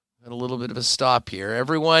 Got a little bit of a stop here.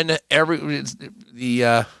 Who's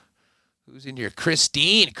in here?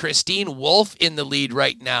 Christine Wolf in the lead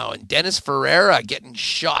right now, and Dennis Ferreira getting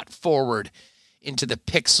shot forward into the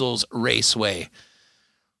Pixels Raceway.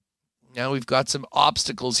 Now we've got some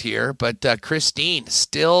obstacles here, but Christine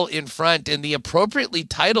still in front in the appropriately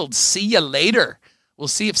titled "See Ya Later." We'll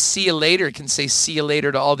see if "See Ya Later" can say "See Ya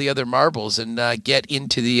Later" to all the other marbles and get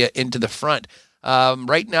into the front.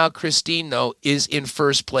 Right now, Christine, though, is in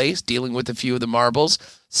first place, dealing with a few of the marbles.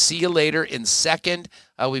 See You Later in second.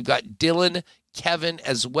 We've got Dylan, Kevin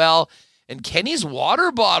as well. And Kenny's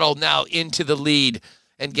Water Bottle now into the lead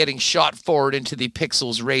and getting shot forward into the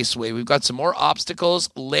Pixels Raceway. We've got some more obstacles.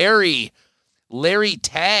 Larry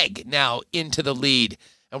Tag now into the lead.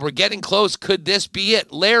 And we're getting close. Could this be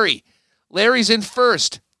it? Larry's in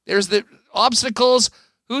first. There's the obstacles.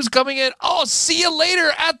 Who's coming in? Oh, See You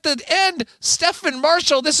Later at the end. Stefan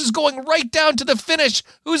Marshall. This is going right down to the finish.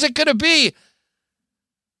 Who's it going to be?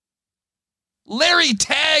 Larry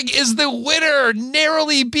Tag is the winner,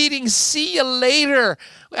 narrowly beating See You Later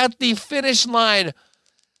at the finish line.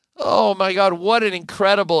 Oh, my God. What an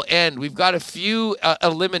incredible end. We've got a few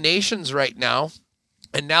eliminations right now.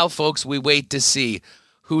 And now, folks, we wait to see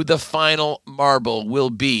who the final marble will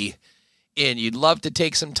be. And you'd love to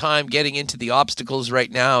take some time getting into the obstacles right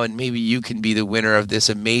now, and maybe you can be the winner of this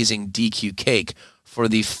amazing DQ cake for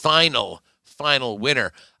the final final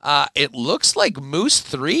winner. It looks like Moose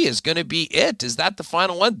 3 is going to be it. Is that the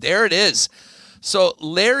final one? There it is. So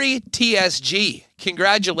Larry TSG,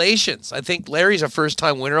 congratulations. I think Larry's a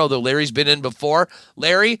first-time winner, although Larry's been in before.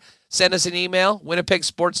 Larry, send us an email,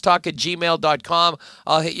 winnipegsportstalk@gmail.com.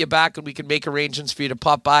 I'll hit you back and we can make arrangements for you to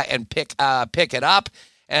pop by and pick it up.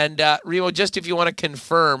 And Remo, just if you want to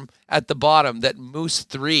confirm at the bottom that Moose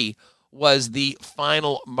 3 was the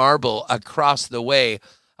final marble across the way.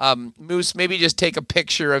 Moose, maybe just take a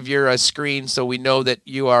picture of your screen so we know that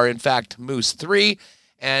you are, in fact, Moose 3.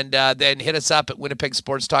 And then hit us up at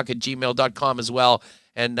winnipegsportstalk@gmail.com as well.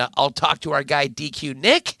 And I'll talk to our guy, DQ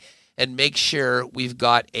Nick, and make sure we've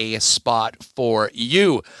got a spot for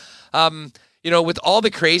you. With all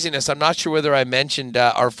the craziness, I'm not sure whether I mentioned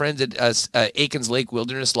our friends at Aikens Lake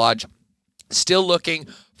Wilderness Lodge still looking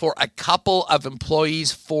for a couple of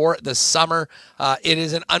employees for the summer. It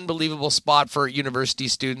is an unbelievable spot for university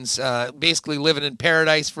students, basically living in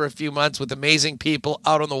paradise for a few months with amazing people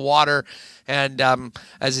out on the water. And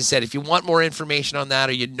as I said, if you want more information on that,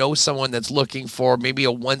 or you know someone that's looking for maybe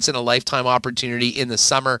a once-in-a-lifetime opportunity in the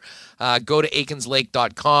summer, go to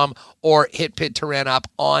aikenslake.com or hit Pit Turan up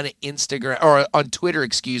on Instagram, or on Twitter,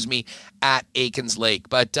 at Aikens Lake.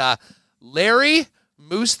 But Larry,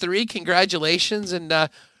 Moose 3, congratulations. And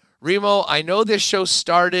Remo, I know this show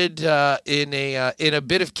started in a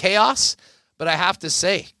bit of chaos, but I have to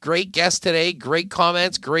say, great guest today, great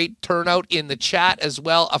comments, great turnout in the chat as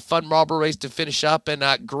well. A fun marble race to finish up, and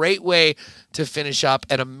a great way to finish up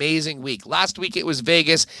an amazing week. Last week it was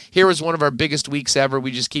Vegas. Here was one of our biggest weeks ever.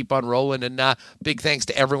 We just keep on rolling, and big thanks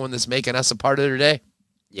to everyone that's making us a part of their day.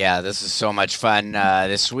 Yeah, this is so much fun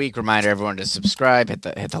this week. Reminder everyone to subscribe, hit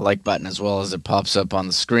the like button as well as it pops up on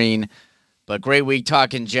the screen. But great week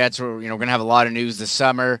talking Jets. We're going to have a lot of news this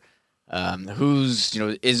summer.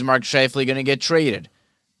 Is Mark Scheifele going to get traded?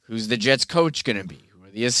 Who's the Jets coach going to be? Who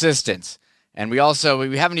are the assistants? And we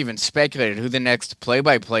haven't even speculated who the next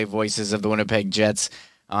play-by-play voices of the Winnipeg Jets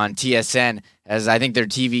on TSN, as I think their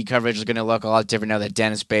TV coverage is going to look a lot different now that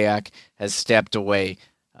Dennis Bayak has stepped away.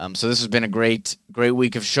 So this has been a great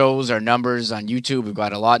week of shows. Our numbers on YouTube, we've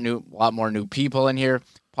got a lot more new people in here.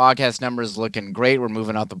 Podcast numbers looking great. We're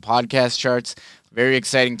moving out the podcast charts. Very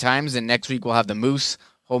exciting times. And next week we'll have the Moose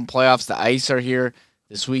home playoffs. The Ice are here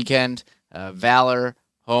this weekend. Valor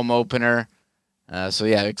home opener.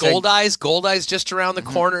 Gold Eyes just around the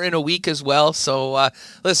corner in a week as well. So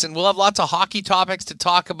listen, we'll have lots of hockey topics to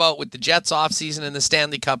talk about with the Jets offseason and the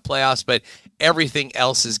Stanley Cup playoffs, but everything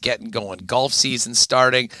else is getting going. Golf season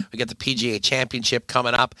starting. We got the PGA Championship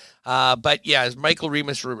coming up. But yeah, as Michael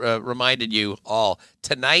Remus reminded you all,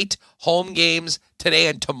 tonight, home games today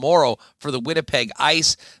and tomorrow for the Winnipeg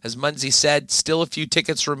Ice. As Munz said, still a few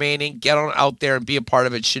tickets remaining. Get on out there and be a part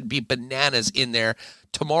of it. Should be bananas in there.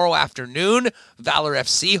 Tomorrow afternoon, Valor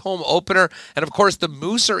FC home opener. And of course, the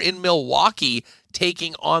Moose are in Milwaukee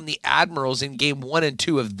taking on the Admirals in game 1 and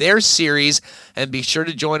 2 of their series. And be sure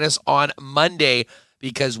to join us on Monday,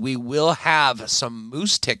 because we will have some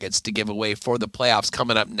Moose tickets to give away for the playoffs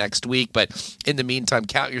coming up next week. But in the meantime,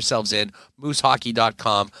 count yourselves in,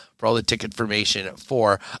 moosehockey.com, for all the ticket information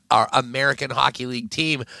for our American Hockey League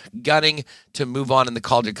team gunning to move on in the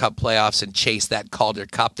Calder Cup playoffs and chase that Calder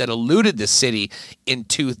Cup that eluded the city in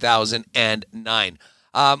 2009.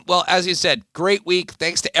 Well, as you said, great week.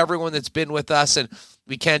 Thanks to everyone that's been with us, and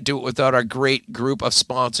we can't do it without our great group of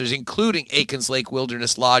sponsors, including Aikens Lake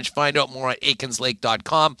Wilderness Lodge. Find out more at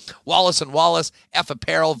aikenslake.com. Wallace & Wallace, F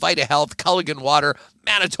Apparel, Vita Health, Culligan Water,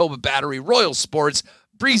 Manitoba Battery, Royal Sports,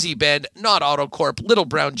 Breezy Bend, Not Auto Corp, Little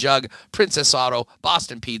Brown Jug, Princess Auto,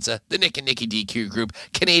 Boston Pizza, the Nick and Nicky DQ Group,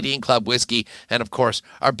 Canadian Club Whiskey, and of course,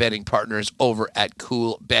 our betting partners over at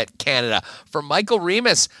Cool Bet Canada. For Michael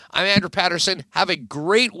Remus, I'm Andrew Patterson. Have a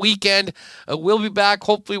great weekend. We'll be back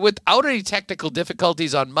hopefully without any technical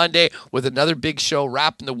difficulties on Monday with another big show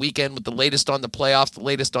wrapping the weekend with the latest on the playoffs, the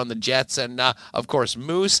latest on the Jets, and of course,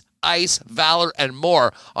 Moose, Ice, Valor, and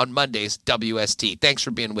more on Monday's WST. Thanks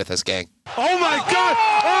for being with us, gang. Oh my God!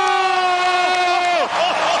 Oh!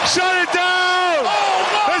 Shut it down!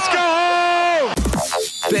 Let's go home!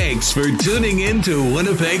 Thanks for tuning in to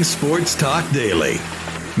Winnipeg Sports Talk Daily.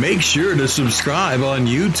 Make sure to subscribe on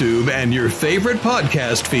YouTube and your favorite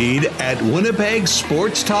podcast feed at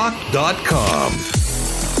winnipegsportstalk.com.